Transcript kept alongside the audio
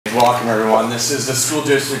Welcome everyone. This is the School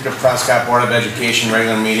District of Prescott Board of Education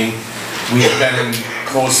regular meeting. We have been in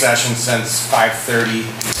closed session since 5:30.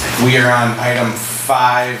 We are on item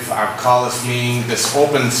 5. I'll call this meeting, this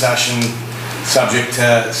open session, subject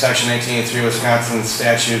to section 1983 Wisconsin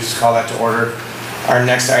statutes, call that to order. Our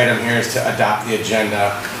next item here is to adopt the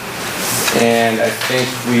agenda. And I think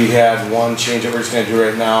we had one change that we're just going to do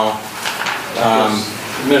right now.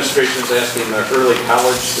 Administration is asking the early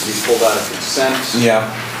college to be pulled out of consent.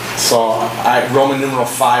 Yeah. So Roman numeral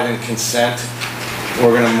 5 in consent.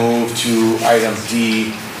 We're going to move to item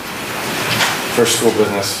D for school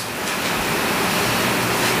business.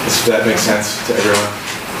 Does that make sense to everyone?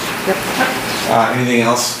 Yep. Anything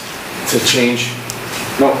else to change?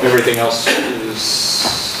 No, everything else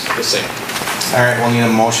is the same. All right, we'll need a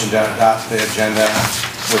motion to adopt the agenda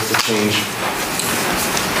with the change.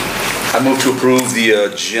 I move to approve the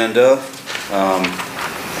agenda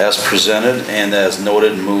as presented, and as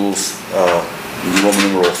noted, move Roman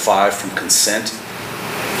numeral 5 from consent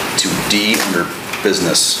to D under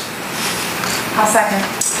business. I'll second.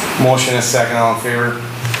 Motion is second. All in favor?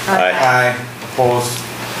 Aye. Aye. Opposed?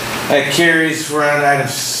 That carries. We're on item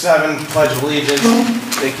 7, Pledge of Allegiance.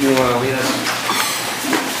 Thank you. You want to lead us?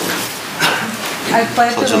 I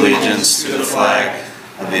pledge Allegiance to the flag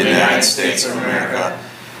of the United States of America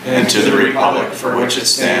and to the republic for which it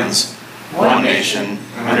stands, one nation,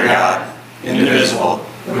 under God, indivisible,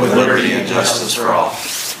 with liberty and justice for all.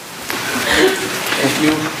 Thank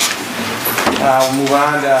you. We'll move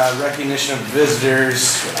on to recognition of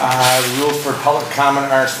visitors. Rules for public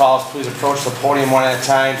comment are as follows. Please approach the podium one at a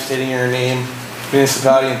time, stating your name,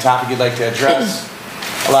 municipality, and topic you'd like to address.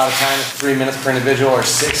 Allowed time is 3 minutes per individual, or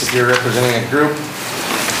 6 if you're representing a group.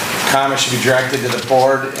 Comments should be directed to the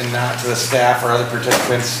board and not to the staff or other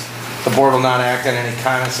participants. The board will not act on any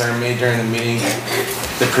comments that are made during the meeting.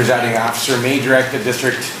 The presiding officer may direct the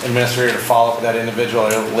district administrator to follow up with that individual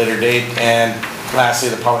at a later date. And lastly,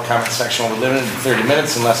 the public comment section will be limited to 30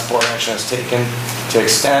 minutes unless board action is taken to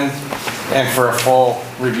extend. And for a full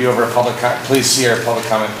review of our public comment, please see our public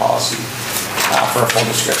comment policy for a full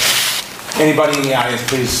description. Anybody in the audience,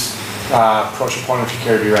 please approach the podium if you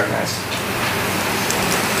care to be recognized.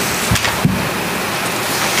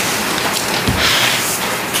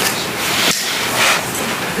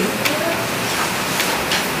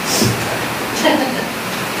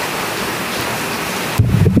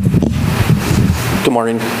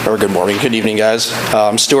 Good evening, guys.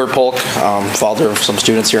 I'm Stuart Polk, father of some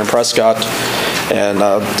students here in Prescott, and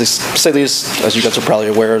to say the least, as you guys are probably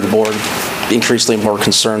aware, the board increasingly more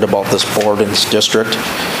concerned about this board and this district.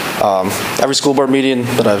 Every school board meeting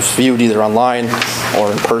that I've viewed, either online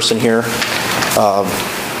or in person here,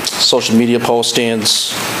 social media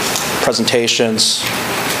postings, presentations,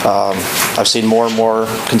 I've seen more and more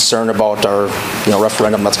concern about our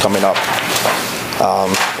referendum that's coming up.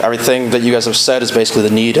 Everything that you guys have said is basically the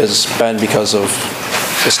need has been because of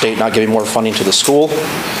the state not giving more funding to the school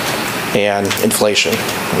and inflation.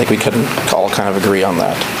 I think we can all kind of agree on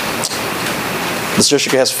that. This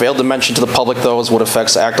district has failed to mention to the public, though, is what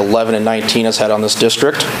effects Act 11 and 19 has had on this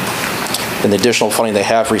district and the additional funding they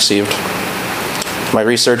have received. In my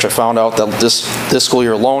research, I found out that this school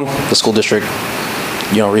year alone, the school district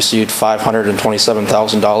received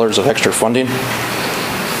 $527,000 of extra funding.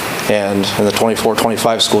 And in the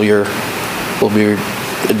 24-25 school year, we'll be,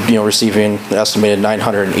 receiving an estimated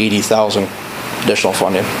 $980,000 additional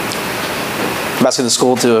funding. I'm asking the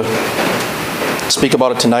school to speak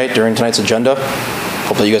about it tonight during tonight's agenda.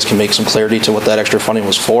 Hope that you guys can make some clarity to what that extra funding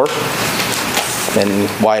was for and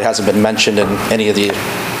why it hasn't been mentioned in any of the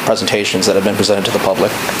presentations that have been presented to the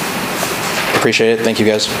public. Appreciate it. Thank you,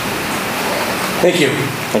 guys. Thank you.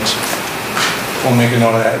 Thanks. We'll make a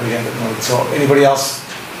note of that at the end of the note. So anybody else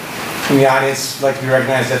in the audience like to be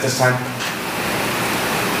recognized at this time?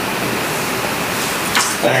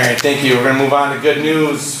 All right, thank you. We're going to move on to good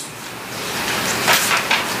news.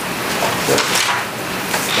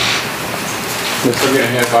 We're going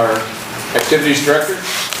to have our activities director,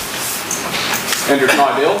 Andrew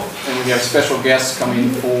Caudill, and we have special guests coming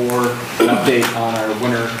for an update on our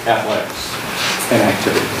winter athletics and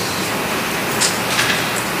activities.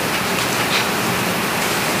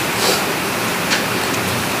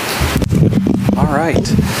 All right.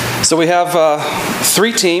 So we have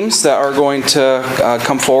 3 teams that are going to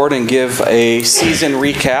come forward and give a season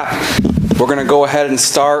recap. We're going to go ahead and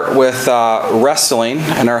start with wrestling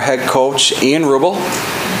and our head coach, Ian Rubel.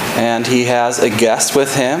 And he has a guest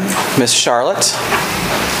with him, Miss Charlotte.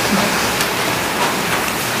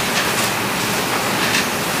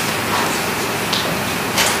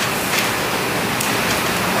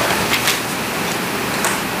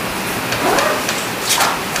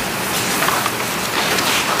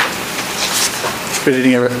 Good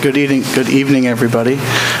evening, everybody.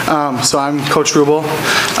 So I'm Coach Rubel.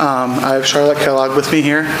 I have Charlotte Kellogg with me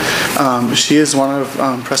here. She is one of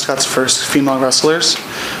Prescott's first female wrestlers.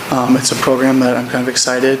 It's a program that I'm kind of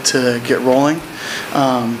excited to get rolling.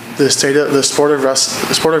 The sport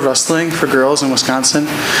of wrestling for girls in Wisconsin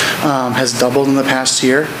has doubled in the past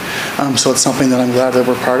year. So it's something that I'm glad that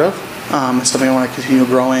we're part of. It's something I want to continue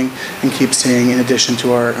growing and keep seeing in addition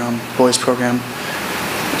to our boys program's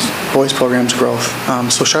growth.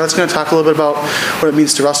 So Charlotte's going to talk a little bit about what it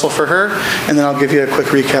means to wrestle for her, and then I'll give you a quick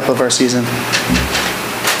recap of our season.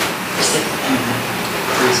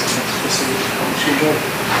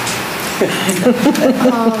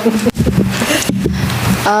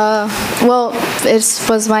 Well, it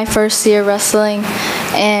was my first year wrestling,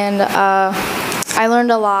 and I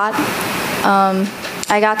learned a lot.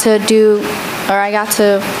 I got to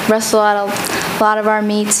wrestle at a lot of our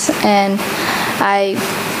meets, and I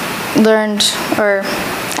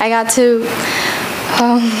got to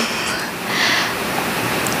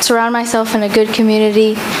surround myself in a good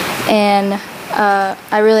community, and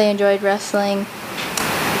I really enjoyed wrestling,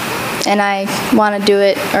 and I want to do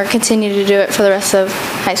it or continue to do it for the rest of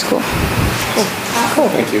high school. Cool.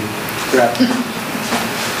 Thank you.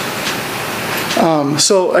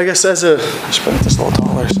 So I guess I should put this a little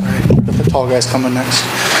taller, sorry. The tall guy's coming next.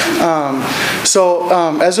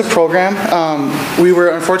 As a program, we were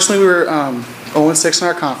 0-6 in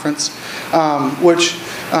our conference, which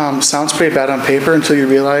sounds pretty bad on paper until you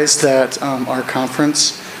realize that our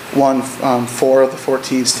conference won 4 of the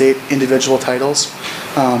 14 state individual titles.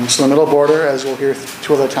 So the middle border, as we'll hear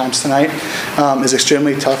 2 other times tonight, is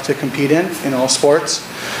extremely tough to compete in all sports.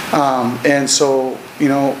 And so,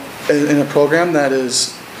 in a program that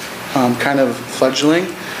is kind of fledgling,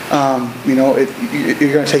 you're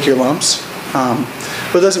going to take your lumps.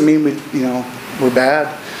 But it doesn't mean we're bad.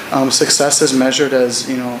 Success is measured as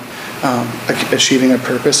achieving a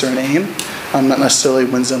purpose or an aim, not necessarily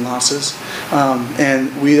wins and losses.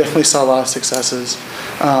 And we definitely saw a lot of successes.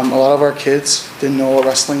 A lot of our kids didn't know what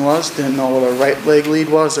wrestling was, didn't know what a right leg lead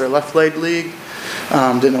was or a left leg lead,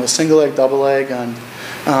 didn't know a single leg, double leg. And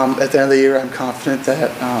at the end of the year, I'm confident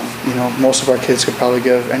that most of our kids could probably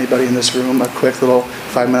give anybody in this room a quick little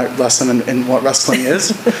 5-minute lesson in what wrestling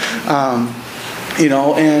is.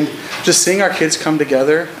 And just seeing our kids come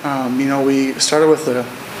together. We started with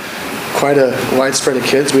quite a wide spread of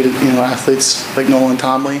kids. We had athletes like Nolan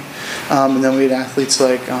Tomley, and then we had athletes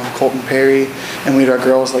like Colton Perry, and we had our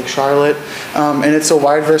girls like Charlotte. And it's a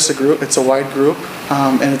wide group. It's a wide group.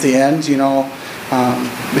 And at the end,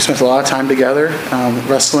 we spent a lot of time together.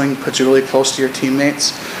 Wrestling puts you really close to your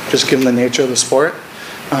teammates, just given the nature of the sport.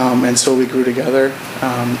 And so we grew together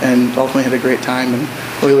and ultimately had a great time, and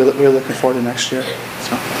we're looking forward to next year.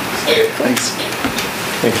 So, thanks.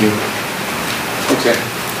 Thank you. Okay.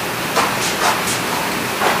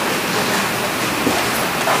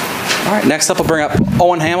 All right, next up we'll bring up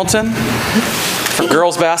Owen Hamilton for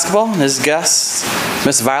girls basketball, and his guests,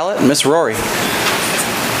 Miss Violet and Miss Rory.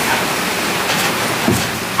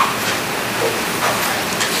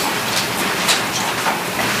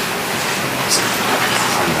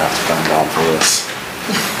 Bend down for this.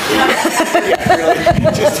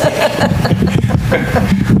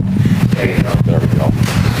 There we go.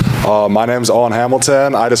 My name's Owen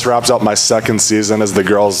Hamilton. I just wrapped up my second season as the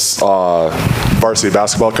girls' varsity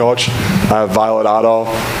basketball coach. I have Violet Otto,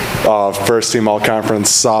 first team all-conference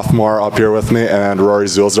sophomore, up here with me, and Rory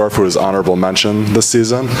Zulsdorf, who was honorable mention this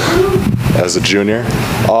season as a junior.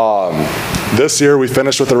 This year we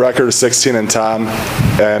finished with a record of 16-10,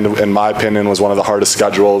 and in my opinion was one of the hardest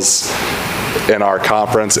schedules in our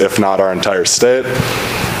conference, if not our entire state.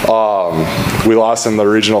 We lost in the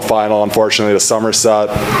regional final, unfortunately, to Somerset.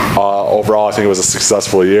 Overall, I think it was a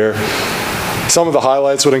successful year. Some of the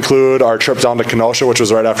highlights would include our trip down to Kenosha, which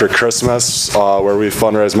was right after Christmas, where we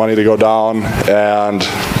fundraised money to go down and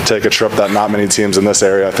take a trip that not many teams in this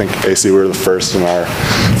area, I think AC, we were the first in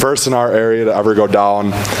our area to ever go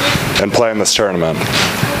down and play in this tournament.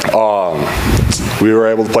 We were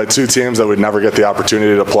able to play 2 teams that we'd never get the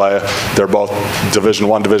opportunity to play. They're both Division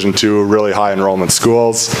I, Division II, really high enrollment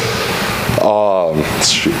schools.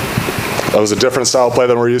 It was a different style of play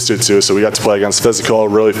than we're used to too, so we got to play against physical,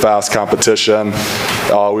 really fast competition.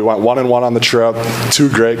 We went 1-1 on the trip, 2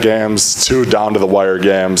 great games, 2 down-to-the-wire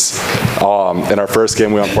games. In our first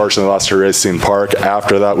game, we unfortunately lost to Racine Park.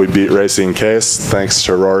 After that, we beat Racine Case, thanks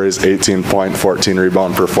to Rory's 18-point,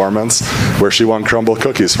 14-rebound performance, where she won crumble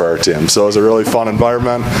cookies for our team. So it was a really fun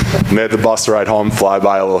environment, made the bus ride home fly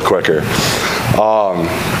by a little quicker.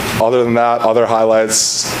 Other than that, other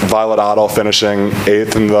highlights, Violet Otto finishing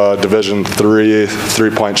 8th in the Division III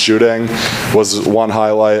three-point shooting was one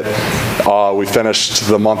highlight. We finished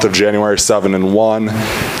the month of January 7-1.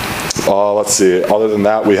 Let's see, other than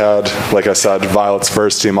that, we had, like I said, Violet's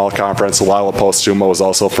first team all-conference. Lila Postuma was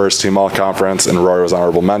also first team all-conference, and Rory was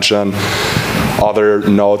honorable mention. Other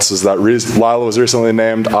notes is that Lila was recently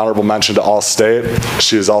named honorable mention to All-State.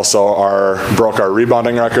 She is also broke our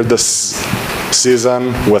rebounding record this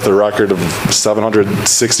season with a record of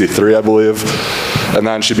 763, I believe. And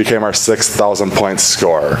then she became our 6,000 point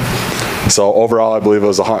scorer. So overall, I believe it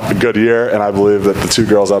was a good year, and I believe that the two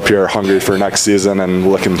girls up here are hungry for next season and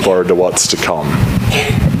looking forward to what's to come.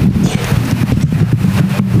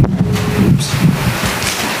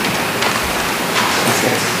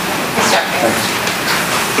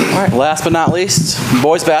 All right, last but not least,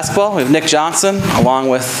 boys basketball. We have Nick Johnson along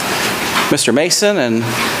with Mr. Mason and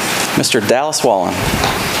Mr. Dallas Wallen.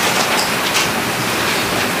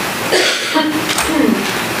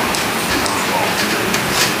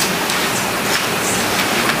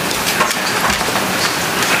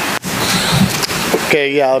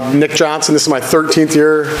 Okay, Nick Johnson, this is my 13th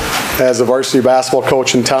year as a varsity basketball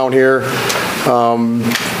coach in town here.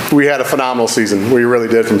 We had a phenomenal season. We really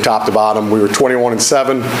did from top to bottom. We were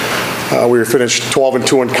 21-7. We were finished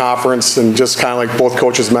 12-2 in conference, and just kind of like both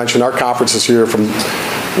coaches mentioned, our conference this year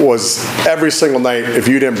was every single night, if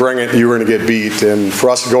you didn't bring it, you were going to get beat. And for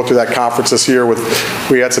us to go through that conference this year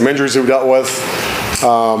we had some injuries we dealt with.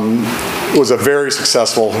 It was a very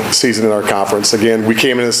successful season in our conference. Again, we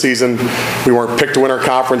came into the season, we weren't picked to win our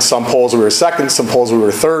conference. Some polls we were second, some polls we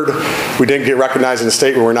were third. We didn't get recognized in the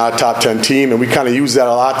state. We were not a top 10 team, and we kind of used that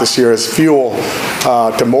a lot this year as fuel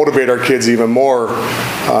to motivate our kids even more,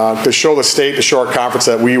 to show the state, to show our conference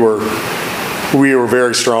that we were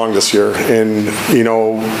very strong this year. And, you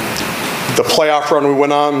know, the playoff run we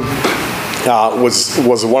went on,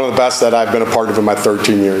 was one of the best that I've been a part of in my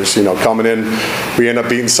 13 years. You know, coming in, we ended up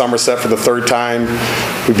beating Somerset for the third time.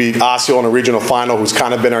 We beat Osseo in a regional final, who's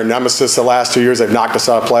kind of been our nemesis the last 2 years. They've knocked us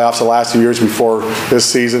out of playoffs the last 2 years before this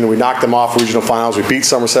season. We knocked them off regional finals. We beat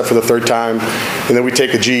Somerset for the third time. And then we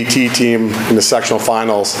take a GET team in the sectional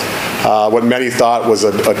finals, what many thought was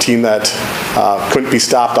a team that couldn't be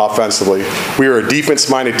stopped offensively. We were a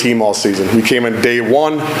defense-minded team all season. We came in day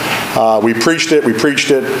one. We preached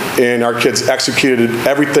it, and our kids executed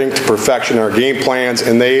everything to perfection in our game plans,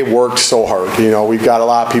 and they worked so hard. You know, we've got a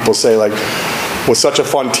lot of people say, like, was such a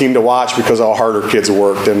fun team to watch because of how hard our kids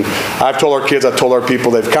worked. And I've told our kids, I've told our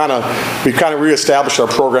people, we've kind of reestablished our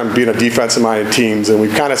program being a defensive-minded teams, and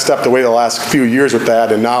we've kind of stepped away the last few years with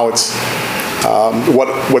that, and now it's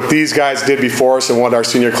what these guys did before us and what our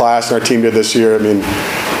senior class and our team did this year. I mean,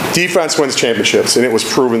 defense wins championships, and it was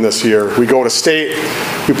proven this year. We go to state,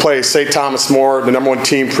 we play St. Thomas More, the #1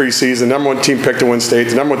 team preseason, #1 team picked to win state,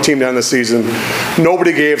 the #1 team to end the season.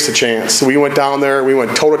 Nobody gave us a chance. We went down there, we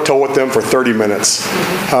went toe-to-toe with them for 30 minutes.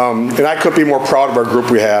 And I couldn't be more proud of our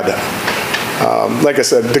group we had. Like I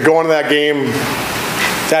said, to go into that game,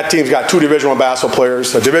 that team's got 2 Division I basketball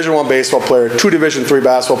players, a Division I baseball player, 2 Division III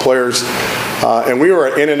basketball players, and we were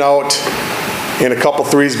in and out, and a couple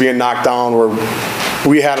threes being knocked down where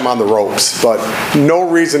we had them on the ropes. But no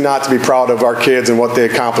reason not to be proud of our kids and what they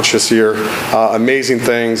accomplished this year. Amazing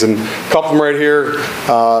things. And a couple of them right here.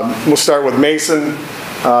 We'll start with Mason.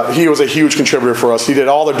 He was a huge contributor for us. He did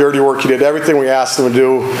all the dirty work. He did everything we asked him to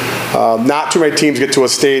do. Not too many teams get to a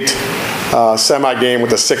state semi-game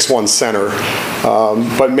with a 6'1" center.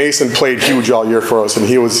 But Mason played huge all year for us, and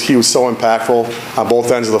he was so impactful on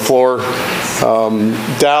both ends of the floor.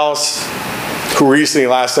 Dallas, who recently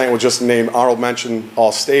last night was just named honorable mention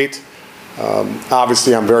All-State.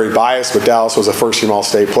 Obviously, I'm very biased, but Dallas was a first-team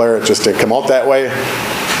All-State player. It just didn't come out that way.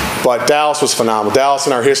 But Dallas was phenomenal. Dallas,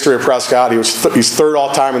 in our history of Prescott, he's third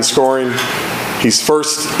all-time in scoring. He's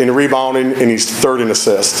first in rebounding, and he's third in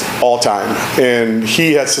assists all time. And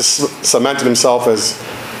he has cemented himself as,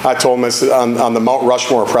 I told him, on the Mount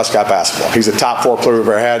Rushmore of Prescott basketball. He's a top 4 player we've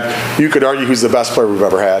ever had. You could argue he's the best player we've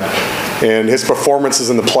ever had. And his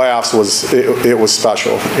performances in the playoffs was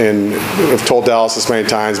special. And I've told Dallas this many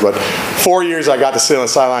times, but 4 years I got to sit on the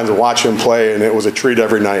sidelines and watch him play, and it was a treat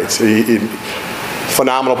every night.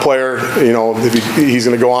 Phenomenal player. You know, he's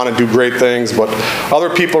going to go on and do great things. But other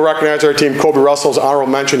people recognize our team. Kobe Russell's honorable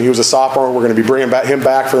mention. He was a sophomore. We're going to be bringing him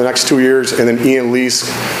back for the next 2 years. And then Ian Lease,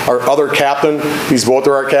 our other captain. He's both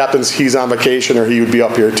of our captains. He's on vacation, or he would be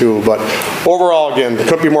up here too. But overall, again,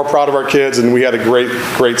 couldn't be more proud of our kids, and we had a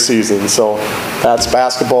great season. So that's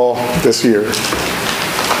basketball this year.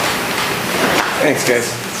 Thanks, guys.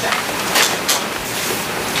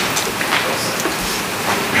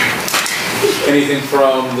 Anything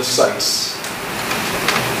from the sites?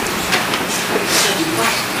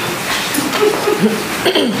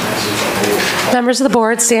 Members of the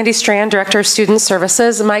board, Sandy Strand, Director of Student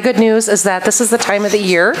Services. My good news is that this is the time of the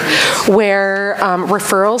year where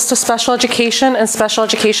referrals to special education and special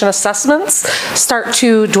education assessments start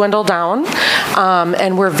to dwindle down.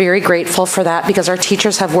 And we're very grateful for that because our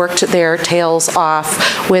teachers have worked their tails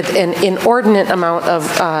off with an inordinate amount of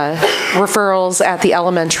referrals at the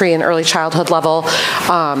elementary and early childhood level.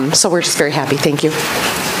 So we're just very happy. Thank you.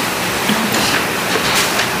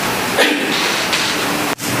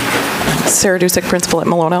 Sarah Dusick, principal at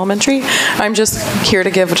Malone Elementary. I'm just here to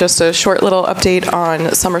give just a short little update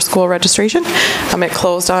on summer school registration. It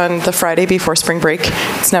closed on the Friday before spring break.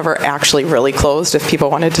 It's never actually really closed. If people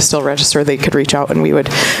wanted to still register, they could reach out and we would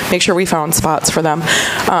make sure we found spots for them.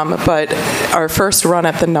 But our first run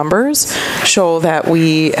at the numbers show that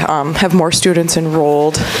we have more students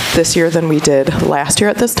enrolled this year than we did last year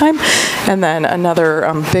at this time. And then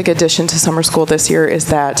another big addition to summer school this year is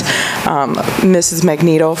that Mrs.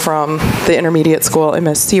 Magneto from the intermediate school and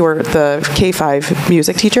Ms. Seward, the K-5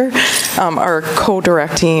 music teacher, are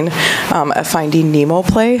co-directing a Finding Nemo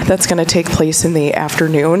play that's going to take place in the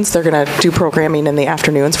afternoons. They're going to do programming in the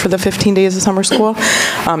afternoons for the 15 days of summer school,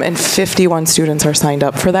 and 51 students are signed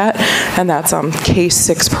up for that, and that's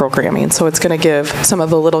K-6 programming. So it's going to give some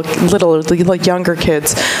of the little younger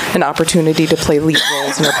kids an opportunity to play lead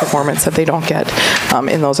roles in a performance that they don't get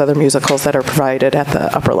in those other musicals that are provided at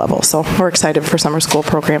the upper level. So we're excited for summer school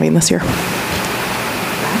programming this year.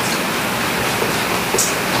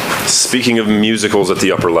 Speaking of musicals at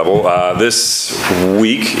the upper level, this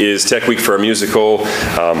week is Tech Week for a musical,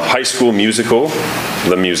 High School Musical,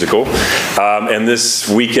 the musical. And this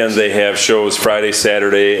weekend they have shows Friday,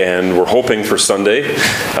 Saturday, and we're hoping for Sunday.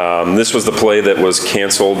 This was the play that was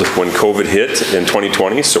canceled when COVID hit in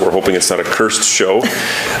 2020, so we're hoping it's not a cursed show.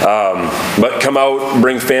 But come out,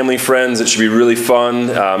 bring family, friends. It should be really fun.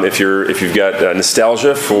 If you've got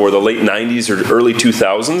nostalgia for the late 90s or early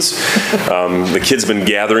 2000s, the kids have been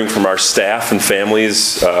gathering from our staff and families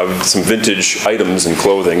some vintage items and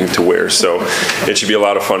clothing to wear. So it should be a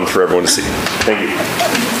lot of fun for everyone to see. Thank you.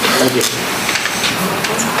 Thank you.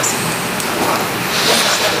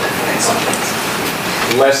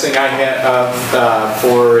 The last thing I have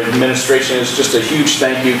for administration is just a huge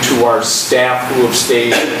thank you to our staff who have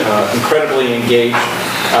stayed incredibly engaged.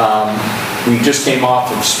 We just came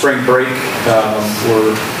off of spring break.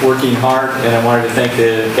 We're working hard, and I wanted to thank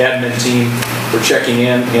the admin team for checking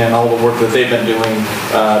in and all the work that they've been doing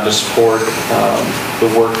to support the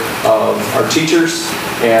work of our teachers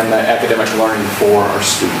and the academic learning for our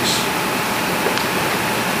students.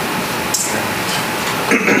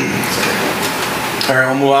 All right,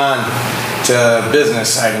 we'll move on to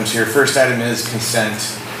business items here. First item is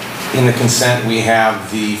consent. In the consent, we have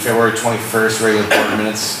the February 21st regular board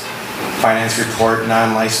minutes, finance report,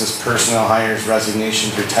 non-licensed personnel hires,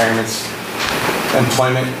 resignations, retirements,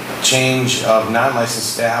 employment change of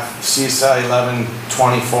non-licensed staff, CISA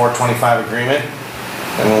 11-24-25 agreement.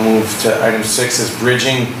 And we'll move to item 6 is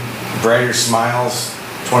bridging Brighter Smiles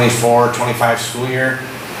 24-25 school year.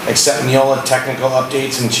 Accept Neola technical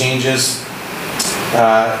updates and changes.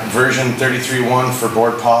 Version 33.1 for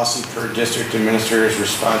board policy per district administrator's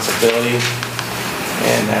responsibility.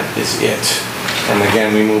 And that is it. And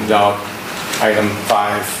again, we moved out item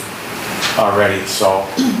 5 already. So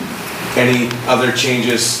any other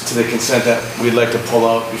changes to the consent that we'd like to pull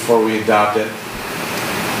out before we adopt it?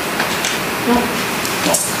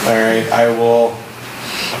 All right, I will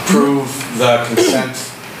approve the consent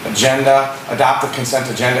agenda, adopt the consent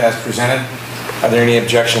agenda as presented. Are there any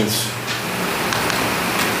objections?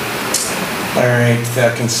 All right,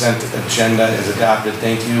 the consent agenda is adopted.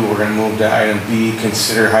 Thank you. We're going to move to item B,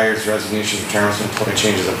 consider hires, resignations, retirements, and employee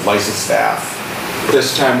changes of licensed staff.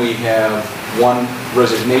 This time we have one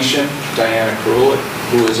resignation, Diana Karulik,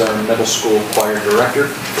 who is our middle school choir director,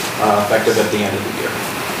 effective at the end of the year.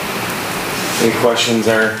 Any questions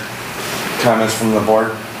or comments from the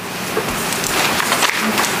board? All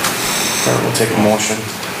right, we'll take a motion.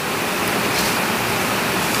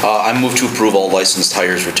 I move to approve all licensed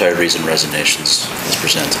hires, retirees, and resignations as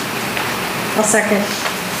presented. I'll second.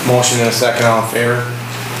 Motion and a second, all in favor?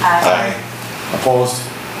 Aye. Opposed?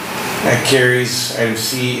 That carries. Item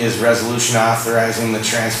C is resolution authorizing the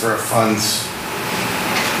transfer of funds.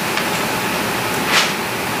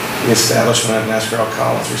 The establishment of an escrow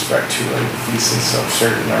account with respect to a defeasance of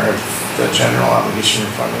certain or of the general obligation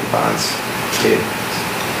refunding bonds dated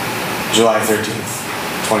July 13th,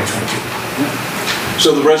 2022.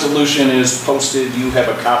 So the resolution is posted. You have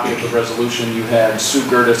a copy of the resolution. You had Sue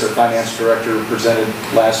Gertis, our finance director, presented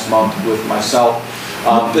last month with myself.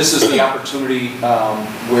 This is the opportunity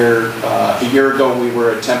where a year ago we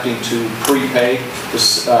were attempting to prepay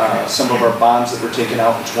some of our bonds that were taken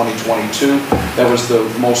out in 2022. That was the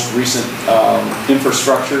most recent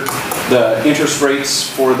infrastructure. The interest rates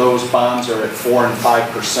for those bonds are at 4% and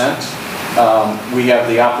 5%. We have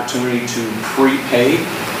the opportunity to prepay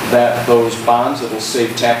those bonds. It will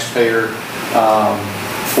save taxpayer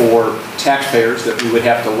for taxpayers that we would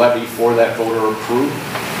have to levy for that voter approved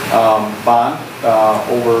bond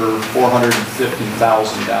over $450,000.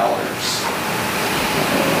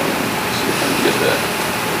 See if I can get that.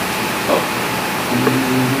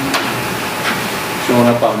 Showing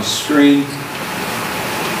up on the screen.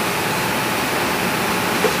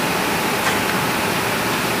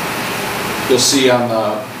 You'll see on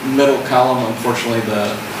the middle column, unfortunately,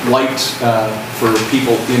 the light for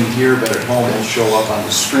people in here but at home will show up on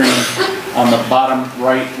the screen. On the bottom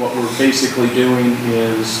right, what we're basically doing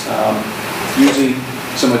is using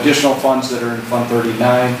some additional funds that are in Fund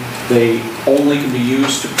 39. They only can be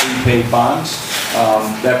used to prepay bonds.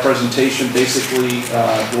 That presentation basically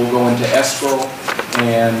will go into escrow,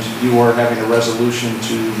 and you are having a resolution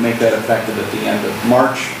to make that effective at the end of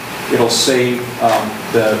March. It'll save,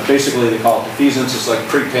 basically they call it defeasance. It's like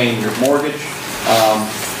prepaying your mortgage,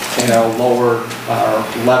 and it'll lower our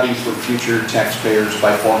levy for future taxpayers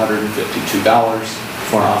by $452.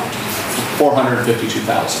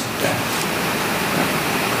 $452,000.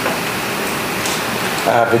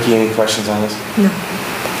 Yeah. Vicki, any questions on this? No.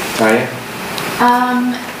 Tanya?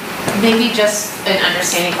 Maybe just an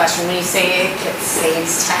understanding question. When you say it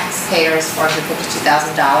saves taxpayers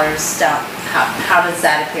 $452,000, how does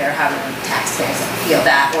that appear? How do taxpayers feel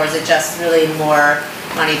that? Or is it just really more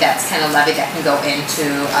money that's kind of levied that can go into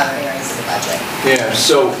other areas of the budget? Yeah,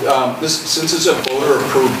 so since it's a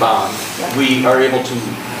voter-approved bond, we are able to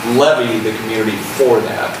levy the community for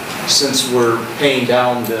that. Since we're paying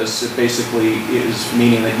down this, it basically is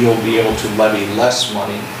meaning that you'll be able to levy less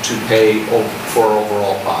money to pay for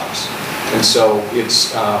overall bonds. And so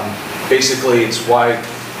it's basically it's why,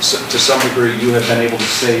 to some degree, you have been able to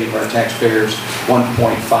save our taxpayers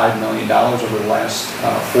 $1.5 million over the last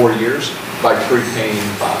 4 years by prepaying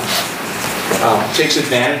bonds. Takes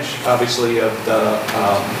advantage, obviously, of the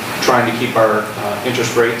trying to keep our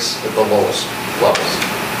interest rates at the lowest levels.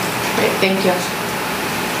 Great, thank you.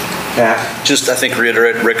 Yeah. Just, I think,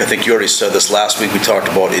 reiterate, Rick, I think you already said this last week. We talked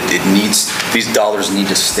about it needs, these dollars need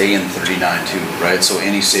to stay in 39 too, right? So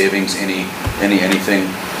any savings, anything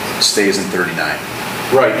stays in 39.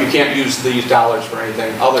 Right, you can't use these dollars for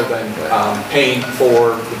anything other than paying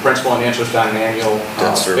for the principal and interest on an annual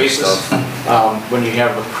basis. When you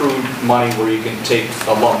have accrued money where you can take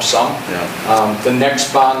a lump sum. Yeah. The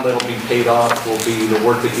next bond that'll be paid off will be the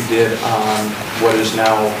work that you did on what is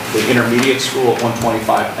now the intermediate school at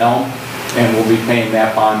 125 Elm, and we'll be paying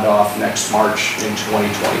that bond off next March in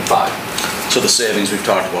 2025. So the savings we've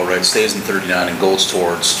talked about, right, stays in 39 and goes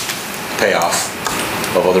towards payoff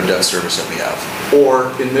of other debt service that we have.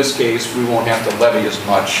 Or, in this case, we won't have to levy as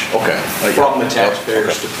much from the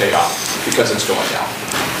taxpayers to pay off because it's going down.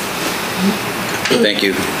 Thank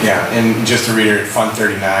you. Yeah, and just to reiterate, Fund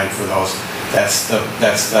 39 for those, that's the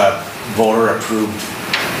voter-approved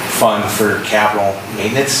fund for capital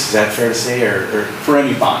maintenance. Is that fair to say, or for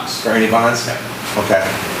any bonds? For any bonds? Yeah. Okay.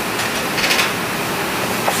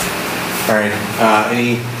 All right.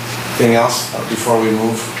 Anything else before we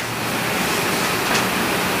move?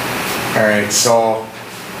 All right, so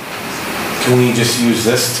can we just use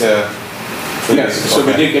this to... Yes, so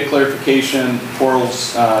we did get clarification.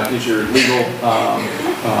 Quarles is your legal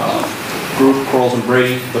group, Quarles and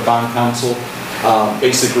Brady, the bond counsel,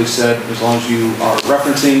 basically said as long as you are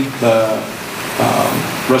referencing the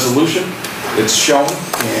resolution, it's shown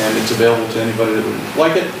and it's available to anybody that would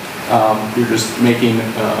like it. You're just making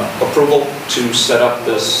approval to set up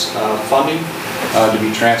this funding to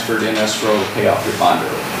be transferred in escrow to pay off your bond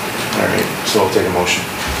early. All right, so I'll take a motion.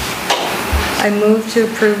 I move to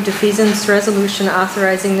approve defeasance resolution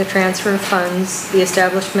authorizing the transfer of funds, the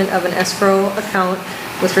establishment of an escrow account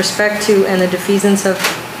with respect to and the defeasance of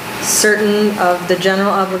certain of the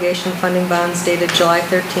general obligation funding bonds dated July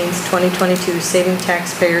 13th, 2022, saving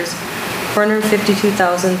taxpayers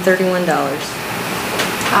 $452,031.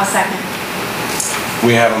 I'll second.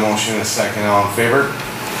 We have a motion and a second. All in favor?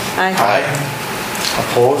 Aye. Aye.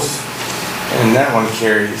 Opposed? And that one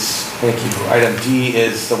carries. Thank you. Item D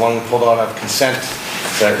is the one we pulled out of consent.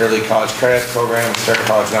 It's our early college credit program. Start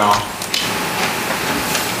college now.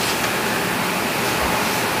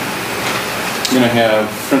 You're going to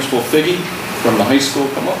have Principal Figge from the high school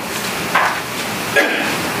come up.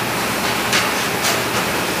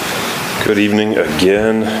 Good evening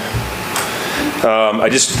again.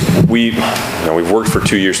 We've worked for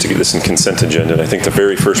 2 years to get this in consent agenda, and I think the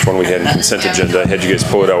very first one we had in consent agenda, I had you guys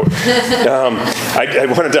pull it out. I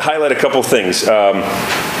wanted to highlight a couple things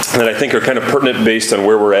that I think are kind of pertinent based on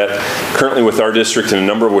where we're at currently with our district, and a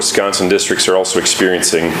number of Wisconsin districts are also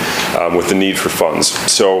experiencing with the need for funds.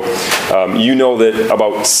 So you know that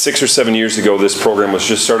about 6 or 7 years ago, this program was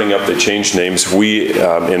just starting up. They changed names. We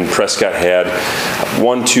in Prescott had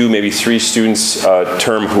 1, 2, maybe 3 students a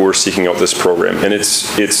term who were seeking out this program, and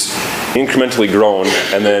it's incrementally grown,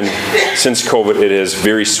 and then since COVID, it has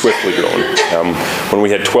very swiftly grown. When we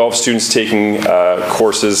had 12 students taking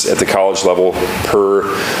courses at the college level per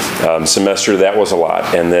semester, that was a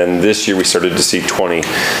lot. And then this year we started to see 20.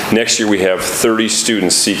 Next year we have 30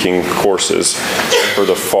 students seeking courses for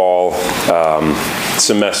the fall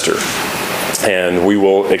semester. And we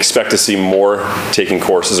will expect to see more taking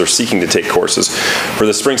courses or seeking to take courses for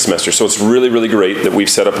the spring semester. So it's really, really great that we've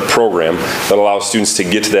set up a program that allows students to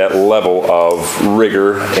get to that level of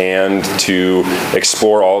rigor and to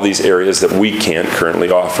explore all these areas that we can't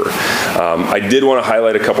currently offer. I did want to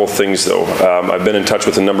highlight a couple of things though. I've been in touch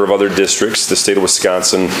with a number of other districts. The state of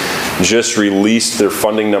Wisconsin just released their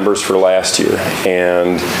funding numbers for last year,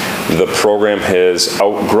 and the program has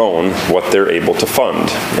outgrown what they're able to fund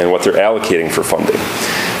and what they're allocating for funding.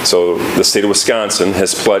 So the state of Wisconsin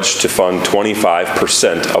has pledged to fund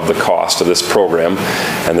 25% of the cost of this program,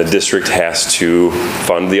 and the district has to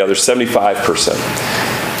fund the other 75%.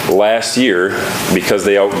 Last year, because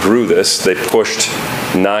they outgrew this, they pushed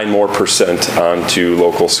 9% more onto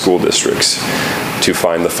local school districts to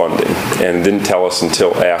find the funding, and didn't tell us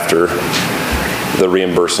until after the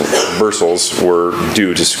reimbursements were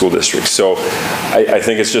due to school districts. So I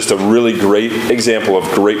think it's just a really great example of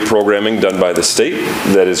great programming done by the state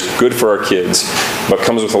that is good for our kids, but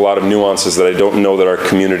comes with a lot of nuances that I don't know that our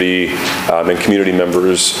community and community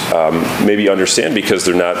members maybe understand, because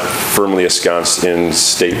they're not firmly ensconced in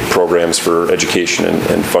state programs for education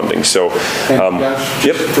and funding. So,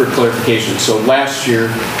 Josh, for clarification, so last year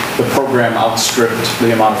the program outstripped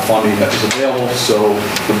the amount of funding that was available, so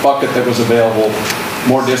the bucket that was available,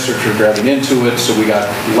 more districts were grabbing into it, so we got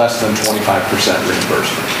less than 25%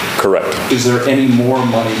 reimbursement. Correct. Is there any more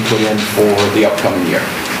money put in for the upcoming year?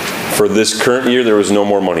 For this current year, there was no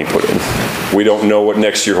more money put in. We don't know what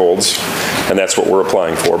next year holds, and that's what we're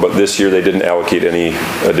applying for, but this year they didn't allocate any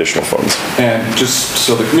additional funds. And just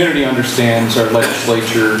so the community understands, our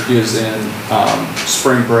legislature is in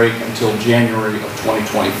spring break until January of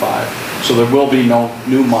 2025. So there will be no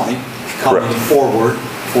new money coming forward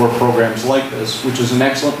for programs like this, which is an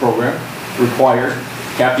excellent program, required.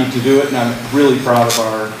 Happy to do it, and I'm really proud of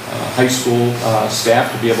our high school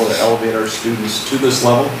staff to be able to elevate our students to this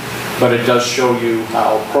level. But it does show you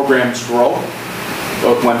how programs grow,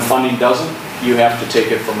 but when funding doesn't, you have to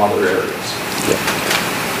take it from other areas.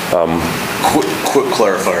 Quick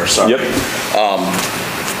clarifier, sorry. Yep.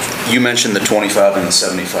 You mentioned the 25 and the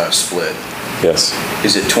 75 split. Yes.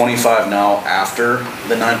 Is it 25 now after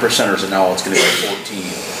the 9%, or is it now it's going to be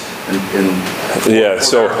 14? Yeah,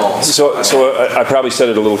 so I probably said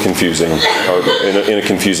it a little confusing, in a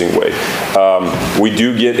confusing way. We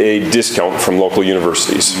do get a discount from local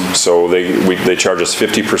universities, so they charge us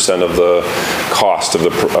 50% of the cost of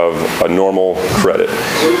a normal credit.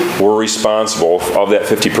 We're responsible of that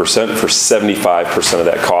 50% for 75% of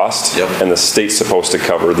that cost, and the state's supposed to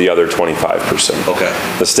cover the other 25%. Okay.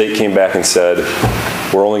 The state came back and said,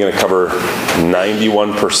 we're only going to cover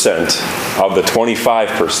 91% of the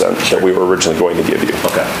 25% that we were originally going to give you.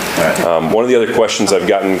 Okay. All right. One of the other questions I've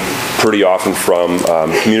gotten pretty often from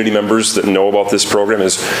community members that know about this program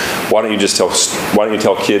is, why don't you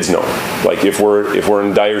tell kids no? Like if we're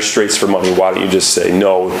in dire straits for money, why don't you just say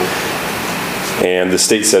no? And the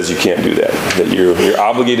state says you can't do that, that you're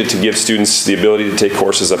obligated to give students the ability to take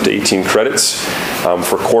courses up to 18 credits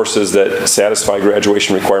for courses that satisfy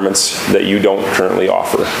graduation requirements that you don't currently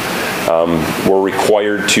offer. We're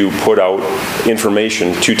required to put out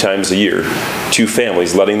information 2 times a year to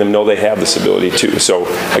families, letting them know they have this ability too. So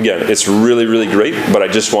again, it's really, really great, but I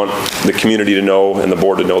just want the community to know and the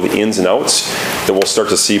board to know the ins and outs, that we'll start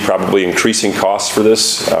to see probably increasing costs for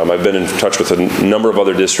this. I've been in touch with a number of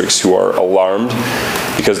other districts who are alarmed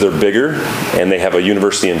because they're bigger and they have a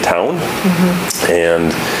university in town,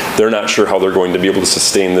 and they're not sure how they're going to be able to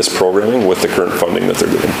sustain this programming with the current funding that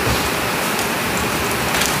they're getting.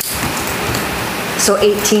 So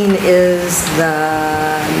 18 is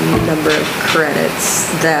the number of credits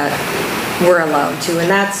that we're allowed to, and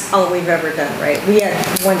that's all we've ever done, right? We had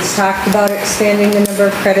once talked about expanding the number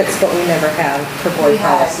of credits, but we never have for board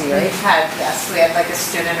policy, right? Yes, we had like a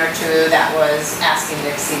student or two that was asking to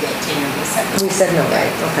exceed 18 and we said no. We said no,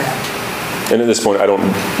 right, okay. And at this point,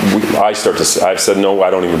 I've said no, I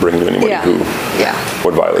don't even bring you anybody who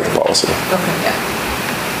would violate the policy. Okay. Yeah.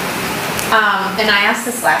 And I asked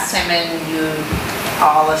this last time and you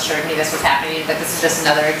all assured me this was happening, but this is just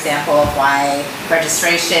another example of why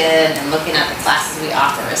registration and looking at the classes we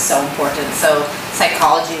offer is so important. So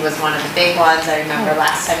psychology was one of the big ones. I remember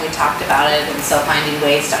last time we talked about it, and so finding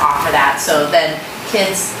ways to offer that. So then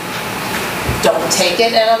kids don't take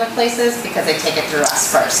it at other places because they take it through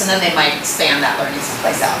us first, and then they might expand that learning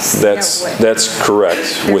someplace else. That's correct.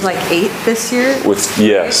 There's like 8 this year?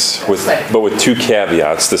 But with 2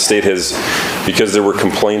 caveats. The state has, because there were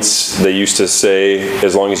complaints, they used to say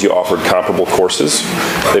as long as you offered comparable courses,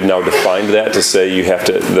 they've now defined that to say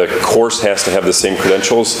the course has to have the same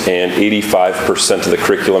credentials and 85% of the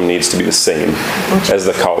curriculum needs to be the same as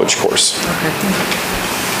the college course. Okay.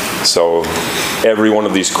 So every one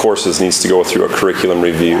of these courses needs to go through a curriculum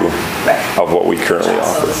review of what we currently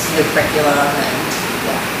offer. So this is the curriculum and,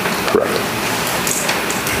 Correct.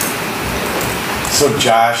 So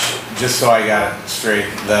Josh, just so I got it straight,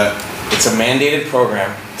 it's a mandated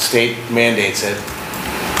program, state mandates it,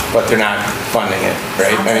 but they're not funding it,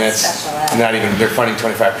 right? I mean, they're funding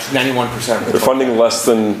 25%, 91% of it. They're funding less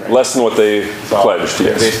than what they pledged,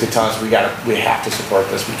 They're yes. basically telling us we have to support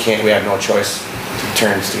this, we have no choice to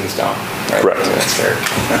turn students down, right? Correct. That's fair.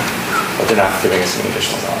 But they're not giving us any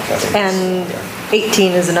additional dollars. And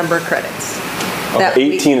 18 is the number of credits.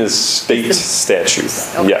 18 is state statute,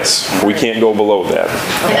 yes. We can't go below that.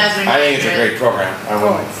 I think it's a great program.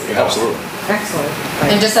 Absolutely. Excellent.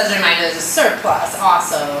 And just as a reminder, there's a surplus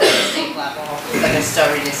also at the state level, but they're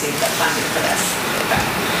still reducing the funding for this.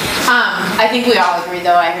 I think we all agree,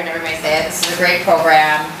 though, I heard everybody say it, this is a great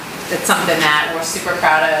program. It's something that we're super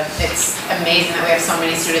proud of. It's amazing that we have so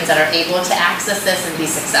many students that are able to access this and be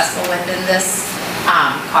successful within this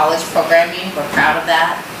college programming. We're proud of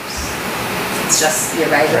that. It's just, you're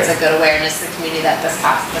right, it's a good awareness to the community that this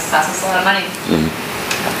costs us a lot of money.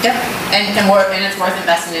 Yep, and it's worth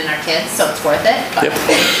investing in our kids, so it's worth it, but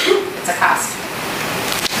it's a cost.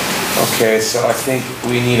 Okay, so I think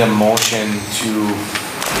we need a motion to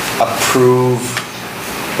approve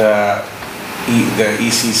the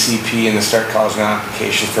ECCP and the Start College Now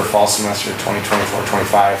application for fall semester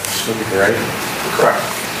 2024-25 school year, right? Correct.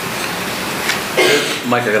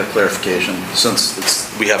 Mike, I got a clarification.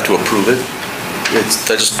 Since we have to approve it,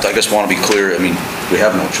 I just want to be clear. I mean, we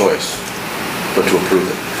have no choice but to approve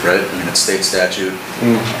it, right? I mean, it's state statute.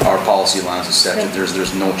 Our policy lines of statute.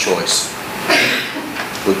 There's no choice.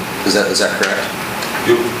 Is that correct?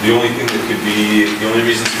 The only thing that could be, the only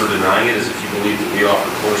reasons for denying it is if you believe that we offer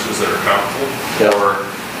courses that are comparable, or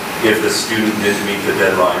if the student didn't meet the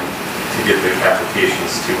deadline to get the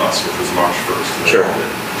applications to us, which was March 1st. Sure.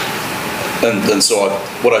 And so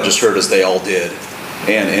what I just heard is they all did,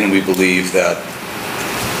 and we believe that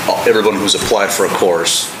everyone who's applied for a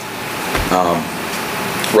course,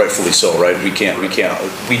 rightfully so, right? We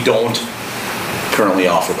don't currently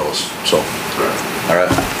offer those. So, all right.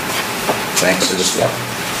 Thanks. It does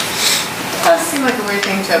seem like a weird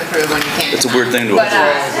thing to approve when you can't. It's a weird thing to approve.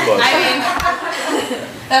 I mean,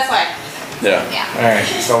 that's why. Yeah. All right,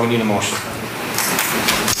 so we need a motion.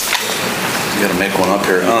 You gotta make one up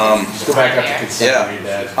here. Just go back up to consent. Read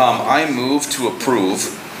that. I move to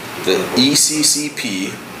approve the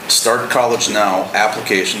ECCP Start College Now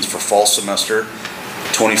applications for fall semester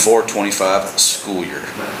 24-25 school year.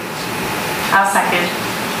 I'll second.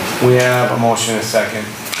 We have a motion and a second.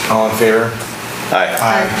 All in favor?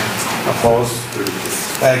 Aye. Opposed?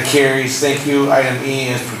 That carries. Thank you. Item E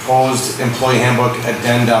is proposed employee handbook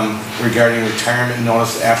addendum regarding retirement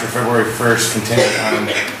notice after February 1st, contingent on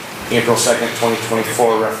April 2nd,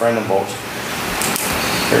 2024 referendum vote.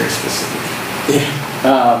 Very specific.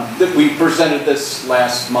 We presented this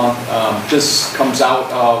last month. This comes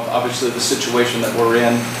out of, obviously, the situation that we're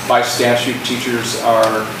in. By statute, teachers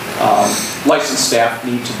are, licensed staff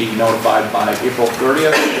need to be notified by April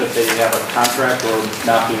 30th that they have a contract or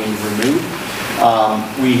not being renewed.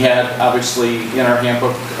 We had, obviously, in our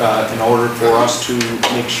handbook, in order for us to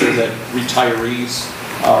make sure that retirees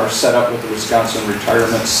are set up with the Wisconsin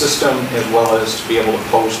retirement system, as well as to be able to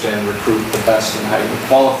post and recruit the best and highly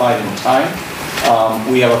qualified in time.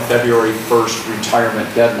 We have a February 1st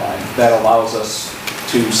retirement deadline. That allows us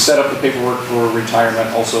to set up the paperwork for retirement,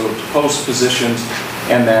 also to post positions,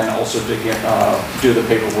 and then also to do the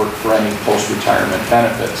paperwork for any post-retirement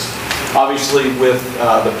benefits. Obviously, with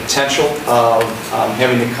the potential of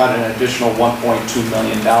having to cut an additional $1.2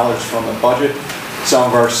 million from the budget, some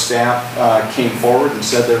of our staff came forward and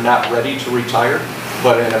said they're not ready to retire,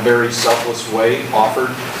 but in a very selfless way offered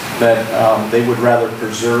that they would rather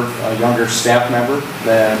preserve a younger staff member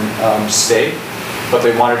than stay, but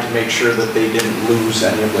they wanted to make sure that they didn't lose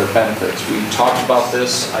any of their benefits. We talked about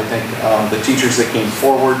this. I think the teachers that came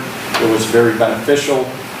forward, it was very beneficial,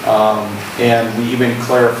 and we even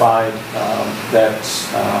clarified that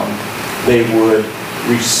they would,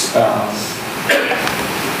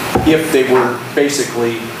 if they were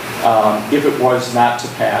basically, if it was not to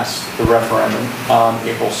pass the referendum on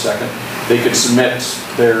April 2nd, they could submit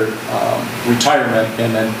their retirement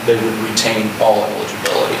and then they would retain all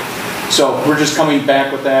eligibility. So we're just coming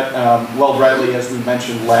back with that. Well, Bradley, as we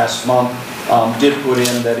mentioned last month, did put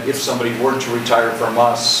in that if somebody were to retire from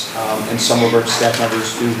us, and some of our staff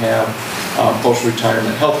members do have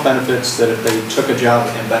post-retirement health benefits, that if they took a job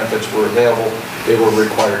and benefits were available, they were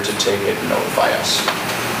required to take it and notify us.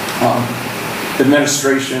 The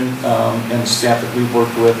administration and staff that we've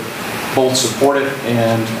worked with both support it,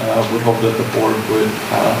 and would hope that the board would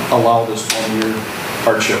allow this one-year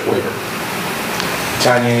hardship waiver.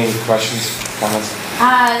 Tanya, any questions, comments?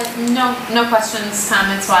 No questions,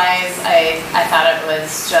 comments-wise. I thought it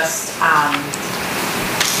was just,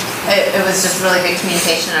 it was just really good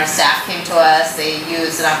communication. Our staff came to us, they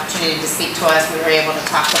used an opportunity to speak to us, we were able to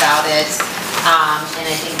talk about it, and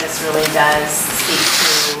I think this really does speak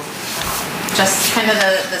to just kind of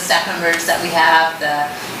the staff members that we have, the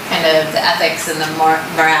kind of the ethics and the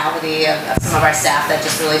morality of some of our staff that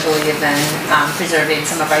just really believe in preserving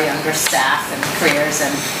some of our younger staff and careers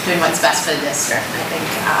and doing what's best for the district. And I think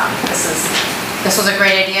this was a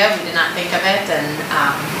great idea. We did not think of it, and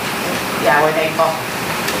yeah, we're thankful.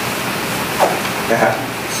 Yeah.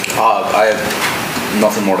 I have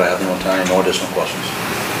nothing more to add than what Tanya. No additional questions.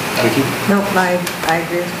 Thank you. Nope, I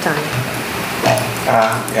agree with Tanya.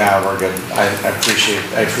 Yeah, we're good. I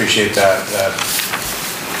appreciate the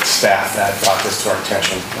staff that brought this to our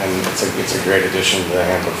attention, and it's a great addition to the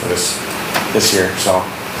handbook for this year. So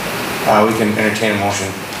we can entertain a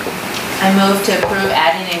motion. I move to approve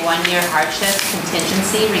adding a one-year hardship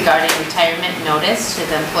contingency regarding retirement notice to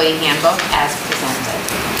the employee handbook as presented.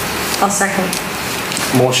 I'll second.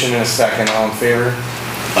 Motion and a second. All in favor?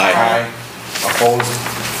 Aye. Opposed?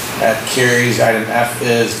 That carries. Item F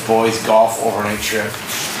is boys golf overnight trip.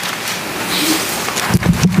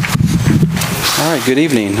 All right, good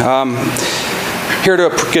evening. Here to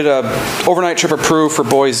get an overnight trip approved for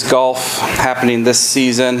boys golf happening this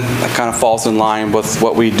season. That kind of falls in line with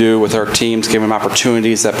what we do with our teams, giving them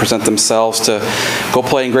opportunities that present themselves to go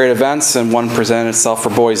play in great events, and one presented itself for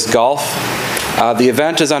boys golf. The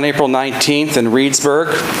event is on April 19th in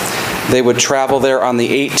Reedsburg. They would travel there on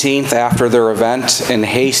the 18th after their event in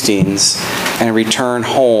Hastings and return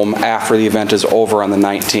home after the event is over on the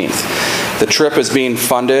 19th. The trip is being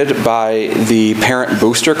funded by the Parent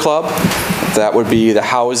Booster Club. That would be the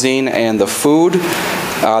housing and the food.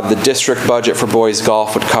 The district budget for boys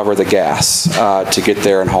golf would cover the gas to get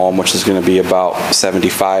there and home, which is going to be about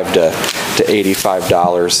 $75 to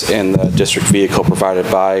 $85 in the district vehicle provided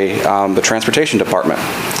by the transportation department.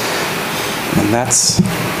 And that's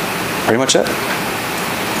pretty much it.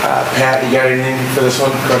 Pat, you got anything for this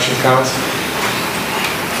one? Questions, comments?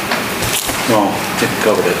 No, I think we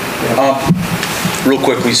covered it. Real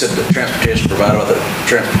quick, we said the transportation provided by the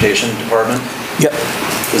transportation department. Yep.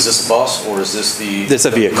 Is this a bus or is this the? It's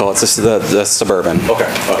a vehicle. It's just the Suburban. Okay.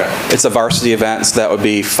 Okay. It's a varsity event, so that would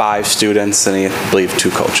be 5 students and I believe 2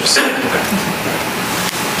 coaches. Okay.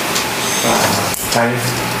 Tanya?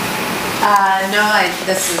 No,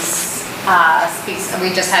 this is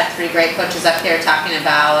we just had 3 great coaches up here talking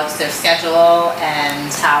about their schedule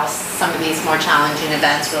and how some of these more challenging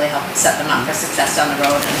events really help set them up for success down the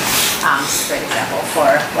road, and it's a great example for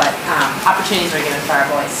what opportunities we're given for our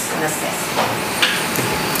boys in this case.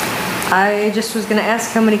 I just was gonna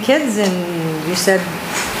ask how many kids, and you said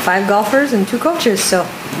 5 golfers and 2 coaches, so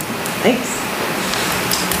thanks.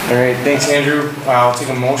 All right, thanks, Andrew. I'll take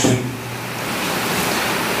a motion.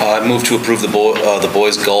 I move to approve the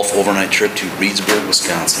boys golf overnight trip to Reedsburg,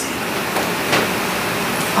 Wisconsin.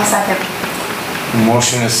 I'll second.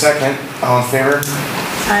 Motion is second. All in favor?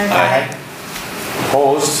 Aye.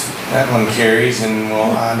 Opposed? That one carries, and we'll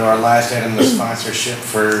on to our last item, the sponsorship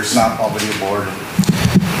for softball video board.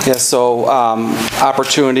 Yeah, so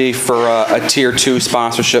opportunity for a Tier 2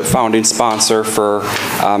 sponsorship, founding sponsor for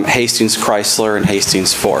Hastings Chrysler and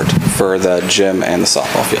Hastings Ford for the gym and the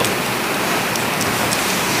softball field.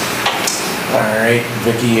 All right,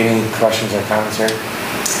 Vicki, any questions or comments here?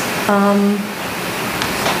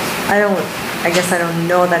 I guess I don't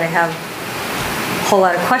know that I have a whole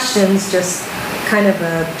lot of questions, just kind of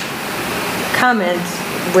a comment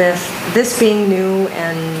with this being new,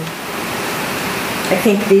 and I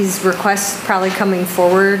think these requests probably coming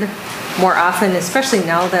forward more often, especially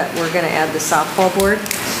now that we're going to add the softball board.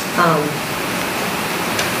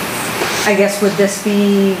 I guess would this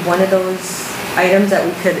be one of those items that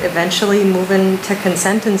we could eventually move into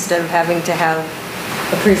consent instead of having to have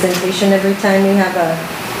a presentation every time you have a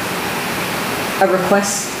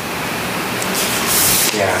request?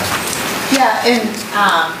 Yeah. Yeah, and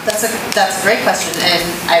that's a great question, and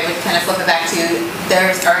I would kind of flip it back to,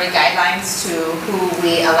 there's already guidelines to who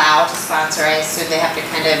we allow to sponsor. I assume they have to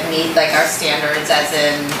kind of meet like our standards, as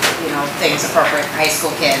in, you know, things appropriate for high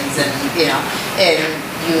school kids, and you know, and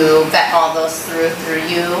you vet all those through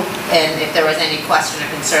you, and if there was any question or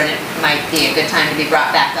concern, it might be a good time to be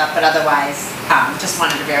brought back up, but otherwise, just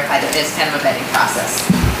wanted to verify that it is kind of a vetting process.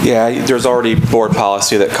 Yeah, there's already board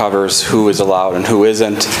policy that covers who is allowed and who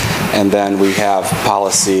isn't, and then we have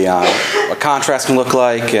policy on what contracts can look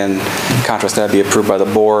like, and contracts that have to be approved by the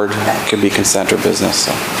board. It could be consent or business.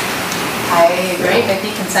 So. I agree.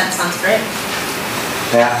 Vicki, consent sounds great.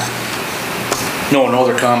 Yeah. No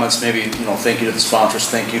other comments. Maybe, you know, thank you to the sponsors.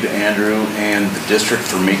 Thank you to Andrew and the district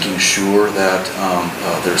for making sure that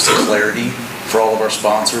there's clarity for all of our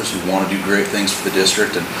sponsors who want to do great things for the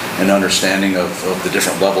district, and understanding of the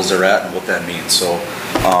different levels they're at and what that means. So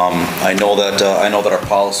I know that our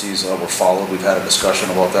policies were followed. We've had a discussion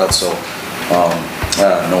about that. So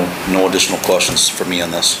no additional questions for me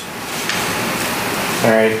on this.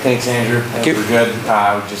 All right, thanks, Andrew. I think we're good.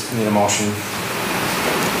 We just need a motion.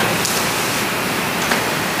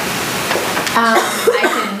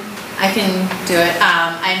 I can do it.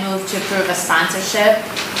 I move to approve a sponsorship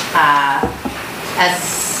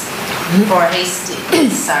as for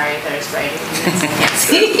Hastings. Sorry, there's writing. I can't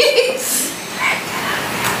see.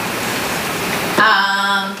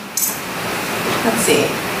 Let's see.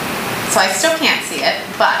 So I still can't see it,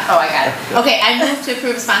 but, oh, I got it. Okay, I move to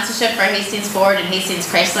approve sponsorship for Hastings Ford and Hastings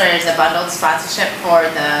Chrysler as a bundled sponsorship for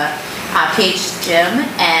the PH Gym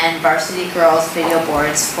and Varsity Girls video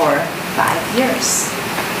boards for 5 years.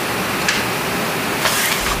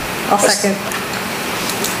 I'll second.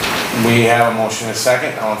 We have a motion and a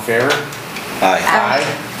second. All in favor? Aye. Aye.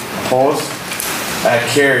 Opposed? That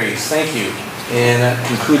carries. Thank you. And that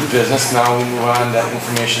concludes business. Now we move on to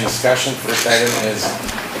information discussion. First item is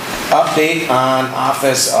update on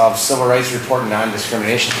Office of Civil Rights Report and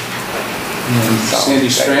Non-Discrimination. Sandy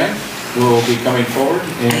Strand will be coming forward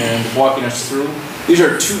and walking us through. These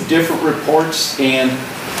are two different reports and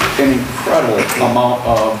an incredible amount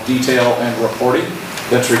of detail and reporting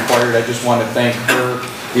that's required. I just want to thank her,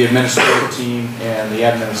 the administrative team, and the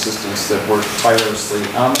admin assistants that worked tirelessly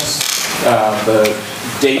on this. The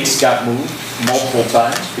dates got moved multiple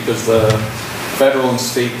times because the federal and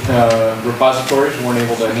state repositories weren't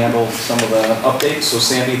able to handle some of the updates. So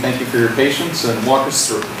Sandy, thank you for your patience, and walk us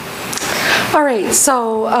through. All right,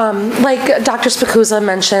 so like Dr. Spikuza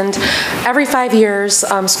mentioned, every 5 years,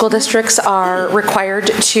 school districts are required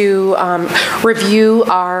to review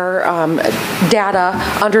our data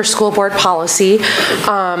under school board policy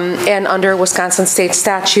and under Wisconsin State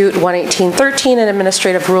Statute 118.13 and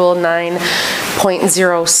Administrative Rule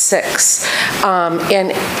 9.06.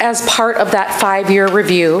 And as part of that 5-year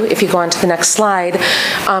review, if you go on to the next slide,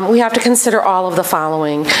 we have to consider all of the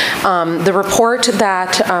following. The report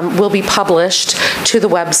that will be published to the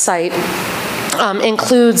website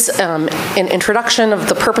includes an introduction of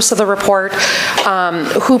the purpose of the report,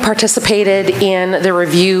 who participated in the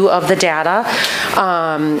review of the data,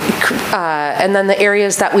 and then the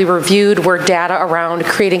areas that we reviewed were data around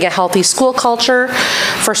creating a healthy school culture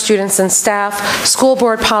for students and staff, school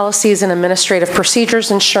board policies and administrative procedures,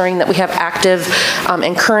 ensuring that we have active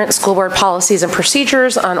and current school board policies and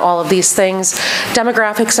procedures on all of these things,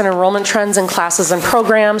 demographics and enrollment trends in classes and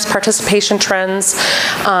programs, participation trends,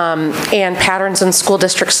 and patterns in school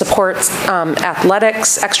district supports,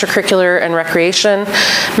 athletics, extracurricular and recreation,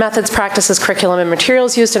 methods, practices, curriculum, and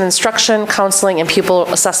materials used in instruction, counseling, and pupil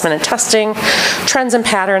assessment and testing, trends and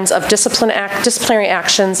patterns of disciplinary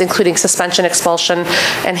actions, including suspension, expulsion,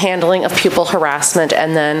 and handling of pupil harassment,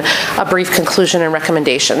 and then a brief conclusion and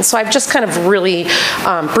recommendation. So I've just kind of really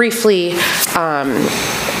briefly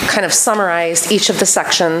kind of summarized each of the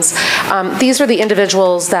sections. These were the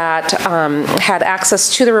individuals that had access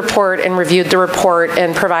to the report and reviewed the report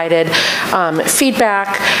and provided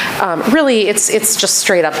feedback. Really, it's just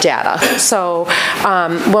straight up data. So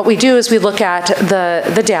what we do is we look at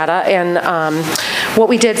the data, and what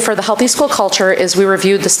we did for the Healthy School Culture is we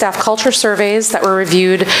reviewed the staff culture surveys that were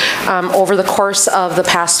reviewed over the course of the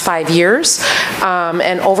past 5 years.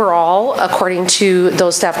 And overall, according to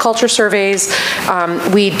those staff culture surveys,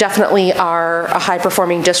 we definitely are a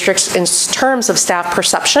high-performing district in terms of staff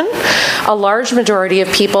perception. A large majority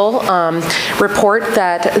of people report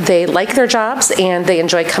that they like their jobs and they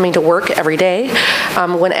enjoy coming to work every day.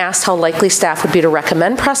 When asked how likely staff would be to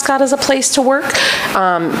recommend Prescott as a place to work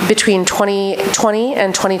between 2020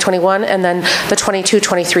 and 2021, and then the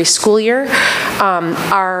 22-23 school year,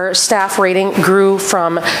 our staff rating grew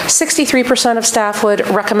from 63% of staff would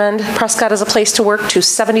recommend Prescott as a place to work to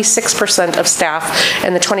 76% of staff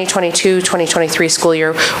in the 2022-2023 school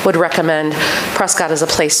year would recommend Prescott as a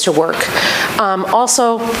place to work.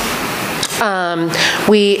 Also,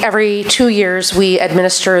 every 2 years, we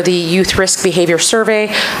administer the Youth Risk Behavior Survey.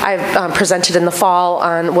 I've presented in the fall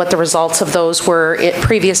on what the results of those were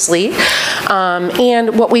previously.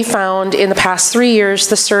 And what we found in the past 3 years,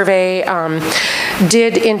 the survey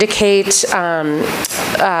did indicate,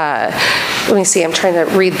 let me see, I'm trying to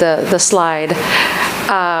read the slide.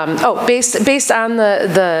 Based on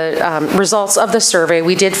the results of the survey,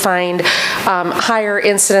 we did find higher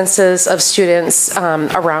incidences of students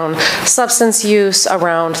around substance use,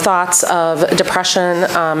 around thoughts of depression,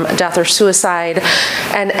 death or suicide,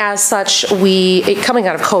 and as such, coming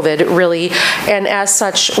out of COVID really, and as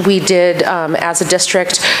such, we did, as a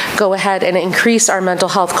district, go ahead and increase our mental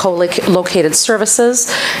health co-located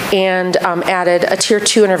services and added a Tier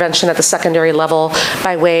 2 intervention at the secondary level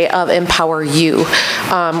by way of Empower You.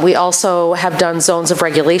 We also have done zones of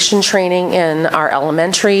regulation training in our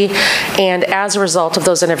elementary, and as a result of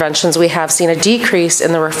those interventions, we have seen a decrease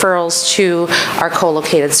in the referrals to our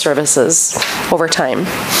co-located services over time.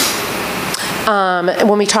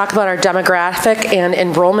 When we talk about our demographic and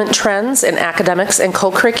enrollment trends in academics and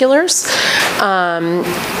co-curriculars,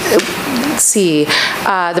 let's see,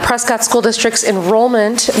 the Prescott School District's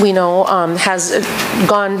enrollment, we know, has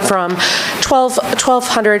gone from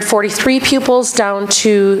 1,243 pupils down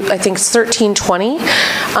to, I think, 1,320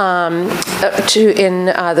 in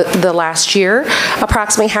the last year.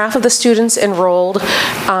 Approximately half of the students enrolled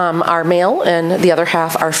are male and the other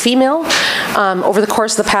half are female. Over the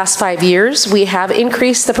course of the past 5 years, we have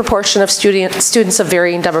increased the proportion of students of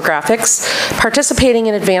varying demographics participating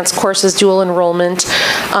in advanced courses, dual enrollment,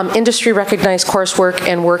 industry-recognized coursework,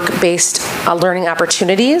 and work-based learning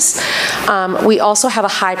opportunities. We also have a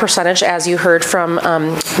high percentage, as you heard from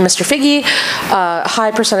Mr. Figge, a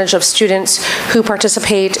high percentage of students who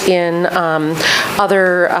participate in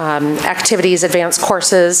other activities, advanced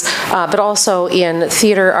courses, but also in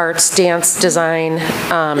theater, arts, dance, design,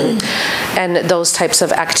 and those types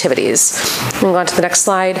of activities. Move on to the next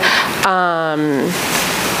slide.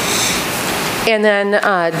 And then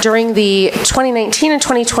during the 2019 and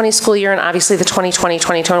 2020 school year, and obviously the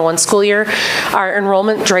 2020-2021 school year, our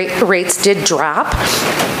enrollment rates did drop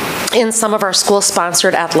in some of our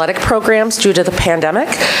school-sponsored athletic programs due to the pandemic.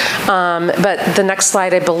 But the next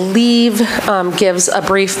slide, I believe, gives a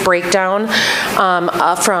brief breakdown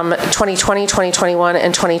from 2020, 2021,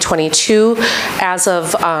 and 2022 as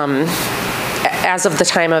of the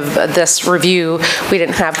time of this review. We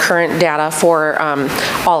didn't have current data for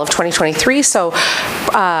all of 2023. So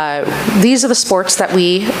these are the sports that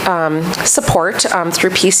we support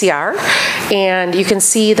through PCR. And you can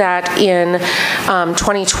see that in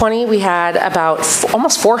 2020, we had about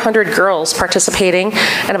almost 400 girls participating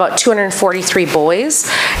and about 243 boys.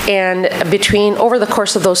 And over the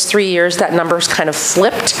course of those 3 years, that number's kind of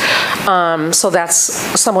flipped. So that's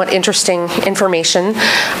somewhat interesting information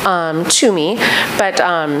to me. But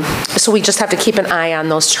so we just have to keep an eye on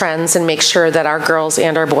those trends and make sure that our girls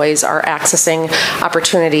and our boys are accessing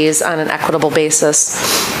opportunities on an equitable basis.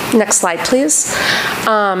 Next slide, please.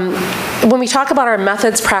 When we talk about our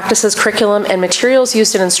methods, practices, curriculum, and materials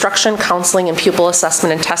used in instruction, counseling, and pupil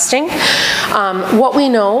assessment and testing, what we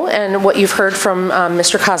know and what you've heard from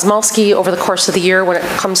Mr. Kosmalski over the course of the year when it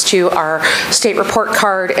comes to our state report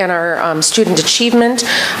card and our student achievement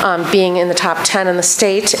being in the top 10 in the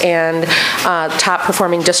state and top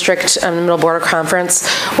performing district in the Middle Border Conference,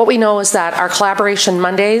 what we know is that our collaboration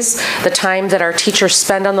Mondays, the time that our teachers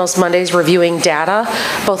spend on those Mondays reviewing data,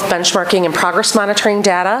 both benchmarking and progress monitoring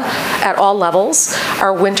data at all levels.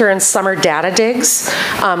 Our winter and summer data digs,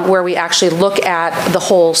 where we actually look at the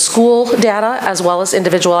whole school data as well as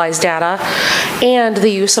individualized data, and the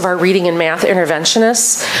use of our reading and math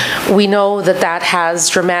interventionists. We know that that has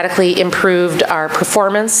dramatically improved our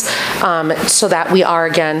performance, so that we are,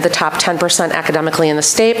 again, the top 10% academically in the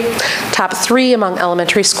state, top 3 among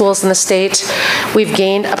elementary schools in the state. We've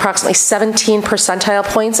gained approximately 17 percentile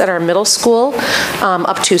points at our middle school,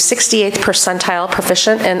 up to 68th percentile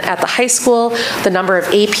proficient, and at the high school, the number of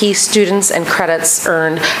AP students and credits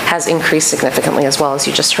earned has increased significantly as well, as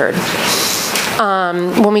you just heard.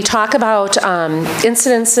 When we talk about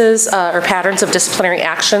incidences or patterns of disciplinary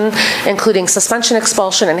action, including suspension,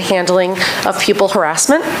 expulsion, and handling of pupil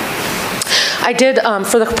harassment, I did,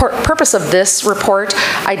 for the purpose of this report,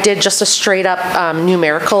 I did just a straight up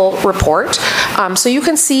numerical report. So you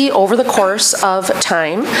can see over the course of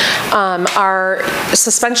time, our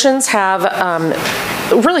suspensions have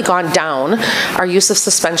really gone down, our use of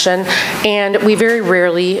suspension, and we very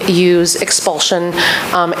rarely use expulsion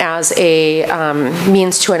as a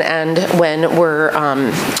means to an end when we're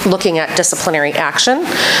looking at disciplinary action.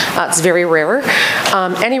 It's very rare.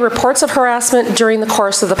 Any reports of harassment during the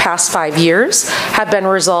course of the past 5 years have been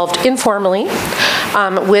resolved informally,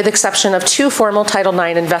 with exception of 2 formal Title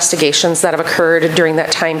IX investigations that have occurred during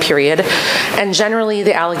that time period. And generally,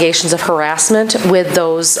 the allegations of harassment with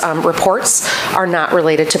those reports are not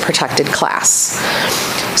related to protected class.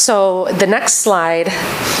 So the next slide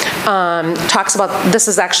talks about, this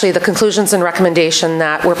is actually the conclusions and recommendation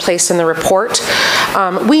that were placed in the report.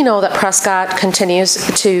 We know that Prescott continues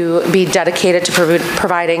to be dedicated to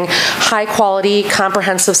providing high quality,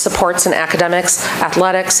 comprehensive supports in academics,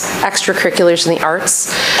 athletics, extracurriculars, and the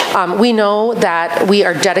arts. We know that we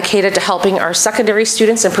are dedicated to helping our secondary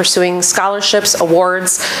students in pursuing scholarships,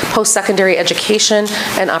 awards, post-secondary education,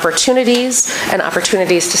 and opportunities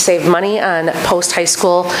to save money on post-high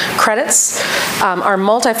school credits. Our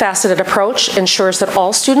multifaceted approach ensures that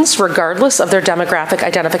all students, regardless of their demographic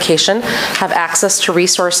identification, have access to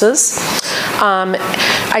resources.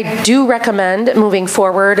 I do recommend moving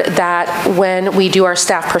forward that when we do our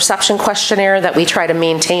staff perception questionnaire, that we try to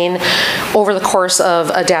maintain over the course of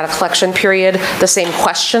a data collection period the same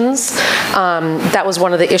questions. That was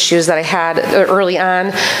one of the issues that I had early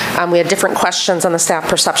on. We had different questions on the staff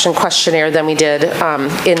perception questionnaire than we did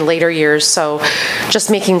in later years, so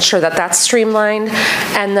just making sure that that's streamlined.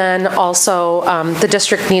 And then also the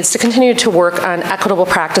district needs to continue to work on equitable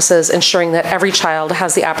practices, ensuring that every child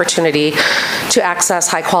has the opportunity to access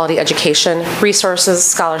high quality education, resources,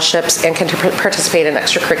 scholarships, and can participate in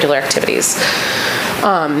extracurricular activities.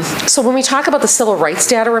 So when we talk about the civil rights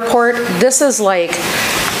data report, this is like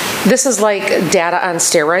data on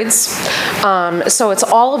steroids. So it's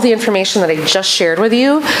all of the information that I just shared with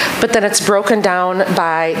you, but then it's broken down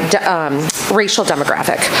by racial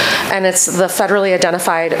demographic, and it's the federally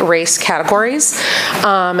identified race categories.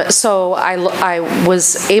 So I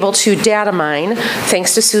was able to data mine,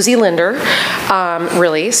 thanks to Susie Linder.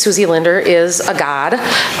 Really, Susie Linder is a god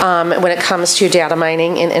when it comes to data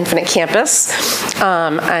mining in Infinite Campus.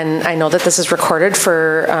 And I know that this is recorded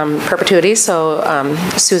for perpetuity, so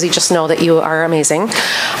Susie, just know that you are amazing.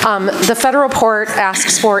 The federal report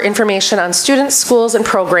asks for information on students, schools, and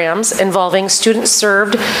programs involving students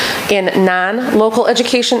served in non-local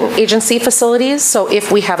education agency facilities. So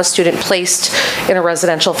if we have a student placed in a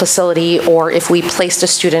residential facility, or if we placed a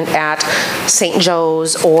student at St.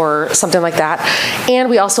 Joe's or something like that. And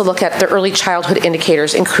we also look at the early childhood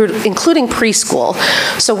indicators, including preschool.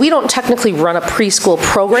 So we don't technically run a preschool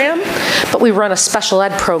program, but we run a special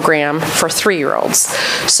ed program for 3-year-olds.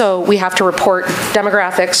 So we have to report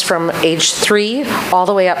demographics from age 3 all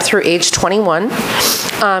the way up through age 21.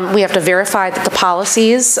 We have to verify that the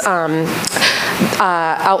policies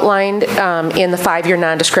outlined in the 5-year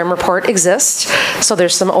non-discrim report exist, so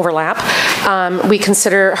there's some overlap. We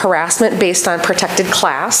consider harassment based on protected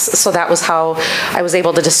class, so that was how I was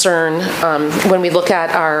able to discern when we look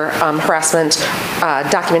at our harassment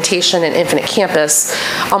documentation in Infinite Campus,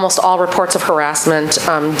 almost all reports of harassment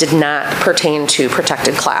did not pertain to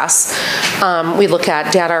protected class. We look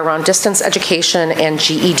at data around distance education and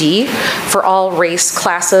GED for all race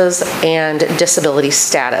classes and disability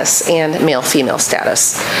status and male-female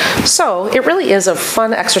status. So it really is a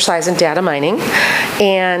fun exercise in data mining,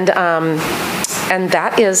 and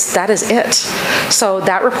that is it. So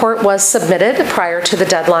that report was submitted prior to the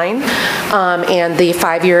deadline, and the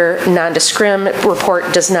 5-year non-discrim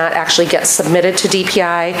report does not actually get submitted to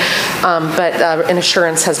DPI, but an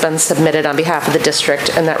assurance has been submitted on behalf of the district,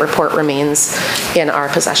 and that report remains in our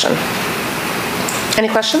possession. Any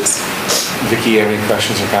questions? Vicki, you have any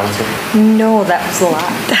questions or comments? No, that was a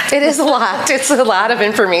lot. It is a lot. It's a lot of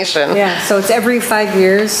information. Yeah, so it's every 5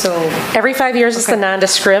 years, so. Every 5 years is the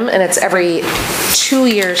non-discrim, and it's every 2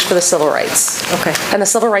 years for the civil rights. Okay. And the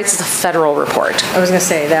civil rights is a federal report. I was gonna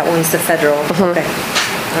say, that one's the federal. Okay, all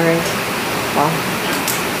right. Wow.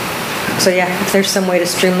 So yeah, if there's some way to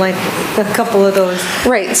streamline a couple of those.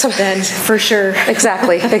 Right. So then, for sure.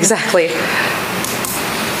 Exactly, exactly.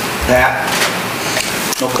 Pat?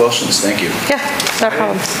 No questions, thank you. Yeah, no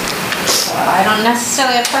problem. I don't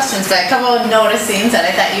necessarily have questions, but a couple of noticings that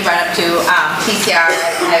I thought you brought up too. PCR,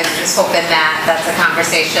 I was just hoping that that's a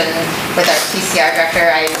conversation with our PCR director.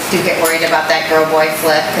 I do get worried about that girl-boy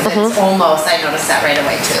flip because it's almost, I noticed that right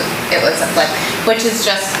away too. It was a flip, which is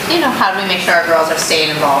just, how do we make sure our girls are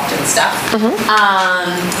staying involved and stuff.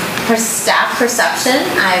 For staff perception,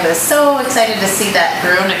 I was so excited to see that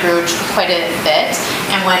grew, and it grew quite a bit.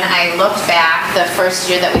 And when I looked back, the first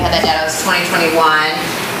year that we had that data was 2021.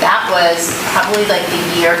 That was probably like the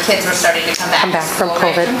year kids were starting to come back from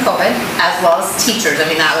COVID. As well as teachers. I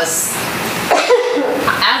mean, that was,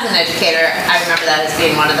 as an educator, I remember that as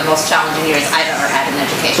being one of the most challenging years I've ever had in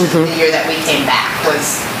education. The year that we came back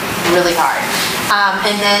was really hard.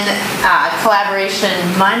 And then collaboration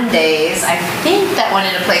Mondays, I think that went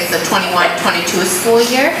into place the 21-22 school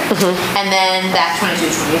year. And then that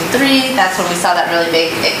 22-23, that's when we saw that really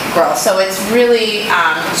big growth. So it's really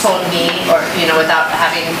told me, or without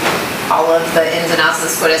having all of the ins and outs of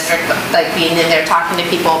the school district, like being in there talking to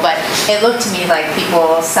people, but it looked to me like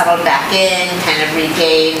people settled back in, kind of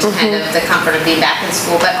regained kind of the comfort of being back in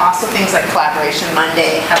school, but also things like Collaboration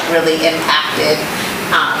Monday have really impacted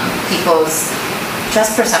people's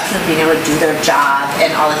just perception of being able to do their job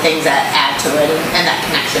and all the things that add to it and that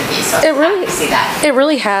connection piece. So It really, see that. It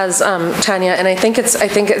really has, Tanya, and I think it's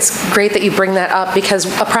great that you bring that up because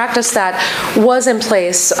a practice that was in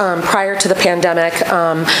place prior to the pandemic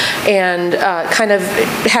and kind of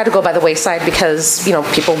had to go by the wayside because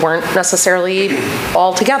people weren't necessarily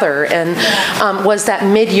all together, and was that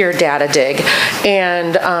mid-year data dig,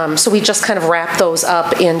 and so we just kind of wrapped those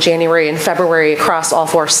up in January and February across all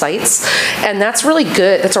 4 sites, and that's really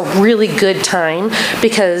good. That's a really good time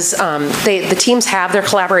because the teams have their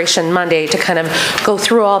Collaboration Monday to kind of go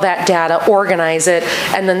through all that data, organize it,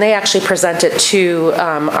 and then they actually present it to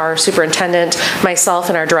our superintendent, myself,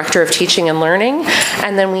 and our director of teaching and learning,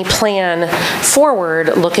 and then we plan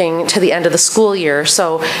forward looking to the end of the school year.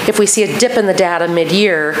 So if we see a dip in the data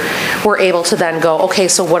mid-year, we're able to then go, okay,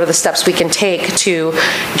 so what are the steps we can take to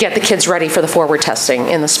get the kids ready for the forward testing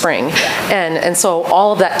in the spring? And so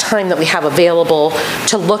all of that time that we have available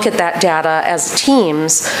to look at that data as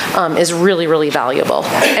teams is really, really valuable.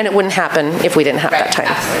 And it wouldn't happen if we didn't have that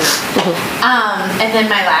time. And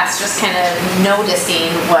then my last just kind of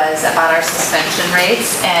noticing was about our suspension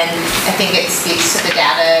rates, and I think it speaks to the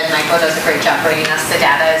data, and Michael does a great job bringing us the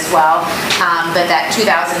data as well, but that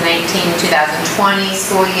 2019-2020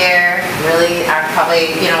 school year really are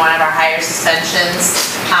probably one of our higher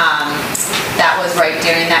suspensions. That was right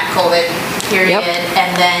during that COVID period,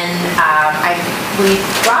 and then we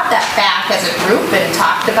brought that back as a group and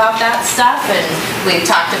talked about that stuff, and we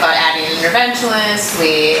talked about adding interventionists.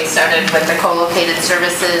 We started with the co-located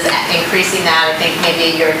services, increasing that I think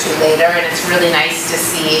maybe a year or two later, and it's really nice to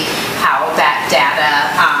see how that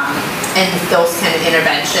data and those kind of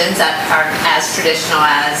interventions that aren't as traditional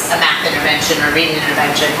as a math intervention or reading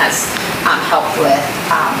intervention has helped with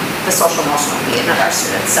the social emotional being of our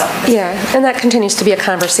students. So yeah, and that continues to be a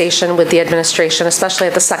conversation with the administration, especially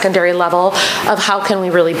at the secondary level, of how can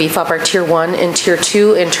we really beef up our Tier 1 and Tier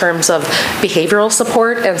 2 in terms of behavioral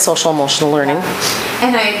support and social emotional learning.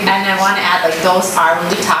 And I want to add, like, those are,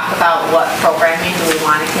 when we talk about what programming do we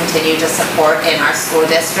want to continue to support in our school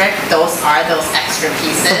district, those are those extra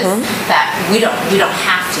pieces that we don't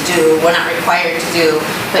have to do, we're not required to do,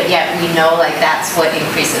 but yet we know like that's what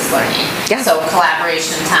increases learning. So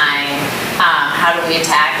collaboration time, how do we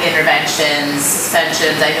attack interventions,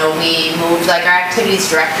 suspensions? I know we moved like our activities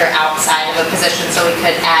director outside of a position so we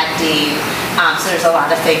could add dean. So there's a lot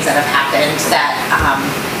of things that have happened that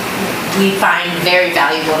we find very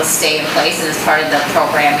valuable to stay in place and as part of the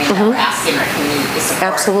programming that we're asking our community to support.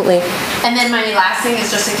 Absolutely. And then my last thing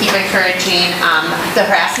is just to keep encouraging the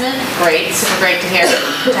harassment. Great, super great to hear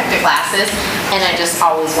protected classes. And I just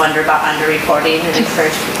always wonder about underreporting and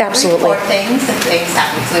encourage people to report things and things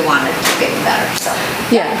happen because we want it to get better. So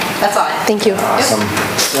yeah, that's all I have. Thank you. Awesome.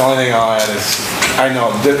 The only thing I'll add is, I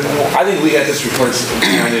think we had this report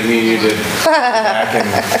behind me and you did back in,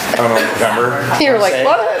 I don't know, November. You were like,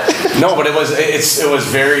 what? No, but it was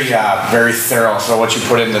very, very thorough. So what you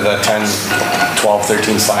put into the 10, 12,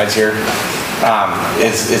 13 slides here,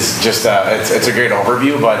 is just, it's a great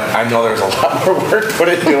overview, but I know there's a lot more work put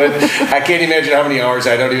into it. I can't imagine how many hours,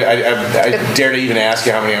 I dare to even ask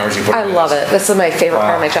you how many hours you put I into love this. it. This is my favorite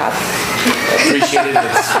part of my job. Appreciate it.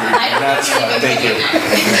 That's fun. Thank you.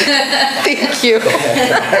 Thank you.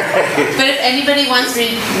 But if anybody wants to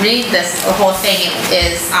read this, the whole thing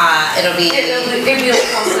it'll be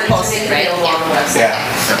posted right on the website. Yeah,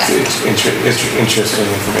 it's interesting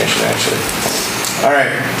information, actually. All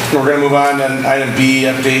right, we're going to move on to item B,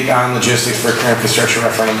 update on logistics for current infrastructure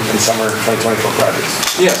referendum and summer 2024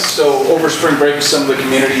 projects. Yes, so over spring break, some of the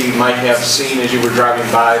community might have seen as you were driving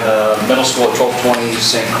by the middle school at 1220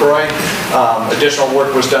 St. Croix. Additional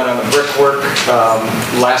work was done on the brickwork.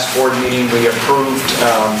 Last board meeting, we approved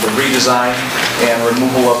the redesign and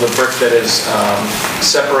removal of the brick that is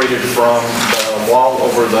separated from the wall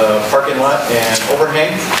over the parking lot and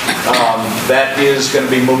overhang. That is going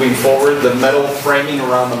to be moving forward. The metal framing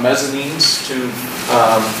around the mezzanines to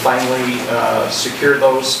finally secure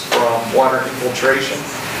those from water infiltration.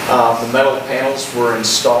 The metal panels were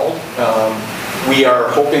installed. We are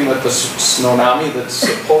hoping that the tsunami that's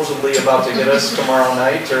supposedly about to hit us tomorrow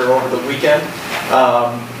night or over the weekend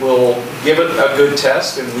will give it a good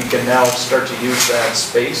test, and we can now start to use that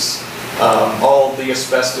space. All of the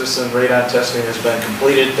asbestos and radon testing has been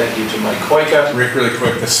completed. Thank you to Mike Koika. Rick, really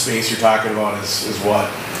quick, the space you're talking about is what?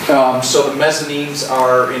 So the mezzanines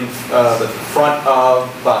are in the front of,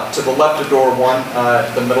 to the left of door 1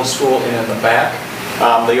 at the middle school and in the back.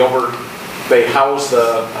 They house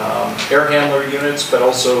the air handler units, but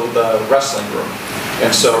also the wrestling room.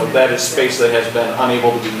 And so that is space that has been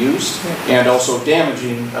unable to be used, and also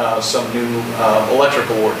damaging some new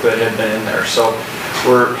electrical work that had been in there. So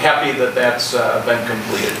we're happy that that's been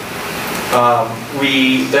completed.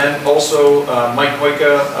 We then also, Mike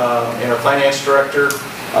Koika and our finance director,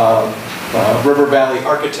 River Valley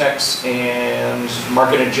Architects and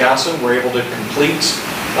Market and Johnson were able to complete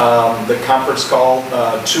the conference call.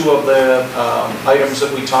 2 of the items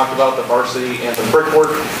that we talked about, the varsity and the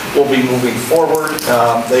brickwork, will be moving forward.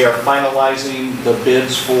 They are finalizing the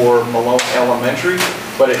bids for Malone Elementary,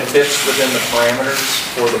 but it fits within the parameters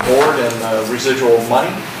for the board and the residual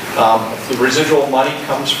money. The residual money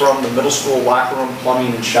comes from the middle school locker room,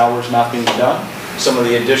 plumbing, and showers not being done. Some of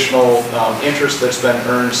the additional interest that's been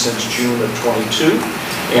earned since June of '22,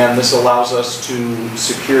 and this allows us to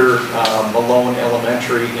secure Malone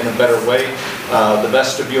Elementary in a better way. The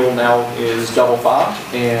vestibule now is double fobbed,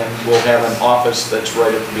 and we'll have an office that's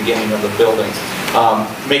right at the beginning of the building,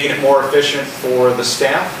 making it more efficient for the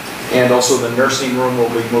staff. And also the nursing room will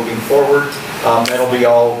be moving forward. That'll be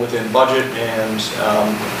all within budget, and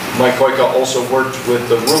Mike Koika also worked with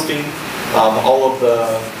the roofing. All of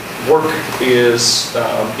the work is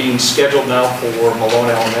being scheduled now for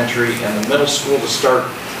Malone Elementary and the middle school to start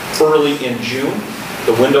early in June.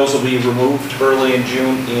 The windows will be removed early in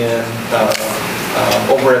June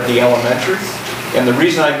over at the elementary. And the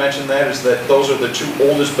reason I mention that is that those are the 2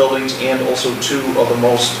 oldest buildings and also 2 of the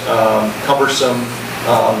most cumbersome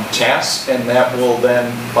tasks, and that will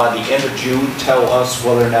then, by the end of June, tell us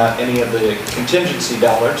whether or not any of the contingency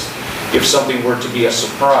dollars, if something were to be a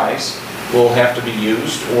surprise, will have to be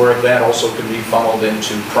used, or if that also can be funneled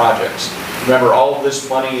into projects. Remember, all of this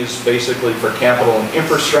money is basically for capital and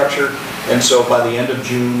infrastructure, and so by the end of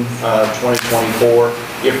June 2024,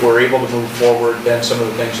 if we're able to move forward, then some of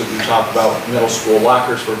the things that we talked about, middle school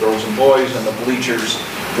lockers for girls and boys, and the bleachers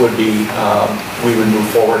would be, we would move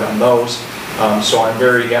forward on those. So I'm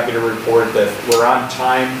very happy to report that we're on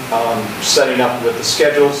time setting up with the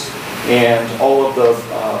schedules, and all of the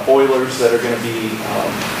boilers that are going to be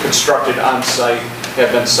constructed on site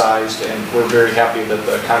have been sized, and we're very happy that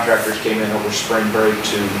the contractors came in over spring break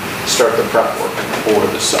to start the prep work for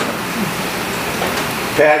this summer.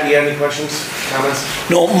 Pat, do you have any questions, comments?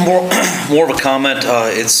 No, more of a comment.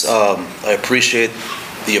 I appreciate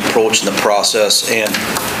the approach and the process, and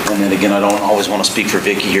then again, I don't always want to speak for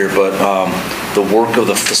Vicki here, but the work of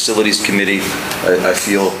the facilities committee, I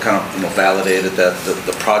feel kind of validated that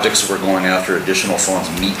the projects that we're going after, additional funds,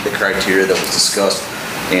 meet the criteria that was discussed,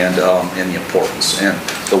 and the importance, and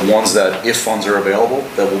the ones that, if funds are available,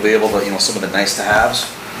 that we'll be able to, some of the nice to haves.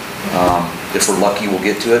 If we're lucky, we'll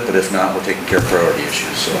get to it, but if not, we're taking care of priority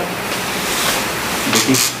issues. So,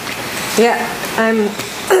 Vicki? Yeah,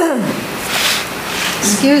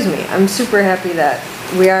 excuse me, I'm super happy that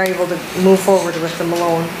we are able to move forward with the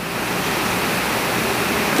Malone.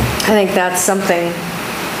 I think that's something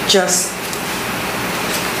just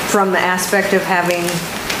from the aspect of having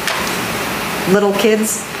little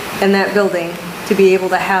kids in that building, to be able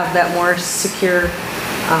to have that more secure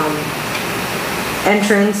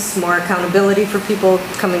entrance, more accountability for people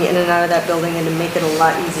coming in and out of that building, and to make it a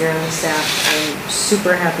lot easier on the staff. I'm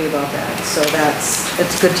super happy about that. So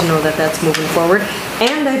it's good to know that that's moving forward.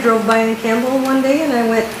 And I drove by in Campbell one day and I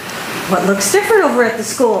went, what looks different over at the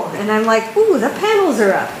school? And I'm like, ooh, the panels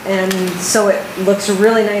are up. And so it looks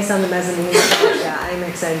really nice on the mezzanine. Yeah, I'm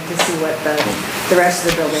excited to see what the rest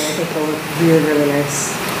of the building, I think it'll look really, really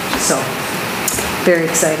nice. So, very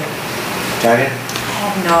excited. Tanya?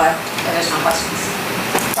 I have no additional questions.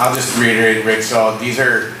 I'll just reiterate, Rick, so these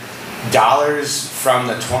are dollars from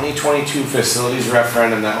the 2022 facilities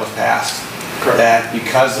referendum that was passed. Correct. That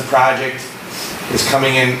because the project is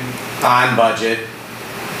coming in on budget,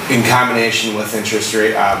 in combination with interest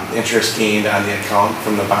gained on the account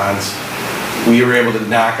from the bonds, we were able to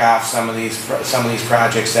knock off some of these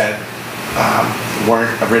projects that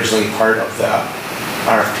weren't originally part of the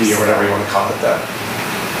RFP or whatever you want to call it,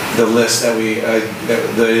 the list that we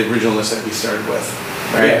the original list that we started with,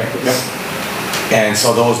 right? Yeah. And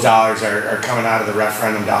so those dollars are coming out of the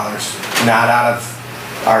referendum dollars, not out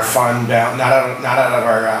of our fund balance, not out of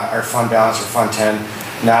our fund balance or Fund 10.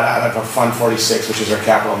 Not out of a Fund 46, which is our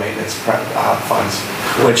capital maintenance funds,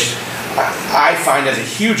 which I find as a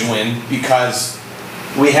huge win because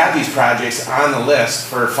we have these projects on the list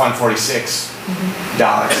for Fund 46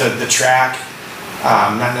 dollars. The track,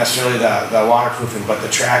 not necessarily the waterproofing, but the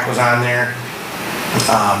track was on there,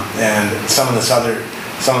 and some of this other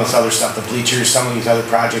stuff, the bleachers, some of these other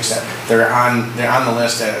projects that they're on the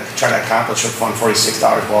list that try to accomplish with Fund 46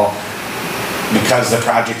 dollars. Well, because the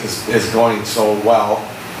project is going so well,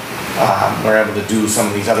 we're able to do some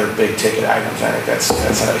of these other big ticket items. I think that's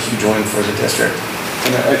a huge win for the district.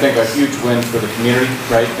 And I think a huge win for the community,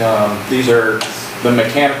 right? These are, the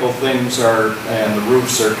mechanical things and the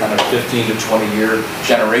roofs are kind of 15 to 20 year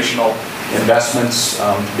generational investments.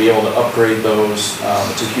 To be able to upgrade those,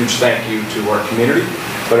 it's a huge thank you to our community,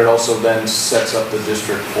 but it also then sets up the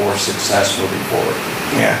district for success moving forward.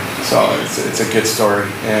 Yeah, so it's a good story.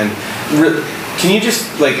 And can you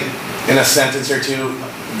just, like, in a sentence or two,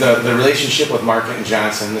 the relationship with Market and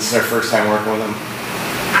Johnson, this is our first time working with them.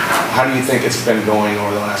 How do you think it's been going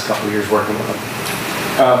over the last couple of years working with them?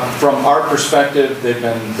 From our perspective, they've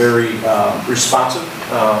been very responsive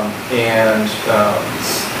and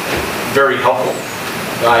very helpful.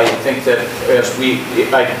 I think that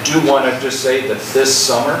I do want to just say that this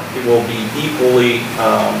summer it will be equally,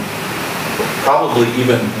 probably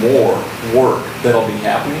even more work that'll be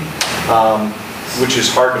happening. Which is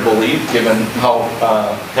hard to believe given how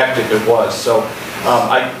hectic it was. So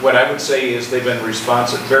what I would say is they've been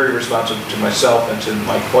very responsive to myself and to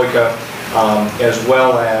Mike Koika, as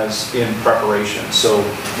well as in preparation. So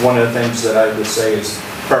one of the things that I would say is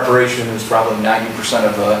preparation is probably 90%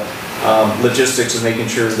 of the logistics of making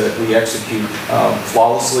sure that we execute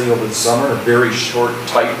flawlessly over the summer, a very short,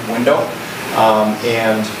 tight window,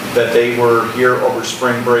 and that they were here over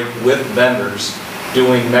spring break with vendors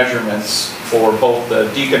doing measurements for both the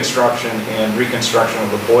deconstruction and reconstruction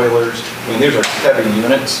of the boilers. I mean, these are heavy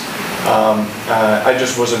units. I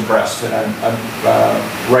just was impressed, and I'm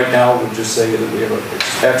right now would just say that we have an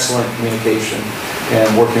excellent communication and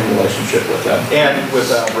working relationship with them and with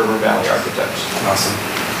River Valley Architects. Awesome.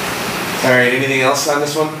 All right, anything else on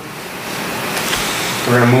this one?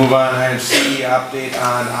 We're going to move on. Item C, update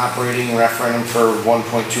on operating referendum for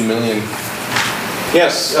 $1.2 million.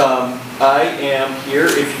 Yes, I am here.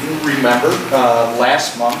 If you remember,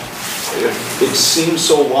 last month, it seems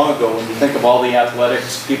so long ago when you think of all the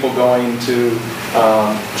athletics, people going to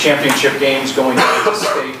championship games, going to the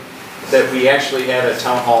state, that we actually had a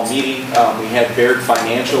town hall meeting. We had Baird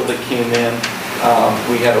Financial that came in.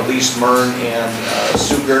 We had Elise Mern and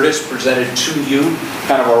Sue Gertis presented to you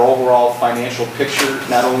kind of our overall financial picture,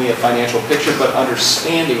 not only a financial picture, but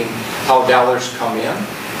understanding how dollars come in.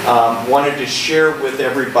 Wanted to share with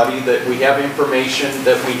everybody that we have information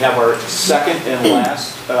that we have our second and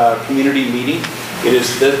last community meeting. It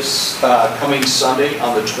is this coming Sunday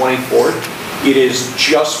on the 24th. It is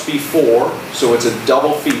just before, so it's a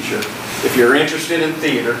double feature. If you're interested in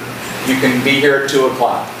theater, you can be here at 2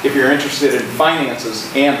 o'clock. If you're interested in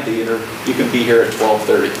finances and theater, you can be here at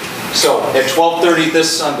 12:30. So at 12:30 this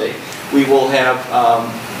Sunday, we will have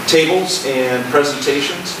tables and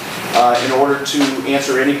presentations in order to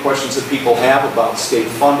answer any questions that people have about state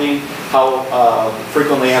funding, how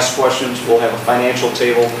frequently asked questions. We'll have a financial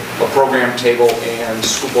table, a program table, and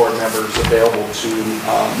school board members available to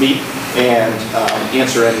meet and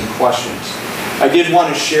answer any questions. I did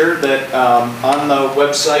want to share that on the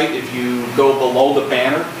website, if you go below the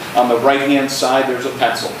banner, on the right-hand side, there's a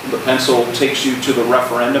pencil. The pencil takes you to the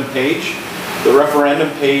referendum page. The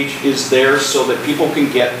referendum page is there so that people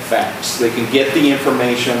can get facts. They can get the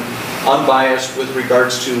information unbiased with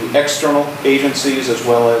regards to external agencies as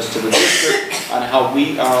well as to the district on how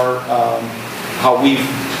we are, how we've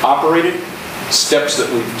operated, steps that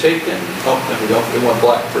we've taken. Oh, there we go. It went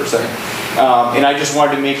black for a second. And I just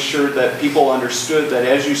wanted to make sure that people understood that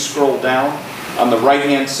as you scroll down on the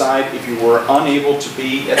right-hand side, if you were unable to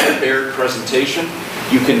be at the Baird presentation,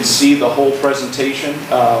 you can see the whole presentation.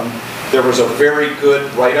 There was a very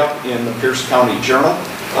good write-up in the Pierce County Journal.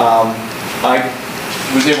 I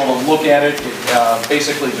was able to look at it. It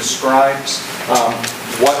basically describes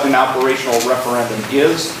what an operational referendum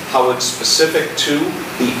is, how it's specific to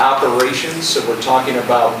the operations. So we're talking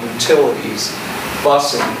about utilities,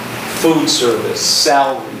 busing, food service,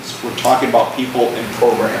 salaries. We're talking about people and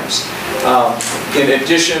programs. In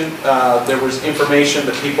addition, there was information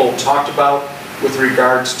that people talked about with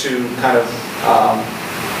regards to kind of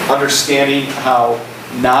understanding how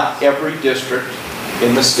not every district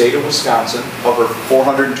in the state of Wisconsin, over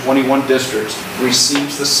 421 districts,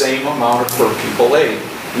 receives the same amount of per pupil aid.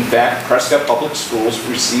 In fact, Prescott Public Schools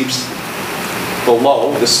receives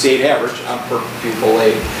below the state average on per pupil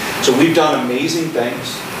aid. So we've done amazing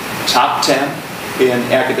things. Top 10 in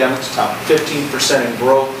academics, top 15% in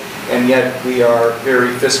growth, and yet we are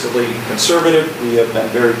very fiscally conservative, we have been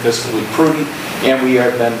very fiscally prudent, and we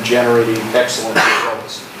have been generating excellent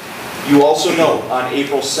results. You also know on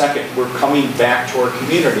April 2nd, we're coming back to our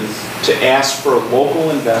community to ask for a local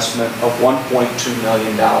investment of $1.2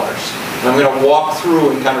 million. And I'm going to walk through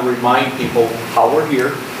and kind of remind people how we're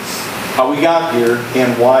here, how we got here,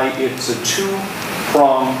 and why it's a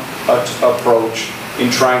two-pronged approach in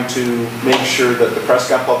trying to make sure that the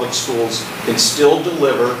Prescott Public Schools can still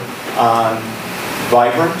deliver on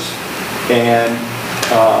vibrant and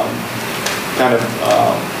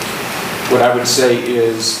what I would say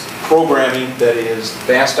is programming that is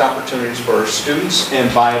vast opportunities for our students and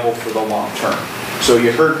viable for the long term. So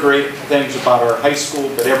you heard great things about our high school,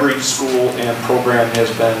 but every school and program has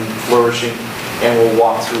been flourishing, and we'll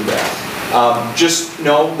walk through that. Just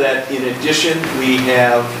know that in addition, we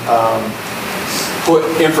have put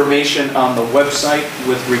information on the website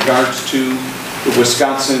with regards to the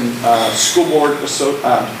Wisconsin School Board,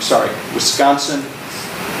 Wisconsin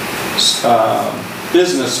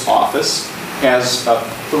Business Office has a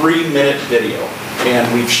 3-minute video, and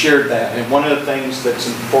we've shared that. And one of the things that's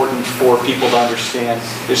important for people to understand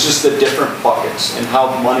is just the different buckets and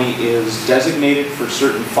how money is designated for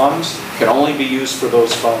certain funds, can only be used for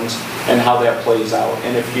those funds, and how that plays out.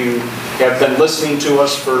 And if you have been listening to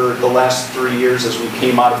us for the last 3 years as we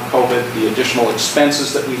came out of COVID, the additional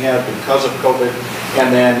expenses that we had because of COVID,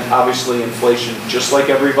 and then obviously inflation, just like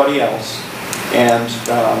everybody else, and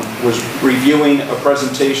was reviewing a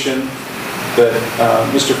presentation that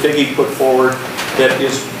Mr. Figge put forward that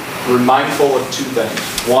is mindful of two things.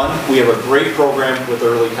 One, we have a great program with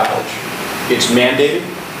early college. It's mandated.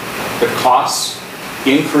 The costs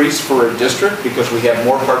increase for a district because we have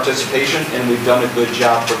more participation, and we've done a good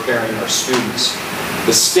job preparing our students.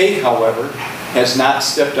 The state, however, has not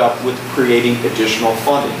stepped up with creating additional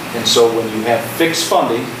funding. And so when you have fixed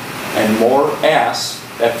funding and more asks,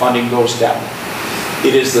 that funding goes down.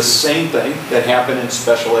 It is the same thing that happened in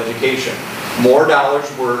special education. More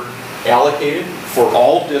dollars were allocated for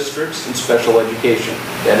all districts in special education.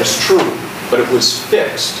 That is true, but it was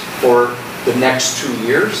fixed for the next 2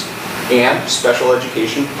 years, and special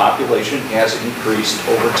education population has increased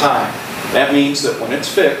over time. That means that when it's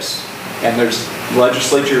fixed, and there's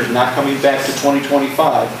legislature is not coming back to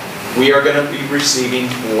 2025, we are going to be receiving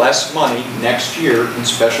less money next year in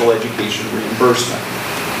special education reimbursement.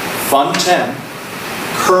 Fund 10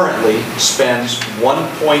 currently spends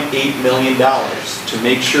 $1.8 million to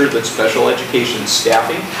make sure that special education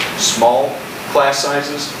staffing, small class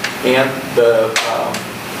sizes, and the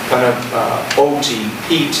OT,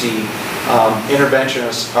 PT,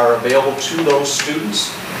 interventionists are available to those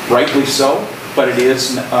students, rightly so, but it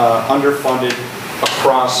is underfunded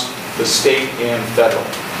across the state and federal.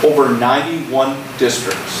 Over 91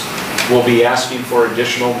 districts will be asking for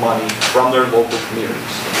additional money from their local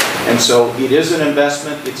communities. And so it is an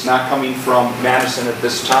investment. It's not coming from Madison at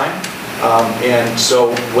this time. And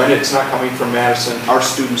so when it's not coming from Madison, our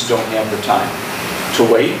students don't have the time to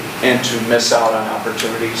wait and to miss out on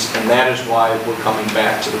opportunities. And that is why we're coming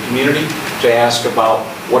back to the community to ask about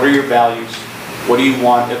what are your values, what do you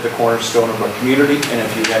want at the cornerstone of our community, and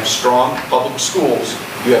if you have strong public schools,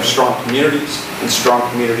 you have strong communities, and strong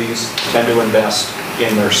communities tend to invest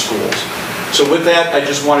in their schools. So with that, I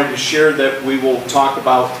just wanted to share that we will talk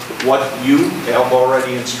about what you have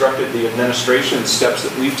already instructed the administration and steps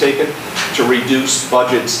that we've taken to reduce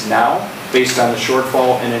budgets now based on the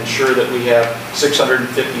shortfall and ensure that we have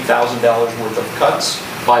 $650,000 worth of cuts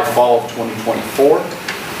by fall of 2024.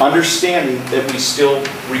 Understanding that we still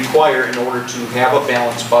require, in order to have a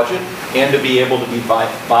balanced budget and to be able to be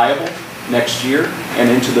viable next year and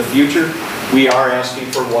into the future, we are asking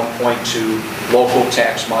for 1.2 local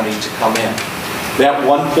tax money to come in. That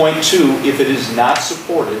 1.2, if it is not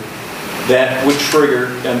supported, that would trigger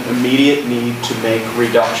an immediate need to make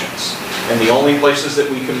reductions. And the only places that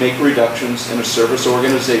we can make reductions in a service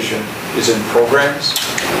organization is in programs,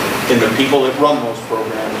 in the people that run those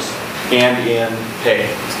programs, and in pay.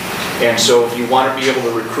 And so if you want to be able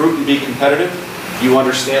to recruit and be competitive, you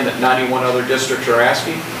understand that 91 other districts are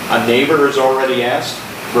asking. A neighbor has already asked,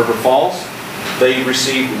 River Falls. They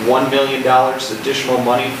received $1 million additional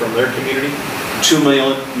money from their community, $2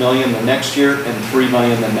 million the next year, and $3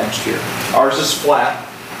 million the next year. Ours is flat.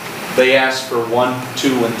 They asked for 1,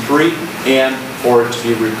 2, and 3, and for it to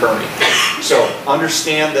be recurring. So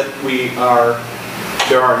understand that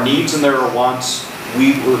there are needs and there are wants.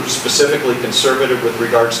 We were specifically conservative with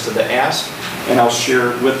regards to the ask, and I'll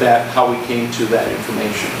share with that how we came to that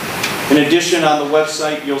information. In addition, on the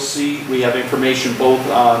website, you'll see we have information both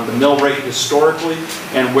on the mill rate historically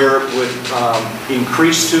and where it would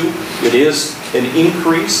increase to. It is an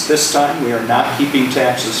increase this time. We are not keeping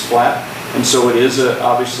taxes flat, and so it is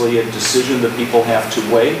obviously a decision that people have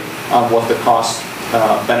to weigh on what the cost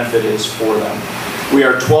benefit is for them. We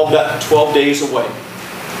are 12 days away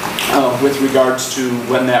with regards to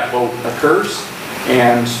when that vote occurs,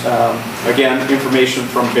 and again, information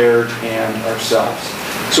from Baird and ourselves.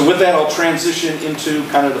 So with that, I'll transition into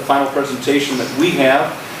kind of the final presentation that we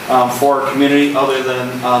have for our community, other than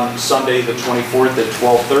on Sunday the 24th at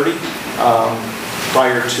 12:30,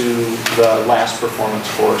 prior to the last performance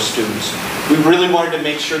for our students. We really wanted to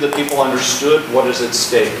make sure that people understood what is at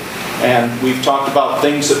stake. And we've talked about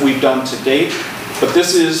things that we've done to date, but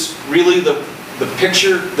this is really the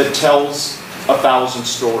picture that tells 1,000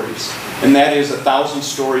 stories. And that is 1,000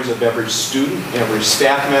 stories of every student, every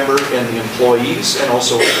staff member, and the employees, and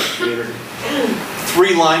also the community.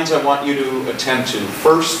 3 lines I want you to attend to.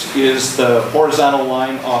 First is the horizontal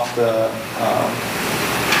line off the,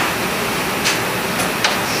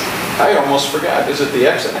 I almost forgot, is it the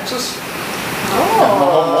x-axis?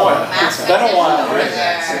 Oh boy, it's been a while, right?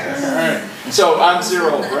 All right. So on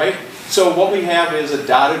 0, right? So what we have is a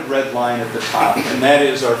dotted red line at the top, and that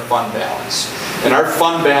is our fund balance. And our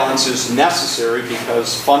fund balance is necessary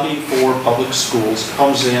because funding for public schools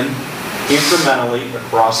comes in incrementally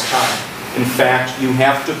across time. In fact, you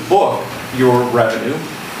have to book your revenue,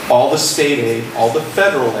 all the state aid, all the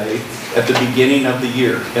federal aid, at the beginning of the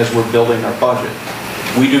year as we're building our budget.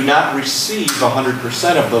 We do not receive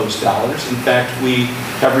 100% of those dollars. In fact, we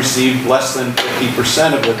have received less than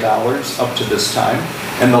 50% of the dollars up to this time,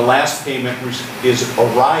 and the last payment is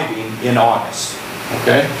arriving in August.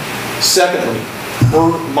 Okay? Secondly,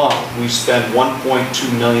 per month we spend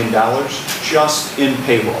 $1.2 million just in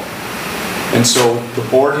payroll. And so the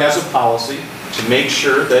board has a policy to make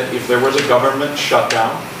sure that if there was a government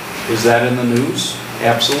shutdown, is that in the news?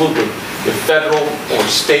 Absolutely. If federal or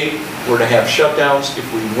state were to have shutdowns, if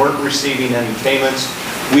we weren't receiving any payments,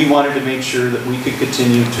 we wanted to make sure that we could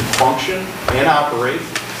continue to function and operate,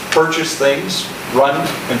 purchase things, run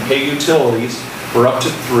and pay utilities for up to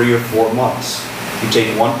 3 or 4 months. You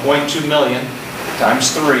take 1.2 million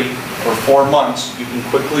times 3 or 4 months, you can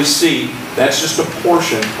quickly see that's just a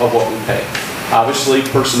portion of what we pay. Obviously,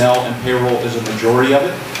 personnel and payroll is a majority of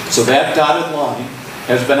it, so that dotted line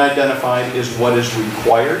has been identified as what is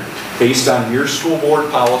required based on your school board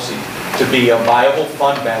policy to be a viable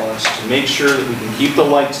fund balance to make sure that we can keep the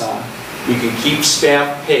lights on, we can keep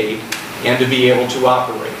staff paid, and to be able to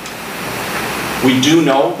operate. We do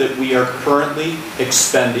know that we are currently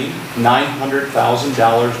expending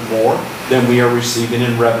 $900,000 more than we are receiving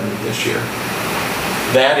in revenue this year.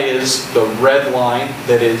 That is the red line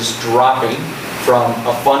that is dropping from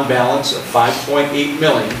a fund balance of $5.8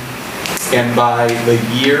 million, and by the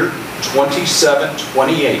year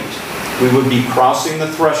 27-28, we would be crossing the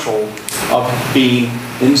threshold of being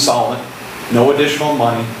insolvent, no additional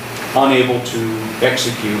money, unable to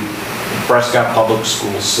execute the Prescott Public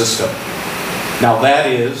Schools system. Now that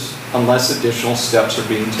is unless additional steps are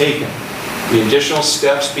being taken. The additional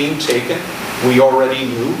steps being taken, we already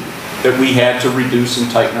knew that we had to reduce and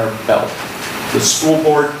tighten our belt. The school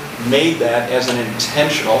board made that as an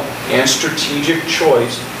intentional and strategic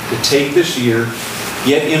choice to take this year,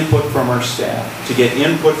 get input from our staff, to get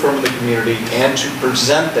input from the community, and to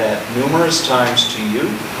present that numerous times to you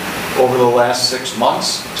over the last 6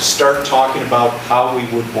 months to start talking about how we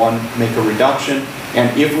would, one, make a reduction, and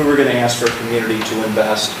if we were going to ask our community to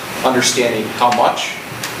invest, understanding how much,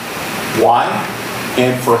 why,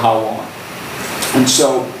 and for how long. And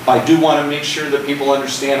so I do want to make sure that people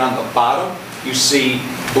understand on the bottom, you see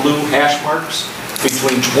blue hash marks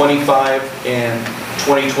between 25 and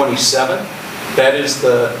 2027. That is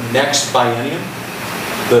the next biennium.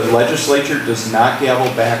 The legislature does not gavel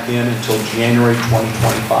back in until January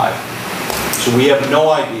 2025. So we have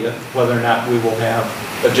no idea whether or not we will have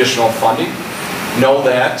additional funding. Know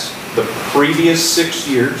that the previous 6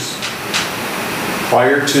 years,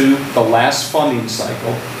 prior to the last funding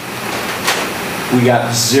cycle, we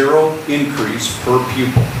got 0 increase per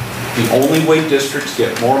pupil. The only way districts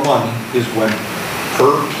get more money is when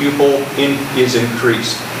per pupil is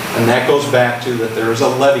increased. And that goes back to that there is a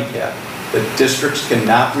levy cap, that districts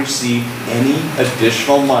cannot receive any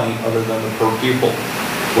additional money other than the per pupil.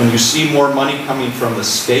 When you see more money coming from the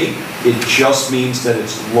state, it just means that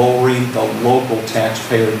it's lowering the local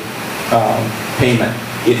taxpayer payment.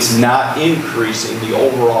 It's not increasing the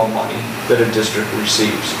overall money that a district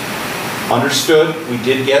receives. Understood, we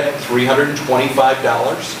did get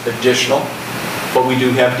 $325 additional, but we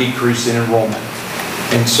do have decrease in enrollment.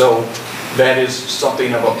 And so that is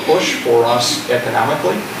something of a push for us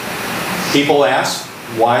economically. People ask,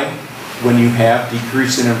 why, when you have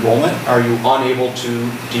decrease in enrollment, are you unable to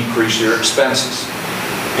decrease your expenses?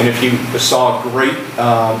 And if you saw a great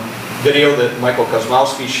video that Michael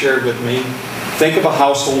Kozlowski shared with me, think of a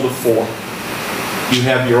household of 4. You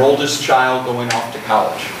have your oldest child going off to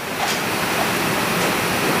college.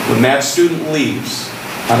 When that student leaves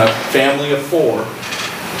on a family of 4,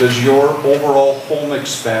 does your overall home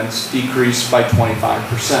expense decrease by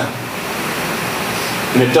 25%?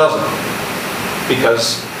 And it doesn't,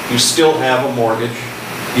 because you still have a mortgage,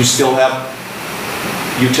 you still have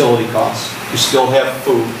utility costs, you still have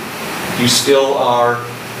food, you still are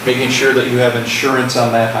making sure that you have insurance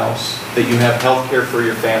on that house, that you have health care for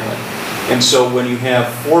your family. And so when you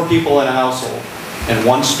have 4 people in a household and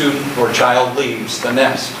 1 student or child leaves the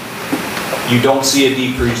nest, you don't see a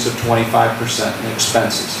decrease of 25% in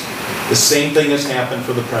expenses. The same thing has happened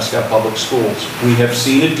for the Prescott Public Schools. We have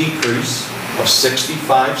seen a decrease of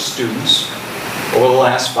 65 students over the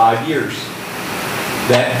last 5 years.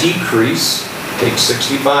 That decrease, take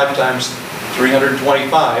 65 times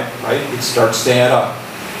 325, right? It starts to add up.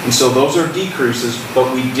 And so those are decreases,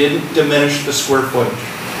 but we didn't diminish the square footage.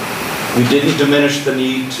 We didn't diminish the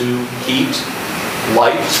need to heat,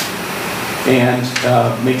 light, and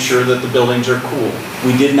make sure that the buildings are cool.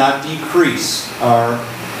 We did not decrease our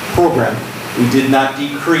program. We did not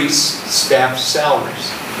decrease staff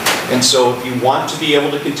salaries. And so if you want to be able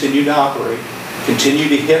to continue to operate, continue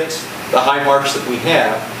to hit the high marks that we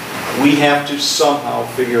have to somehow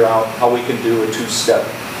figure out how we can do a 2-step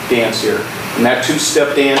dance here. And that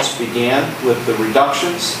 2-step dance began with the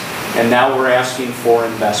reductions, and now we're asking for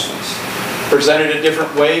investments. Presented a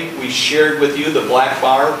different way, we shared with you the black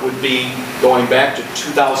bar would be going back to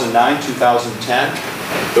 2009, 2010.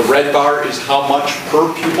 The red bar is how much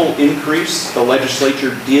per pupil increase the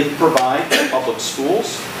legislature did provide to public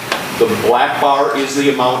schools. The black bar is the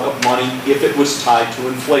amount of money if it was tied to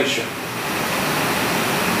inflation.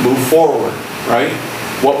 Move forward, right?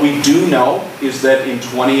 What we do know is that in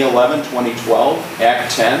 2011, 2012,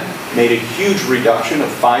 Act 10 made a huge reduction of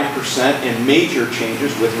 5% and major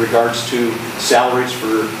changes with regards to salaries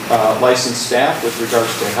for licensed staff, with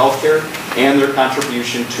regards to health care, and their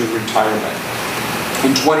contribution to retirement.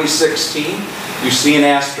 In 2016, you see an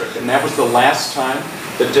asterisk, and that was the last time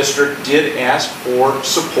the district did ask for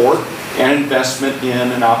support and investment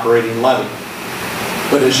in an operating levy.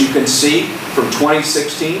 But as you can see, from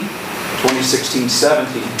 2016,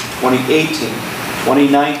 2016-17, 2018,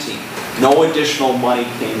 2019, no additional money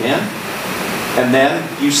came in. And then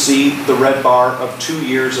you see the red bar of 2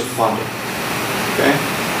 years of funding. Okay?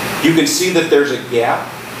 You can see that there's a gap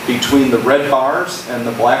between the red bars and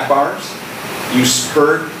the black bars. You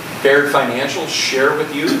heard Baird Financial share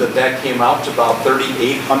with you that that came out to about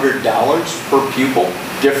 $3,800 per pupil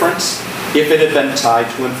difference if it had been tied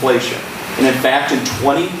to inflation. And in fact, in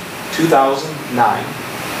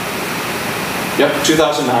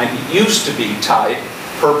 2009, it used to be tied,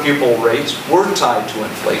 per pupil rates were tied to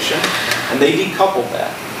inflation, and they decoupled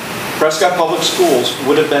that. Prescott Public Schools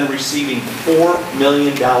would have been receiving $4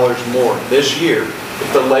 million more this year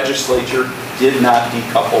if the legislature did not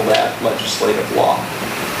decouple that legislative law.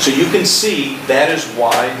 So you can see that is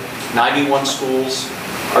why 91 schools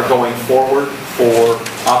are going forward for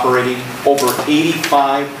operating. Over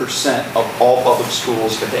 85% of all public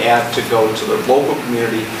schools have had to go to their local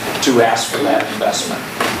community to ask for that investment.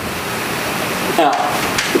 Now,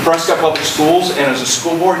 the Prescott Public Schools, and as a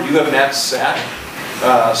school board, you have not sat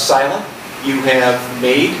silent. You have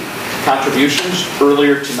made contributions.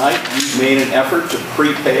 Earlier tonight, we made an effort to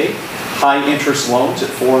prepay high-interest loans at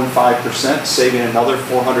 4 and 5%, saving another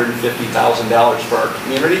 $450,000 for our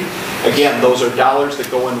community. Again, those are dollars that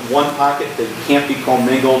go in one pocket, they can't be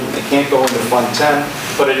commingled, and they can't go into Fund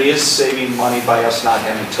 10, but it is saving money by us not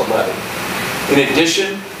having to levy. In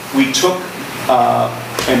addition, we took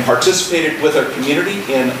and participated with our community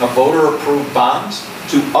in a voter-approved bonds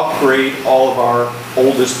to upgrade all of our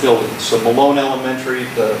oldest buildings. So Malone Elementary,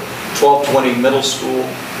 the 1220 Middle School,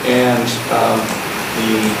 and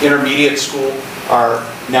the intermediate school are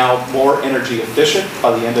now more energy efficient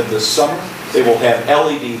by the end of this summer. They will have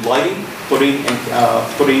LED lighting, putting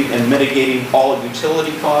and mitigating all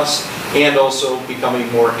utility costs, and also becoming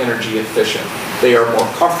more energy efficient. They are more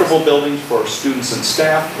comfortable buildings for our students and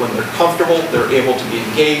staff. When they're comfortable, they're able to be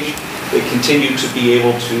engaged. They continue to be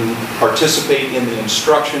able to participate in the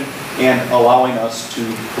instruction and allowing us to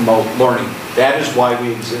promote learning. That is why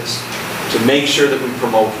we exist, to make sure that we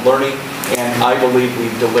promote learning, and I believe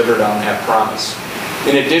we've delivered on that promise.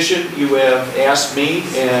 In addition, you have asked me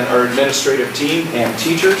and our administrative team and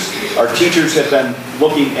teachers. Our teachers have been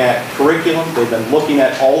looking at curriculum. They've been looking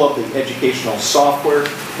at all of the educational software.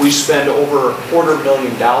 We spend over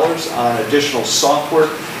 $250,000 on additional software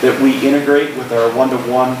that we integrate with our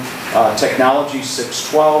one-to-one technology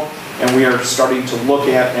 612, and we are starting to look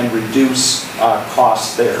at and reduce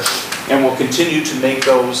costs there. And we'll continue to make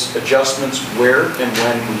those adjustments where and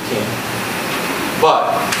when we can.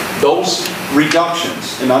 But those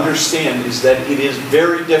reductions, and understand, is that it is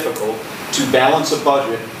very difficult to balance a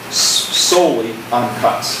budget solely on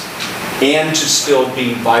cuts and to still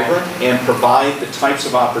be vibrant and provide the types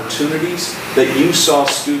of opportunities that you saw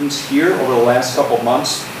students here over the last couple of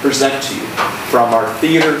months present to you. From our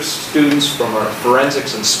theater students, from our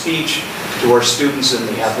forensics and speech, to our students in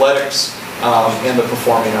the athletics and the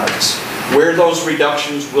performing arts. Where those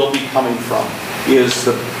reductions will be coming from is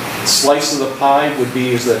the slice of the pie would be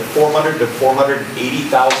is that $400,000 to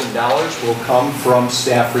 $480,000 will come from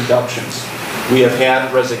staff reductions. We have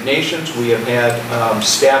had resignations, we have had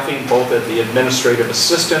staffing both at the administrative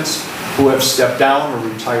assistants who have stepped down or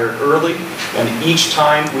retired early, and each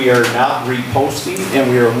time we are not reposting and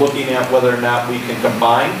we are looking at whether or not we can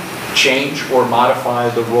combine, change, or modify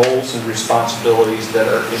the roles and responsibilities that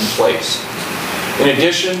are in place. In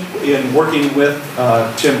addition, in working with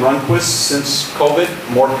Tim Runquist since COVID,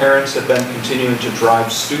 more parents have been continuing to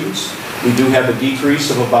drive students. We do have a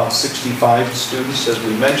decrease of about 65 students, as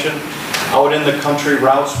we mentioned. Out in the country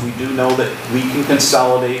routes, we do know that we can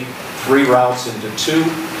consolidate 3 routes into 2.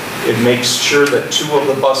 It makes sure that 2 of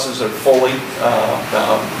the buses are fully,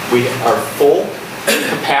 we are full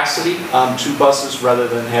capacity on 2 buses rather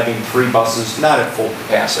than having 3 buses not at full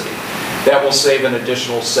capacity. That will save an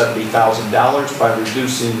additional $70,000 by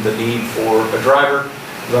reducing the need for a driver,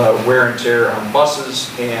 the wear and tear on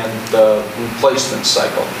buses, and the replacement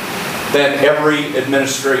cycle. Then every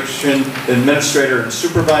administrator and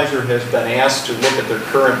supervisor has been asked to look at their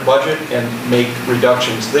current budget and make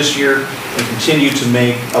reductions this year and continue to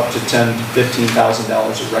make up to $10,000 to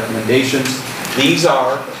 $15,000 of recommendations. These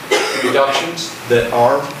are reductions that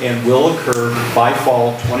are and will occur by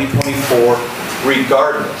fall 2024,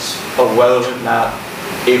 regardless of whether or not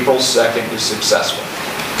April 2nd is successful.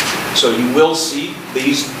 So you will see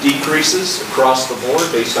these decreases across the board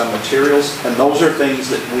based on materials, and those are things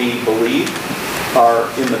that we believe are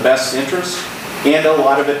in the best interest, and a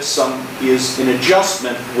lot of it is an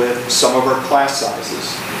adjustment with some of our class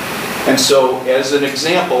sizes. And so, as an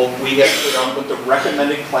example, we have put up what the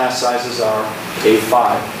recommended class sizes are,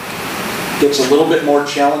 K-5. It's a little bit more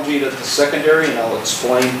challenging at the secondary, and I'll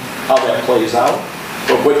explain how that plays out.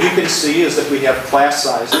 But what you can see is that we have class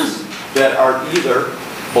sizes that are either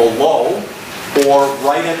below or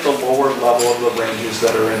right at the lower level of the ranges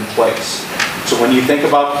that are in place. So when you think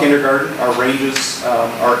about kindergarten, our ranges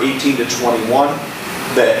are 18 to 21.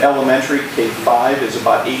 The elementary, K-5, is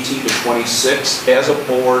about 18 to 26 as a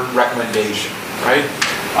board recommendation, right?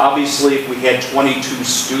 Obviously, if we had 22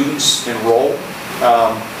 students enroll,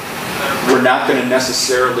 we're not going to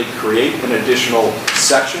necessarily create an additional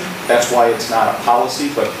section. That's why it's not a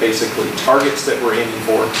policy, but basically targets that we're aiming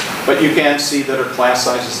for. But you can see that our class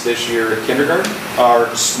sizes this year at kindergarten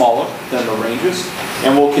are smaller than the ranges,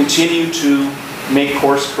 and we'll continue to make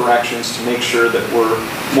course corrections to make sure that we're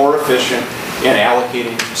more efficient in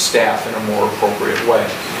allocating staff in a more appropriate way.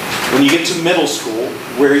 When you get to middle school,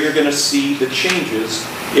 where you're going to see the changes,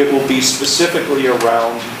 it will be specifically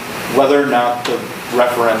around whether or not the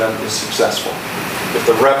referendum is successful. If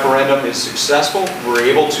the referendum is successful, we're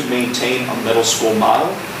able to maintain a middle school model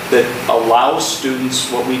that allows students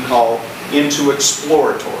what we call into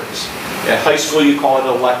exploratories. At high school, you call it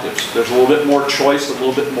electives. There's a little bit more choice, a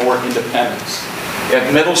little bit more independence.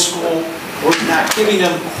 At middle school, we're not giving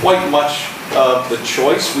them quite much of the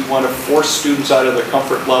choice. We want to force students out of their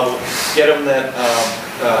comfort level, get them that,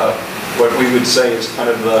 what we would say is kind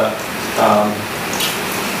of the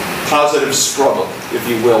positive struggle, if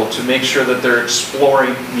you will, to make sure that they're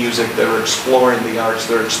exploring music, they're exploring the arts,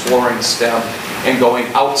 they're exploring STEM, and going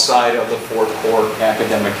outside of the four core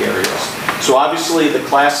academic areas. So obviously the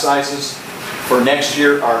class sizes for next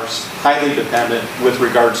year are highly dependent with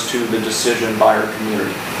regards to the decision by our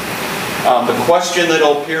community. The question that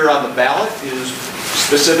will appear on the ballot is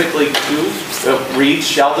specifically to read,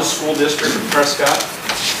 shall the school district of Prescott,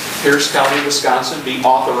 Pierce County, Wisconsin be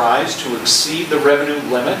authorized to exceed the revenue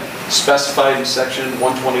limit specified in section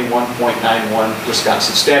 121.91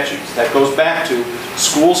 Wisconsin statutes. That goes back to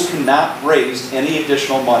schools cannot raise any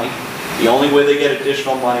additional money. The only way they get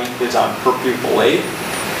additional money is on per pupil aid,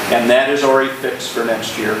 and that is already fixed for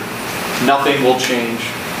next year. Nothing will change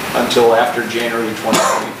until after January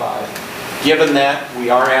 2025. Given that,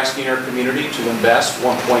 we are asking our community to invest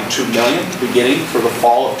 $1.2 million beginning for the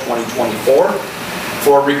fall of 2024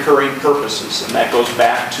 for recurring purposes, and that goes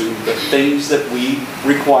back to the things that we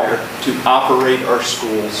require to operate our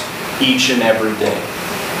schools each and every day.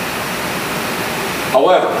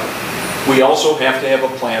 However, we also have to have a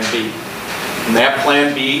plan B, and that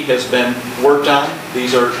plan B has been worked on.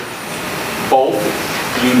 These are both,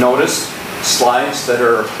 you noticed, slides that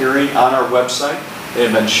are appearing on our website. They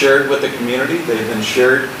have been shared with the community. They've been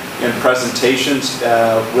shared in presentations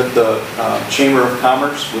with the Chamber of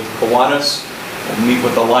Commerce, with Kiwanis. We'll meet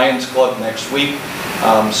with the Lions Club next week.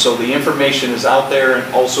 So the information is out there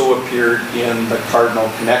and also appeared in the Cardinal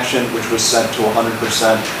Connection, which was sent to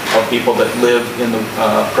 100% of people that live in the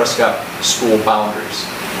Prescott school boundaries.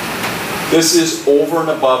 This is over and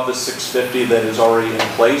above the $650 that is already in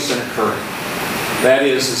place and occurring. That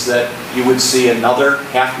is that you would see another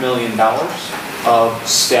 $500,000 of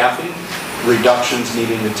staffing reductions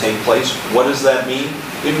needing to take place. What does that mean?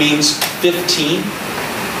 It means 15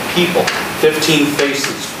 people, 15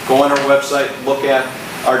 faces. Go on our website, look at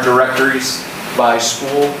our directories by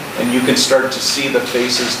school, and you can start to see the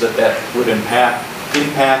faces that would impact,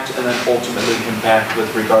 and then ultimately impact with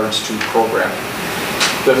regards to programming.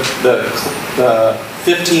 The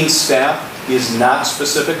 15 staff is not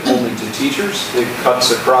specific only to teachers. It cuts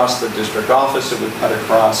across the district office, it would cut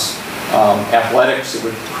across athletics, it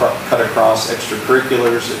would cut across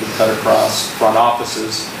extracurriculars, it would cut across front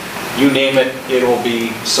offices. You name it, it will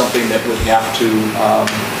be something that would have to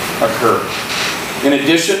occur. In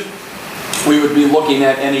addition, we would be looking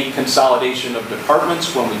at any consolidation of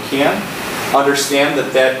departments when we can. Understand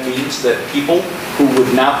that that means that people who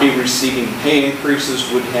would not be receiving pay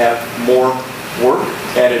increases would have more work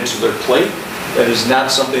added to their plate. That is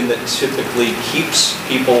not something that typically keeps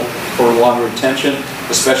people for long retention,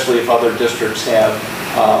 especially if other districts have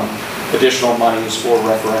additional monies or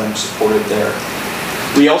referendum supported there.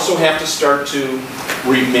 We also have to start to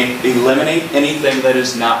eliminate anything that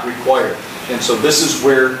is not required. And so this is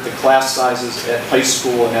where the class sizes at high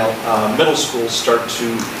school and middle school start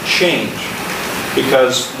to change,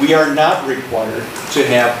 because we are not required to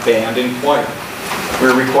have band and choir.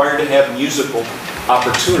 We're required to have musical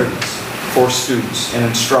opportunities for students and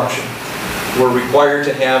instruction. We're required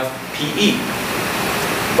to have PE,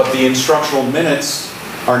 but the instructional minutes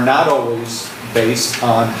are not always based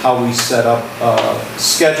on how we set up a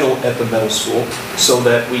schedule at the middle school so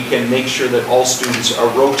that we can make sure that all students are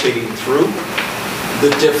rotating through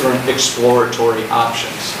the different exploratory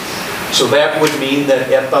options. So that would mean that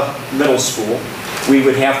at the middle school, we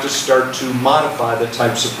would have to start to modify the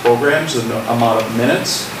types of programs and the amount of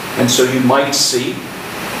minutes. And so you might see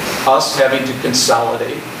us having to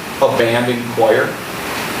consolidate a band and choir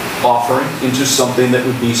offering into something that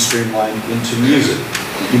would be streamlined into music.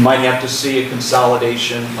 You might have to see a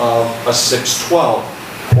consolidation of a 6-12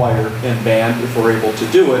 choir and band if we're able to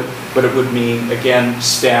do it, but it would mean, again,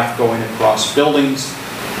 staff going across buildings,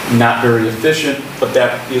 not very efficient, but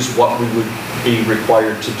that is what we would be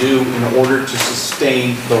required to do in order to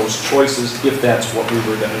sustain those choices if that's what we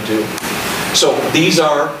were going to do. So these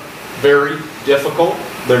are very difficult.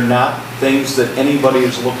 They're not things that anybody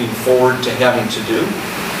is looking forward to having to do.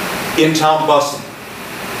 In-town busing.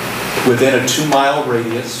 Within a 2-mile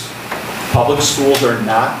radius, public schools are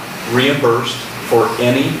not reimbursed for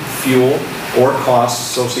any fuel or costs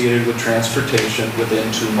associated with transportation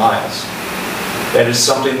within 2 miles. That is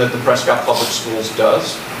something that the Prescott Public Schools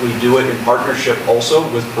does. We do it in partnership also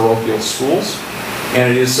with parochial schools, and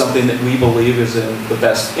it is something that we believe is in the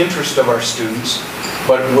best interest of our students,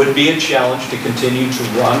 but would be a challenge to continue to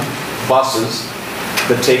run buses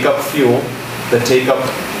that take up fuel, that take up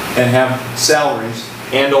and have salaries,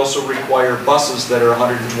 and also require buses that are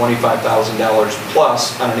 $125,000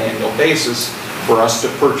 plus on an annual basis for us to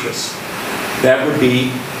purchase. That would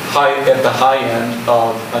be at the high end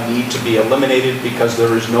of a need to be eliminated because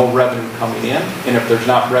there is no revenue coming in, and if there's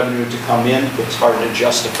not revenue to come in, it's hard to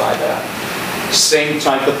justify that. Same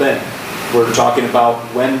type of thing. We're talking about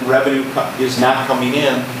when revenue is not coming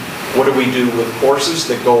in, what do we do with courses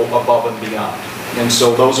that go above and beyond? And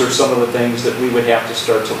so those are some of the things that we would have to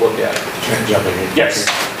start to look at. Can I jump in here? Yes.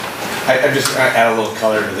 I just add a little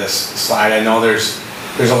color to this slide. I know there's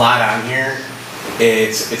a lot on here.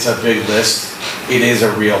 It's a big list. It is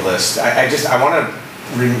a real list. I want to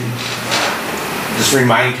just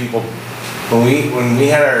remind people, when we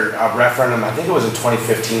had our referendum, I think it was in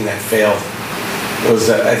 2015 that failed. It was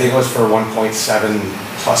I think it was for 1.7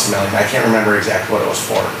 plus million. I can't remember exactly what it was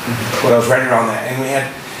for, but I was right around that. And we had,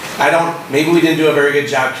 maybe we didn't do a very good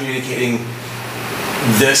job communicating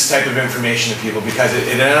this type of information to people because it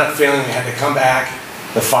ended up failing. We had to come back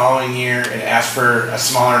the following year and ask for a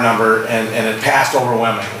smaller number, and it passed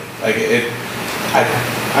overwhelmingly. Like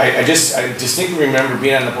I distinctly remember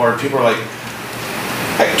being on the board. People were like,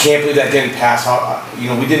 I can't believe that didn't pass.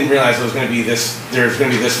 We didn't realize it was going to be this. There's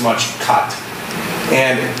going to be this much cut,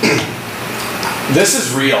 and this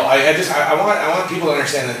is real. I want people to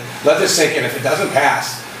understand that. Let this sink in. If it doesn't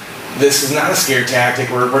pass, this is not a scare tactic.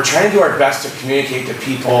 We're trying to do our best to communicate to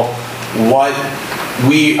people what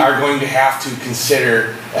we are going to have to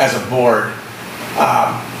consider as a board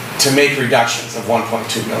to make reductions of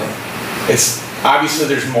 1.2 million. It's obviously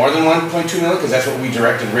there's more than 1.2 million because that's what we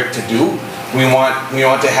directed Rick to do. We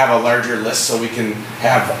want to have a larger list so we can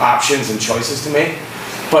have options and choices to make.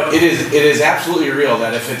 But it is absolutely real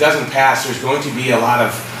that if it doesn't pass, there's going to be a lot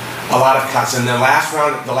of cuts. And the last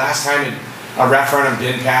time a referendum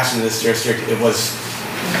didn't pass in this district, it was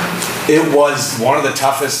one of the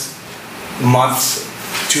toughest 2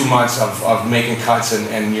 months of making cuts,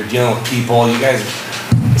 and you're dealing with people. You guys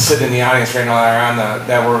sitting in the audience right now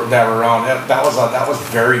that were on. That was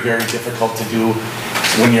very, very difficult to do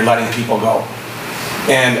when you're letting people go.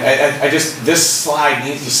 And this slide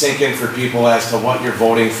needs to sink in for people as to what you're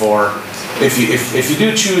voting for. If you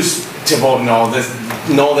do choose to vote no,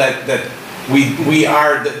 know that we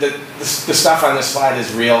are the stuff on this slide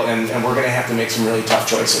is real, and we're going to have to make some really tough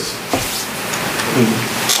choices.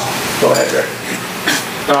 Go ahead, Rick.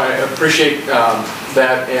 No, I appreciate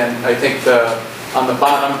that, and I think on the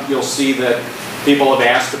bottom you'll see that people have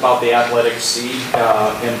asked about the athletic seat,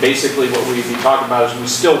 and basically what we'd be talking about is we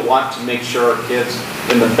still want to make sure our kids,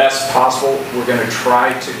 in the best possible, we're going to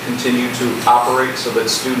try to continue to operate so that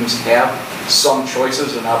students have some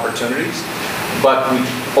choices and opportunities, but we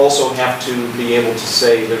also have to be able to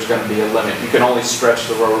say there's going to be a limit. You can only stretch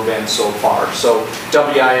the rubber band so far. So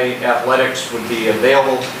WIA athletics would be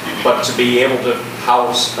available, but to be able to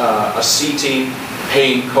house a C team,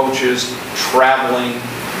 paying coaches, traveling,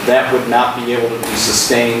 that would not be able to be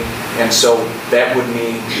sustained, and so that would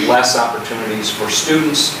mean less opportunities for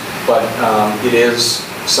students, but it is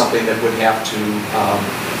something that would have to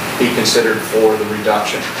be considered for the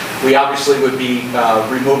reduction. We obviously would be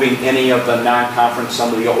removing any of the non-conference,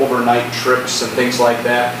 some of the overnight trips and things like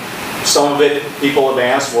that. Some of it, people have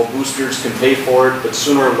asked, well, boosters can pay for it, but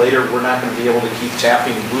sooner or later, we're not going to be able to keep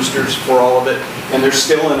tapping boosters for all of it. And there's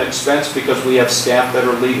still an expense because we have staff that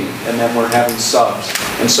are leaving, and then we're having subs.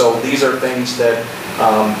 And so these are things that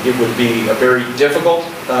it would be a very difficult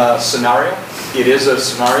scenario. It is a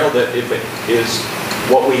scenario that if it is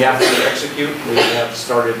what we have to execute, we have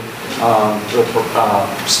started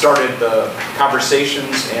the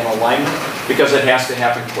conversations and alignment because it has to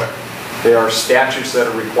happen quick. There are statutes that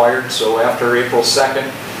are required, so after April 2nd,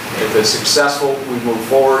 if it's successful, we move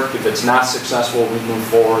forward. If it's not successful, we move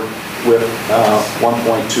forward with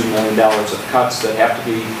 $1.2 million of cuts that have to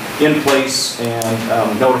be in place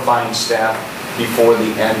and notifying staff before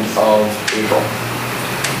the end of April.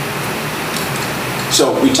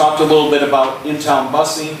 So we talked a little bit about in-town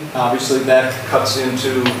busing. Obviously that cuts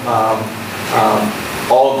into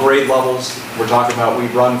all grade levels. We're talking about we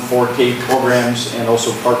run 4K programs and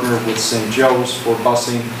also partner with St. Joe's for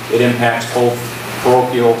busing. It impacts both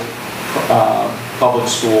parochial, public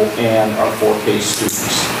school, and our 4K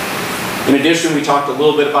students. In addition, we talked a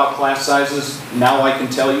little bit about class sizes. Now I can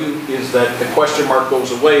tell you is that the question mark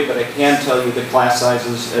goes away, but I can tell you that class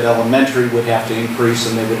sizes at elementary would have to increase,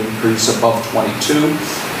 and they would increase above 22.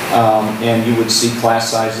 And you would see class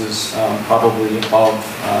sizes probably above,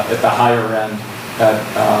 at the higher end, at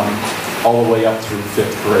all the way up through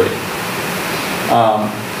 5th grade.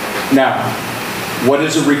 Now, what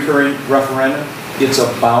is a recurring referendum? It's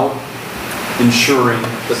about ensuring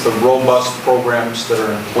that the robust programs that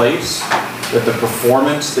are in place, that the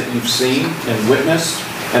performance that you've seen and witnessed,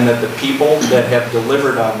 and that the people that have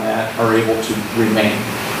delivered on that are able to remain.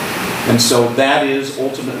 And so that is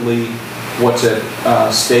ultimately what's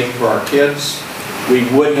at stake for our kids. We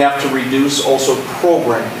would have to reduce also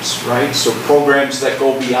programs, right? So programs that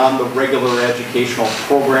go beyond the regular educational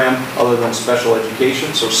program other than special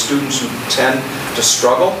education. So students who tend to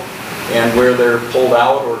struggle and where they're pulled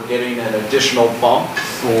out or getting an additional bump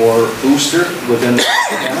or booster within the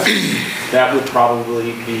academics, that would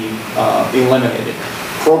probably be eliminated.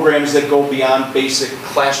 Programs that go beyond basic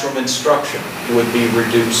classroom instruction would be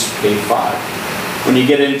reduced K-5. When you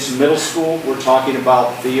get into middle school, we're talking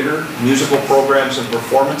about theater, musical programs, and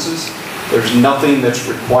performances. There's nothing that's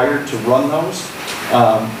required to run those.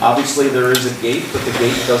 Obviously, there is a gate, but the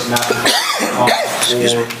gate does not cost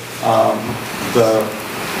for the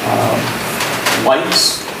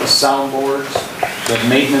lights, the soundboards, the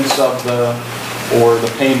maintenance of or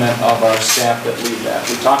the payment of our staff that lead that.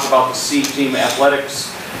 We talked about the C team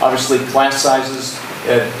athletics. Obviously, class sizes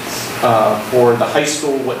for the high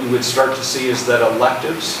school, what you would start to see is that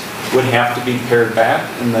electives would have to be pared back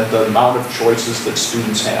and that the amount of choices that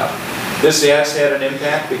students have. This has had an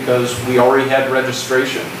impact because we already had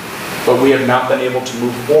registration, but we have not been able to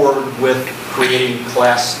move forward with creating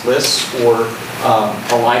class lists or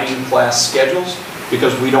aligning class schedules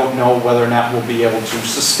because we don't know whether or not we'll be able to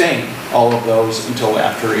sustain all of those until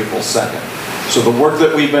after April 2nd. So the work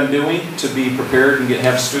that we've been doing to be prepared and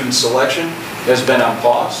have student selection has been on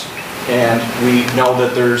pause. And we know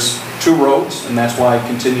that there's two roads, and that's why I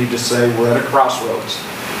continue to say we're at a crossroads.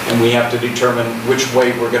 And we have to determine which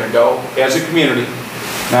way we're going to go as a community,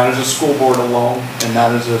 not as a school board alone, and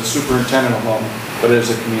not as a superintendent alone, but as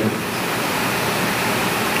a community.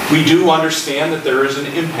 We do understand that there is an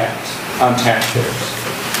impact on taxpayers.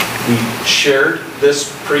 We shared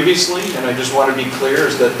this previously, and I just want to be clear,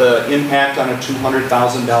 is that the impact on a $200,000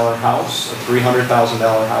 house, a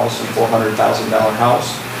 $300,000 house, and $400,000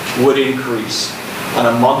 house would increase. On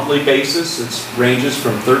a monthly basis, it ranges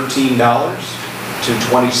from $13 to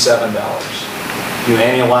 $27. You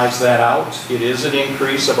annualize that out, it is an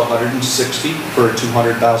increase of $160 for a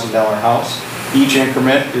 $200,000 house. Each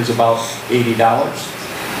increment is about $80.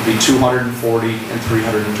 It would be $240 and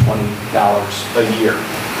 $320 a year.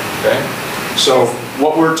 Okay? So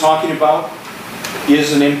what we're talking about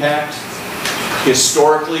is an impact.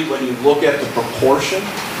 Historically, when you look at the proportion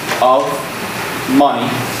of money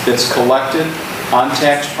that's collected on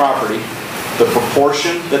tax property, the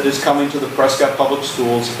proportion that is coming to the Prescott Public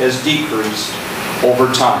Schools has decreased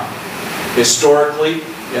over time. Historically,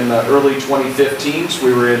 in the early 2015s,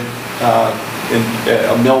 we were in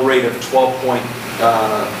a mill rate of 12.2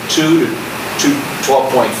 to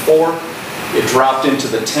 12.4. It dropped into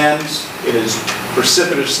the 10s. It has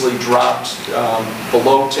precipitously dropped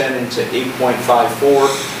below 10 into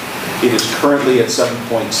 8.54. It is currently at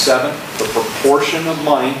 7.7. The proportion of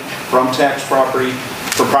money from tax property,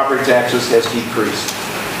 from property taxes has decreased.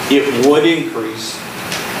 It would increase.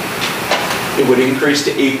 It would increase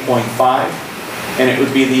to 8.5, and it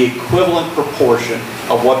would be the equivalent proportion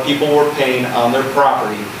of what people were paying on their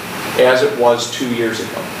property as it was 2 years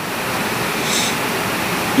ago.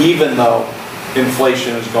 Even though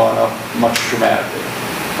inflation has gone up much dramatically,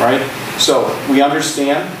 right? So we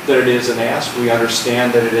understand that it is an ask. We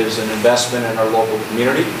understand that it is an investment in our local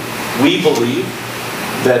community. We believe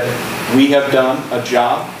that we have done a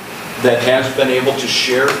job that has been able to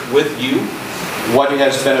share with you what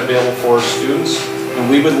has been available for our students, and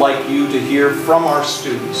we would like you to hear from our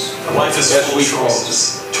students. Life is full of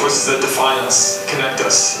choices, choices that define us, connect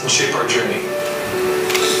us, and shape our journey.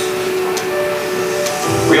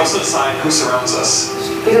 We also decide who surrounds us.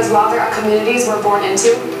 Because while there are communities we're born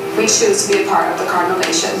into, we choose to be a part of the Cardinal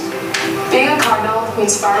Nation. Being a Cardinal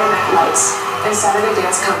means Friday night lights and Saturday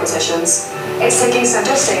dance competitions. It's taking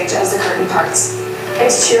center stage as the curtain parts.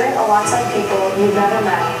 It's cheering alongside people you've never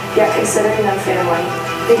met, yet considering them family.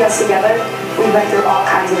 Because together, we've been through all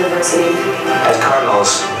kinds of adversity. As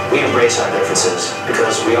Cardinals, we embrace our differences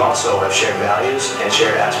because we also have shared values and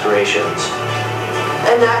shared aspirations.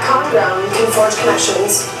 And that common ground can forge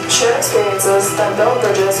connections, share experiences that build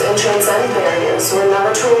bridges and transcend barriers. We're never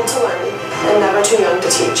too old to learn and never too young to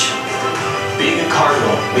teach. Being a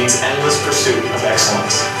Cardinal means endless pursuit of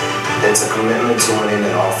excellence. It's a commitment to winning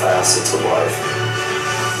in all facets of life.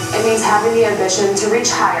 It means having the ambition to reach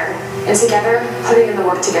higher and together putting in the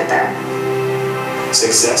work to get there.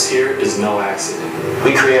 Success here is no accident.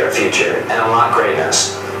 We create our future and unlock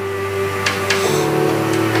greatness.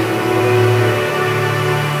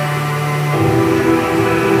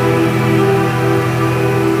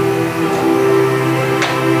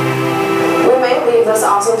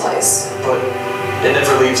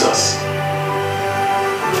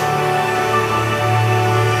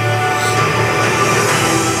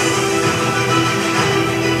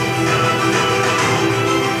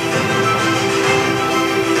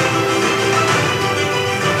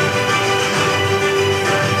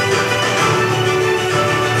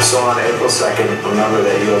 2nd, remember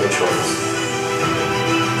that you have a choice.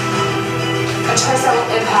 A choice that will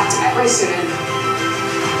impact every student,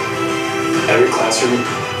 Every classroom,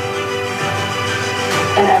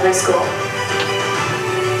 and every school.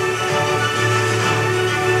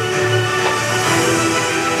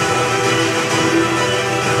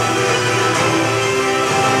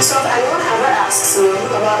 So if anyone ever asks you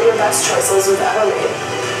about your best choices you've ever made,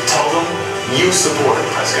 tell them you supported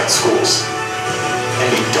Prescott schools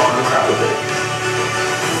and be darn proud of it.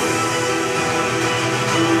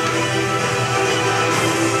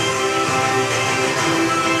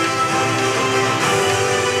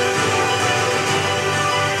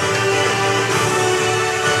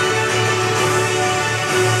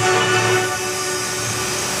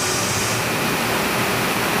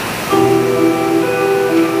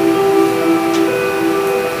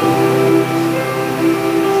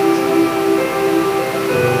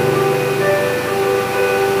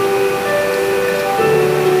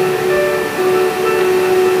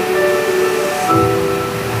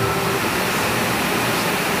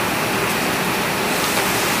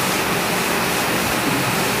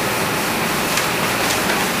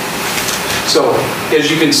 So,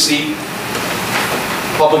 as you can see,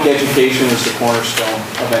 public education is the cornerstone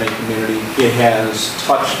of any community. It has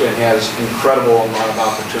touched and has incredible amount of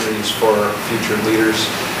opportunities for future leaders.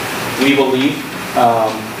 We believe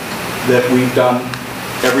that we've done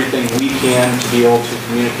everything we can to be able to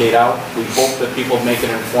communicate out. We hope that people make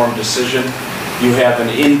an informed decision. You have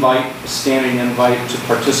an invite, a standing invite to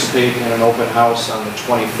participate in an open house on the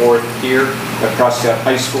 24th here at Prescott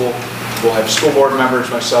High School. We'll have school board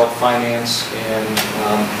members, myself, finance, and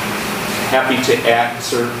happy to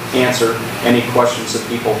answer any questions that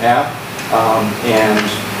people have. And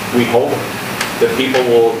we hope that people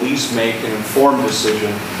will at least make an informed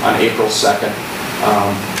decision on April 2nd,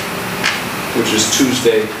 which is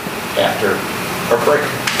Tuesday after our break.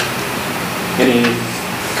 Any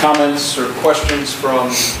comments or questions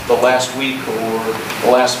from the last week or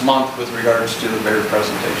the last month with regards to the mayor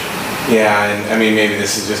presentation? Yeah, and I mean, maybe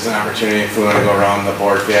this is just an opportunity if we want to go around the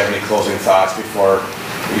board, if you have any closing thoughts before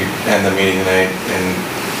we end the meeting tonight and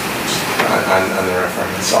on the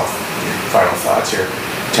referendum itself, your final thoughts here.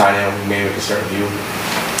 Tanya, maybe we can start with you.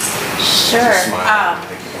 Sure. Just smile. I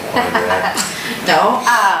think you don't want to do that. No,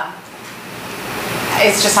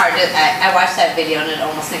 it's just hard to, I watch that video and it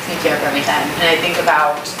almost makes me tear up every time. And I think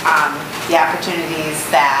about the opportunities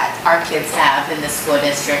that our kids have in the school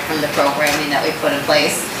district from the programming that we put in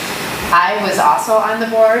place. I was also on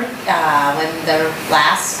the board when the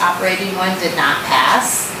last operating one did not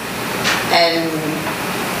pass. And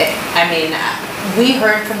we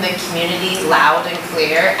heard from the community loud and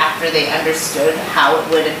clear after they understood how it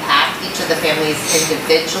would impact each of the families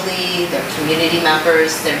individually, their community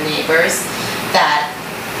members, their neighbors, that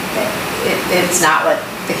it's not what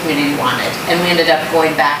the community wanted. And we ended up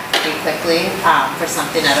going back pretty quickly for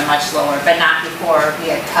something at a much lower, but not before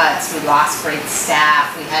we had cuts, we lost great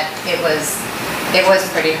staff, it was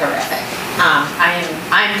pretty horrific.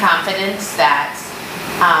 I'm confident that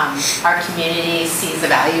our community sees the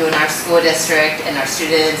value in our school district and our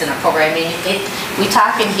students and our programming. We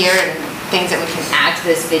talk in here and things that we can add to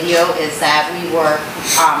this video is that we work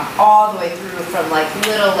all the way through from like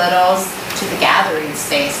littles to the gathering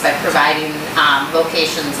space by providing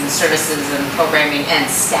locations and services and programming and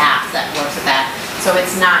staff that works with that. So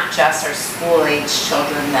it's not just our school-age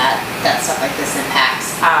children that stuff like this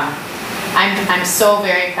impacts. I'm so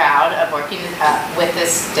very proud of working with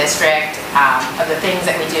this district, of the things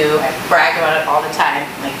that we do. I brag about it all the time.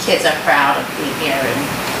 My kids are proud of being here,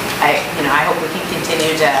 and I hope we can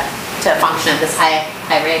continue to function at this high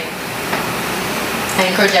rate. I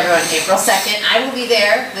encourage everyone April 2nd. I will be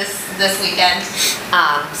there this weekend,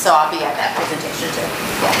 so I'll be at that presentation too.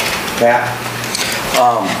 Yeah.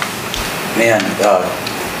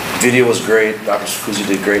 Video was great. Dr. Scuzzi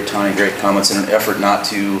did great, Tanya, great comments. In an effort not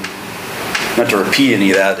to repeat any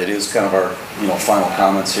of that, it is kind of our final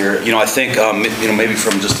comments here. I think maybe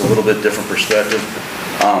from just a little bit different perspective.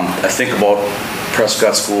 I think about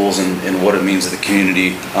Prescott schools and what it means to the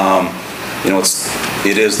community.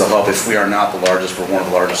 It is the hub. If we are not the largest, we're one of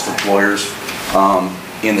the largest employers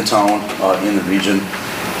in the town, in the region.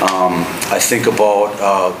 I think about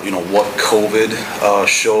what COVID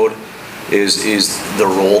showed is the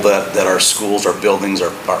role that our schools, our buildings,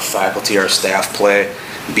 our faculty, our staff play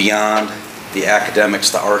beyond the academics,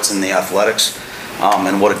 the arts, and the athletics,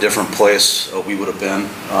 and what a different place we would have been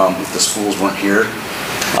if the schools weren't here.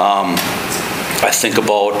 I think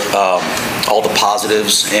about all the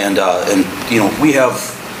positives, and we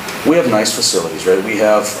have nice facilities, right? We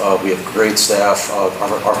have great staff.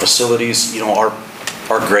 Our facilities, are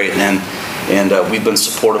great, and and we've been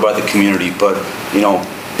supported by the community. But you know,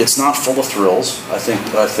 it's not full of thrills. I think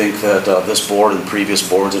that this board and previous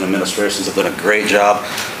boards and administrations have done a great job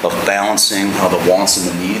of balancing the wants and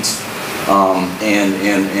the needs,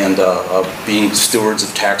 and being stewards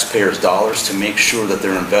of taxpayers' dollars to make sure that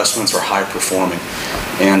their investments are high performing.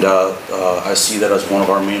 And I see that as one of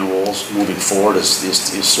our main roles moving forward is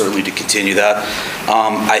certainly to continue that.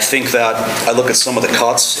 I think that I look at some of the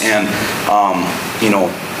cuts and you know,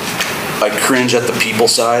 I cringe at the people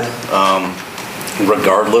side.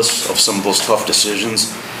 Regardless of some of those tough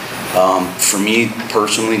decisions. For me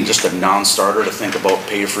personally, just a non-starter to think about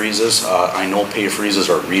pay freezes. I know pay freezes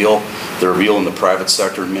are real. They're real in the private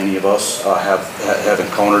sector. Many of us have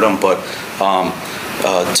encountered them, but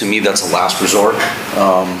to me that's a last resort.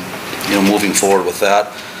 You know, moving forward with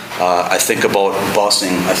that. I think about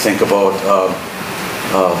busing. I think about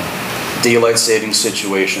daylight saving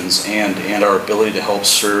situations and our ability to help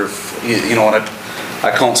serve. You know, and I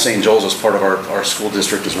count St. Joe's as part of our school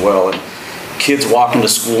district as well. And kids walking to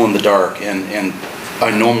school in the dark, and I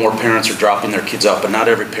know more parents are dropping their kids off, but not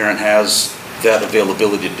every parent has that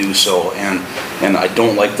availability to do so. And I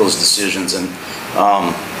don't like those decisions. And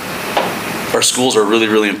our schools are really,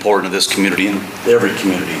 really important to this community and every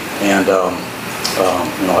community. And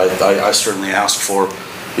you know, I certainly ask for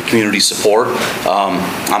the community support.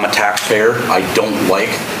 I'm a taxpayer. I don't like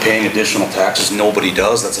paying additional taxes. Nobody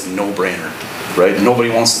does. That's a no-brainer. Right? Nobody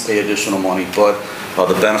wants to pay additional money, but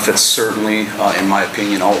the benefits certainly, in my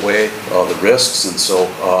opinion, outweigh the risks. And so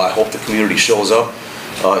I hope the community shows up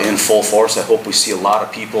in full force. I hope we see a lot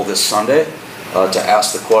of people this Sunday to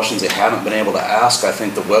ask the questions they haven't been able to ask. I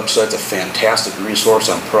think the website's a fantastic resource.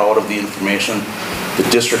 I'm proud of the information the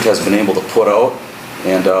district has been able to put out,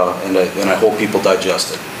 and I hope people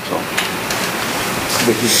digest it. So.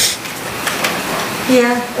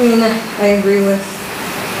 Yeah, I mean, I agree with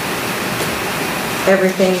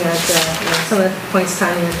everything that, you know, some of the points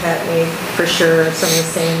Tanya and Pat made, for sure, are some of the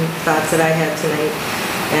same thoughts that I had tonight.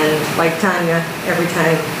 And like Tanya, every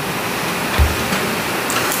time,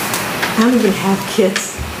 I don't even have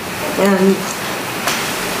kids. And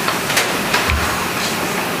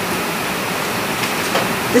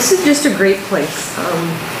this is just a great place.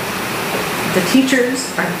 The teachers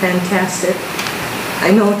are fantastic.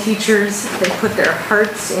 I know teachers, they put their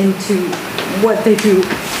hearts into what they do.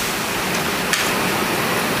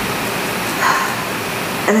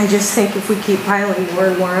 And I just think if we keep piling more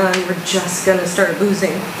and more on, we're just going to start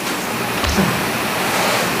losing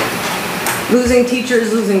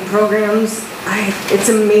teachers, losing programs. It's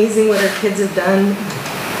amazing what our kids have done.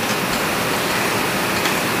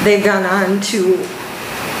 They've gone on to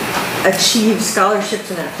achieve scholarships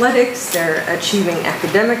in athletics. They're achieving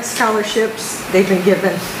academic scholarships. They've been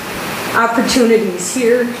given opportunities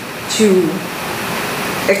here to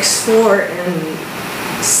explore and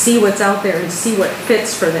see what's out there and see what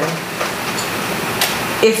fits for them.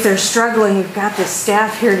 If they're struggling, we've got the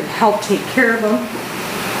staff here to help take care of them.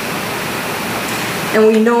 And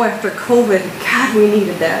we know after COVID, God, we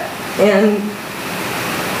needed that. And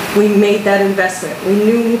we made that investment. We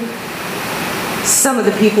knew some of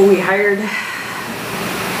the people we hired,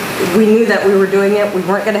 we knew that we were doing it. We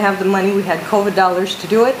weren't going to have the money. We had COVID dollars to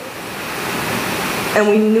do it. And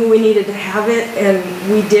we knew we needed to have it, and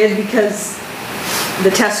we did because the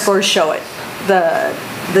test scores show it. The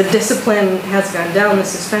discipline has gone down, the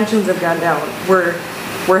suspensions have gone down.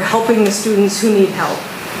 We're helping the students who need help.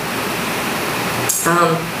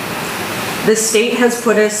 The state has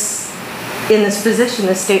put us in this position.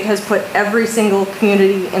 The state has put every single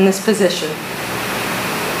community in this position.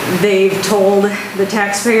 They've told the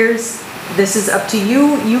taxpayers, this is up to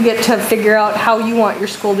you. You get to figure out how you want your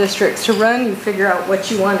school districts to run. You figure out what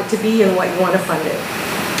you want it to be and what you want to fund it.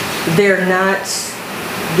 They're not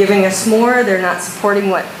giving us more. They're not supporting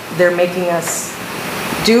what they're making us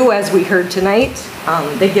do, as we heard tonight.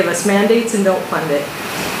 They give us mandates and don't fund it.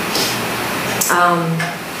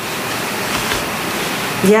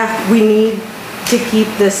 Yeah, we need to keep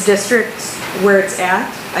this district where it's at.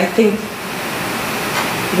 I think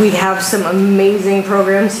we have some amazing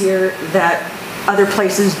programs here that other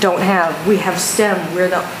places don't have. We have STEM. We're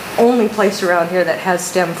the only place around here that has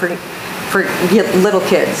STEM for little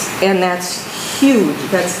kids, and that's huge.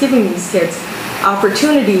 That's giving these kids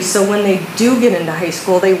opportunities, so when they do get into high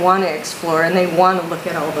school, they want to explore and they want to look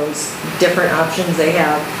at all those different options they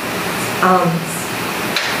have.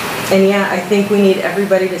 And yeah, I think we need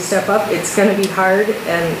everybody to step up. It's going to be hard,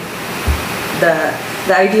 and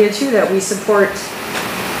the idea too that we support,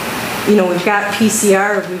 you know, we've got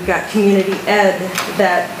PCR, we've got community ed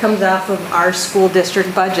that comes off of our school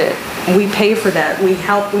district budget. We pay for that. We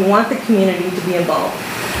help, we want the community to be involved.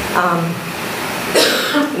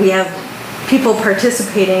 we have people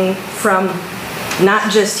participating from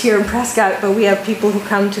not just here in Prescott, but we have people who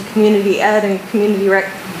come to community ed and community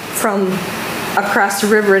rec from across the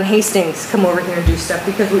river in Hastings come over here and do stuff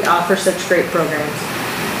because we offer such great programs.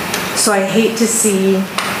 So I hate to see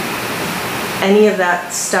any of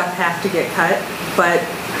that stuff have to get cut, but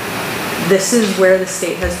this is where the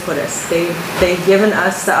state has put us. They've given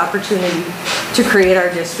us the opportunity to create our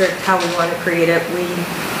district how we want to create it.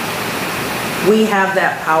 We have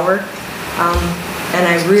that power. And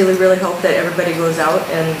I really, really hope that everybody goes out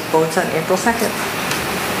and votes on April 2nd.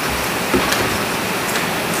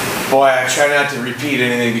 Boy, I try not to repeat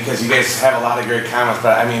anything because you guys have a lot of great comments,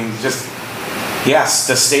 but I mean, just, yes,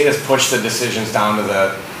 the state has pushed the decisions down to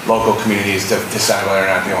the local communities to decide whether or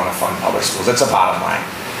not they want to fund public schools. That's a bottom line.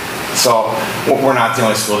 So we're not the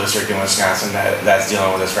only school district in Wisconsin that's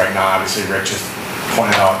dealing with this right now. Obviously, Rick just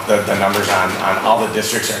pointed out the numbers on all the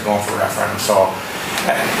districts that are going for referendum. So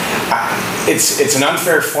it's an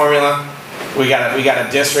unfair formula. We got a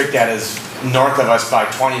district that is north of us by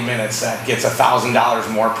 20 minutes that gets $1,000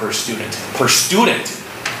 more per student.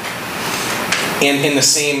 In the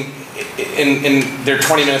same, they're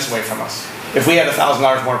 20 minutes away from us. If we had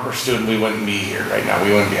 $1,000 more per student, we wouldn't be here right now.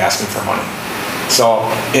 We wouldn't be asking for money. So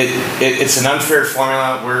it's an unfair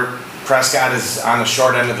formula where Prescott is on the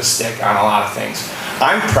short end of the stick on a lot of things.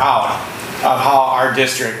 I'm proud of how our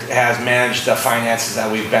district has managed the finances that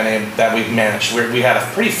we've managed. We had a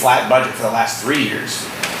pretty flat budget for the last 3 years.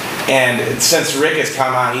 And since Rick has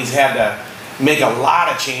come on, he's had to make a lot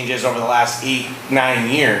of changes over the last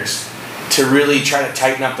 8-9 years to really try to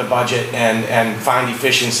tighten up the budget and find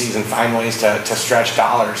efficiencies and find ways to stretch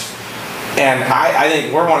dollars. And I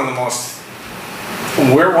think we're one of the most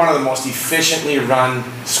efficiently run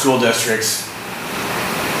school districts.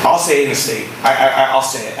 I'll say it in the state. I'll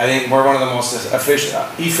say it. I think we're one of the most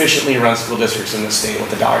efficiently run school districts in the state with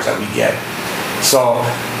the dollars that we get. So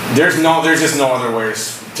there's just no other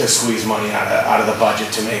ways to squeeze money out of the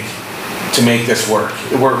budget to make this work.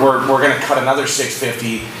 We're going to cut another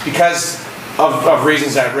 $650 because of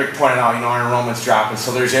reasons that Rick pointed out. You know, our enrollment's dropping,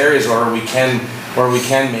 so there's areas where we can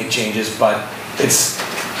make changes, but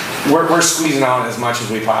we're squeezing out as much as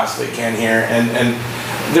we possibly can here. And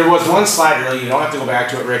there was one slide earlier, you don't have to go back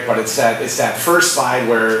to it, Rick, but it's that first slide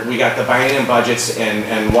where we got the biennium budgets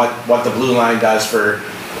and what the blue line does for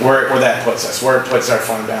where that puts us, where it puts our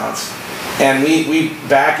fund balance. And we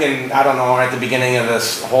back in, I don't know, at the beginning of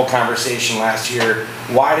this whole conversation last year,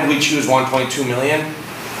 why did we choose 1.2 million?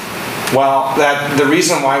 Well, the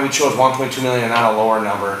reason why we chose 1.2 million and not a lower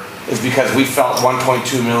number is because we felt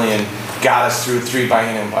 1.2 million got us through 3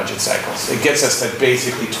 biennium budget cycles. It gets us to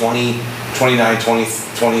basically 2029,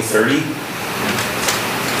 2030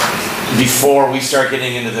 before we start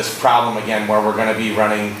getting into this problem again where we're going to be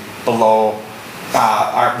running below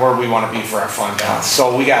where we want to be for our fund balance.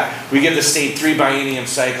 So we give the state 3 biennium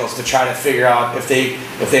cycles to try to figure out if they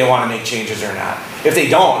want to make changes or not. If they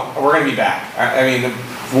don't, we're going to be back. I mean,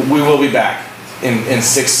 we will be back in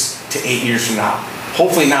 6 to 8 years from now.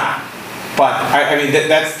 Hopefully not. But I mean,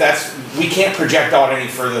 we can't project out any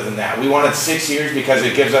further than that. We wanted 6 years because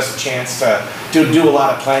it gives us a chance to do a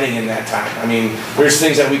lot of planning in that time. I mean, there's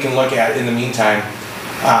things that we can look at in the meantime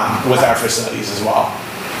with our facilities as well.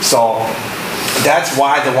 So that's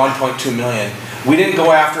why the 1.2 million. We didn't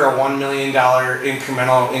go after a $1 million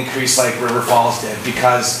incremental increase like River Falls did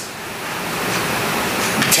because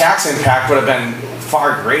tax impact would have been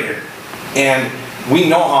far greater. And we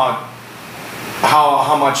know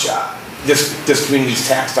how much this community's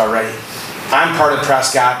taxed already. I'm part of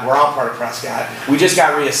Prescott. We're all part of Prescott. We just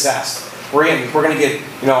got reassessed. We're going to get,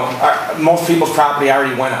 you know, most people's property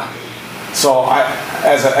already went up. So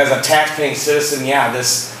as a tax-paying citizen, yeah,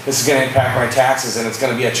 this is going to impact my taxes, and it's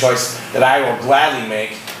going to be a choice that I will gladly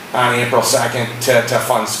make on April 2nd to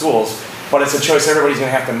fund schools. But it's a choice everybody's going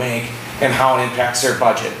to have to make and how it impacts their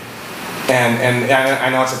budget. And I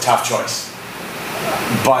know it's a tough choice,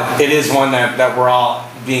 but it is one that we're all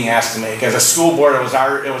being asked to make. As a school board, it was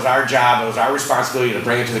our job, it was our responsibility to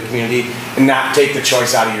bring it to the community and not take the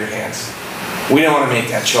choice out of your hands. We don't want to make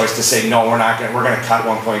that choice to say no, we're going to cut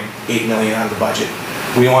 1.8 million out of the budget.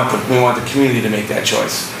 We want the community to make that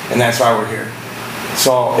choice, and that's why we're here.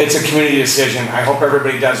 So it's a community decision. I hope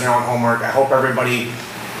everybody does their own homework. I hope everybody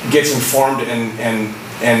gets informed and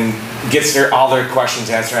gets all their questions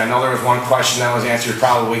answered. I know there was one question that was answered,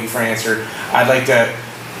 probably waiting for an answer. I'd like to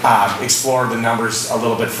explore the numbers a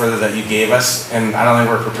little bit further that you gave us, and I don't think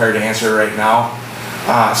we're prepared to answer right now,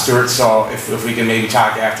 Stuart, so if we can maybe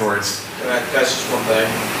talk afterwards. That's just one thing.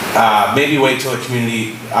 Maybe wait till the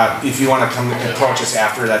community, if you want to come approach us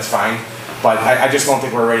after, that's fine, but I just don't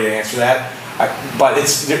think we're ready to answer that. But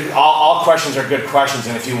all questions are good questions,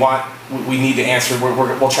 and if you want, we need to answer,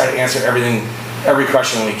 we'll try to answer every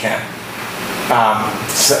question we can.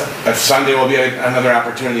 Sunday will be another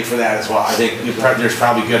opportunity for that as well. I think there's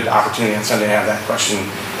probably good opportunity on Sunday to have that question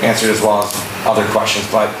answered as well as other questions.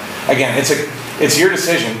 But again, it's your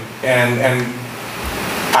decision, and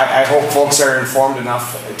I hope folks are informed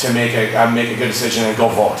enough to make a good decision and go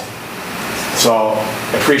vote. So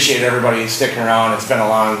appreciate everybody sticking around. It's been a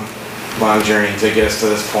long journey to get us to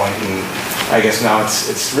this point, and I guess now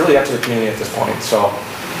it's really up to the community at this point. So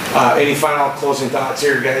any final closing thoughts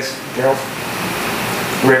here, guys? Gerald?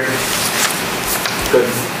 Rick? Good.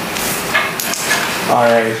 All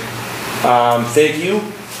right. Thank you.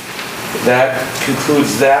 That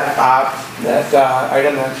concludes that item. That's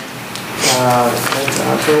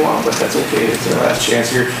not for a while, but that's okay. It's our last chance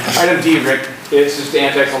here. Item D, Rick. It's just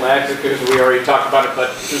anticlimactic because we already talked about it,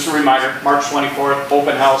 but just a reminder, March 24th,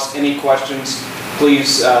 open house. Any questions,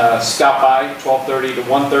 please stop by 12:30 to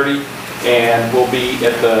 1:30, and we'll be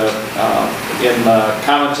at in the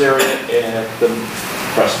commons area at the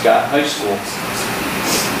Prescott High School.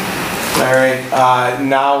 All right,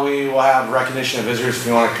 now we will have recognition of visitors. If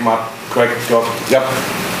you want to come up quick, go. Yep.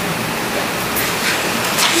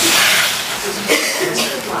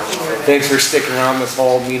 Thanks for sticking around this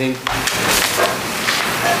whole meeting.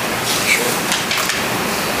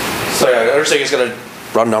 So yeah, I understand he's gonna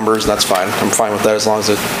run numbers, and that's fine. I'm fine with that as long as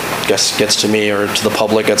it gets to me or to the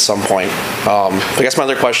public at some point. I guess my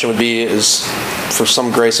other question would be is, for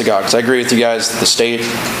some grace of God, because I agree with you guys, the state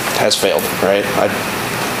has failed, right?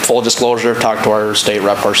 Full disclosure, I've talked to our state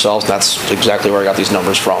rep ourselves, and that's exactly where I got these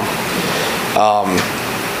numbers from.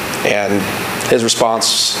 And his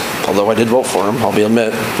response, although I did vote for him, I'll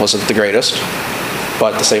admit, wasn't the greatest.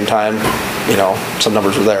 But at the same time, some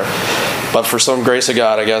numbers were there. But for some grace of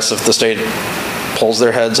God, I guess, if the state pulls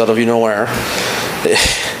their heads out of nowhere,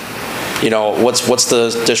 what's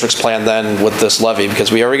the district's plan then with this levy?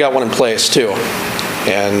 Because we already got one in place too,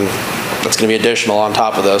 and that's going to be additional on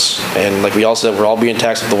top of this. And like we all said, we're all being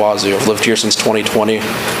taxed at the wazoo. I've lived here since 2020.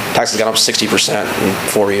 Taxes gone up 60% in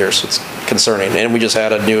 4 years. It's concerning. And we just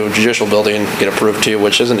had a new judicial building get approved too,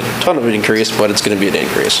 which isn't a ton of an increase, but it's going to be an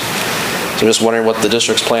increase. So I'm just wondering what the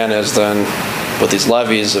district's plan is then with these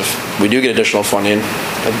levies. If we do get additional funding,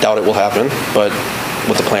 I doubt it will happen, but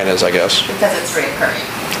what the plan is, I guess. Because it's reoccurring.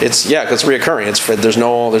 Because it's reoccurring. There's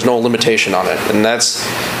no limitation on it, and that's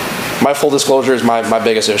my full disclosure is my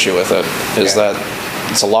biggest issue with it is that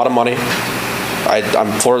it's a lot of money.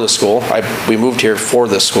 I'm for the school. We moved here for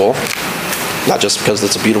this school, not just because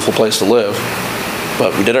it's a beautiful place to live,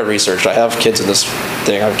 but we did our research. I have kids in this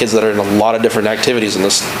thing. I have kids that are in a lot of different activities in the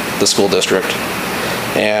school district,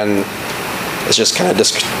 and it's just kind of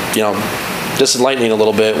disenlightening a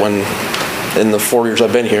little bit when in the 4 years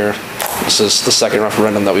I've been here, this is the second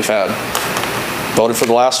referendum that we've had. Voted for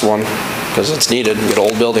the last one because it's needed. We get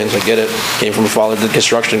old buildings, I get it. Came from a father that did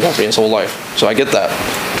construction company his whole life, so I get that.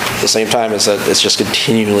 At the same time, is that it's just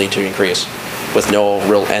continually to increase with no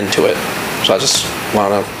real end to it. So I just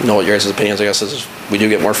want to know what your guys' opinions, I guess, is we do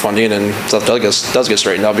get more funding and stuff does get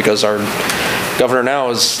straightened out because our governor now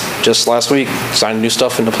is just last week signed new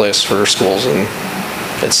stuff into place for schools, and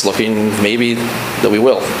it's looking maybe that we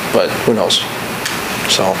will, but who knows.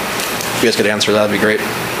 So if you guys could answer that, that'd be great.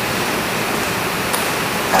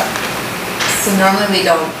 So normally we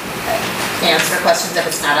don't answer questions if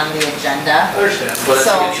it's not on the agenda. I understand. But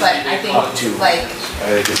I think like.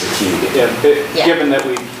 I think it's a key. Given that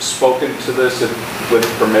we've spoken to this with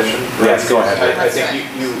permission. Yes, go ahead. I think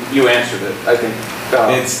you answered it. I think.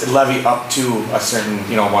 It's levy up to a certain,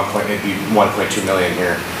 it'd be 1.2 million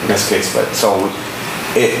here in this case, but so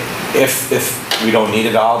if we don't need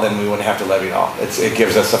it all, then we wouldn't have to levy it all. It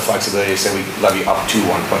gives us the flexibility to say we levy up to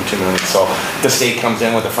 1.2 million. So the state comes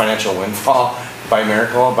in with a financial windfall by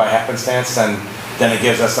miracle, by happenstance, then it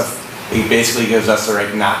basically gives us the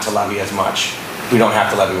right not to levy as much. We don't have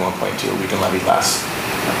to levy 1.2, we can levy less.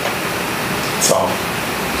 So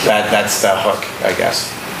that's the hook, I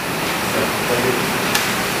guess.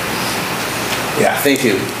 Yeah, thank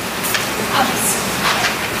you.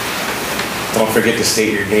 Don't forget to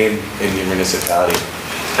state your name and your municipality.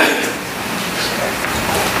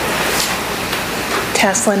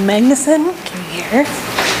 Teslin Magnuson, here.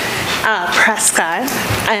 Prescott,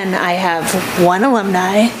 and I have one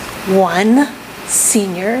alumni, one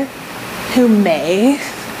senior who may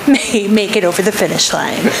make it over the finish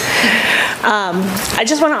line. I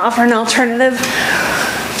just want to offer an alternative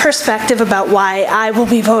perspective about why I will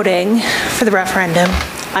be voting for the referendum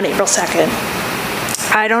on April 2nd.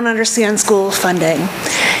 I don't understand school funding,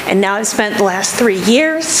 and now I've spent the last 3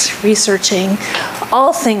 years researching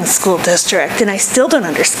all things school district, and I still don't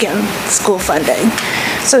understand school funding.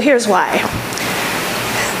 So here's why.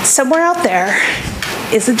 Somewhere out there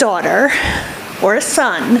is a daughter or a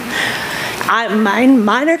son.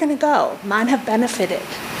 Mine are gonna go. Mine have benefited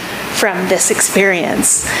from this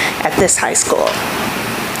experience at this high school.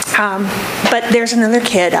 But there's another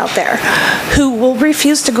kid out there who will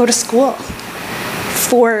refuse to go to school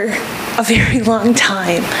for a very long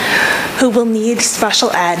time, who will need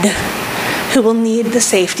special ed, who will need the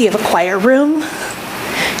safety of a choir room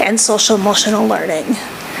and social emotional learning.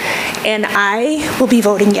 And I will be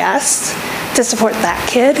voting yes to support that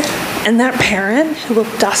kid and that parent who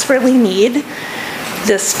will desperately need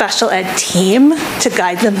the special ed team to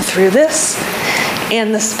guide them through this,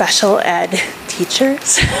 and the special ed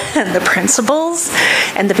teachers and the principals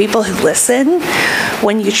and the people who listen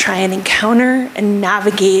when you try and encounter and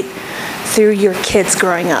navigate through your kids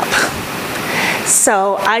growing up.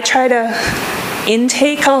 So I try to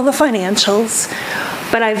intake all the financials,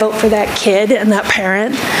 but I vote for that kid and that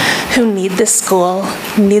parent who need this school,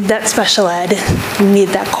 need that special ed, need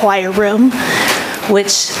that choir room, which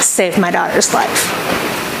saved my daughter's life.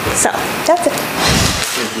 So that's it.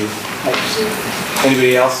 Thank you.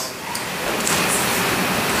 Anybody else?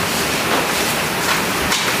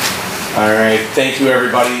 All right, thank you,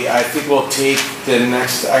 everybody. I think we'll take the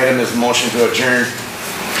next item as motion to adjourn.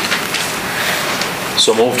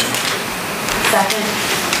 So moved. Second.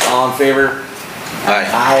 All in favor? Aye.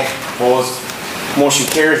 Aye. Opposed? Motion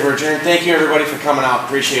carries. We're adjourned. Thank you, everybody, for coming out.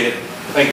 Appreciate it.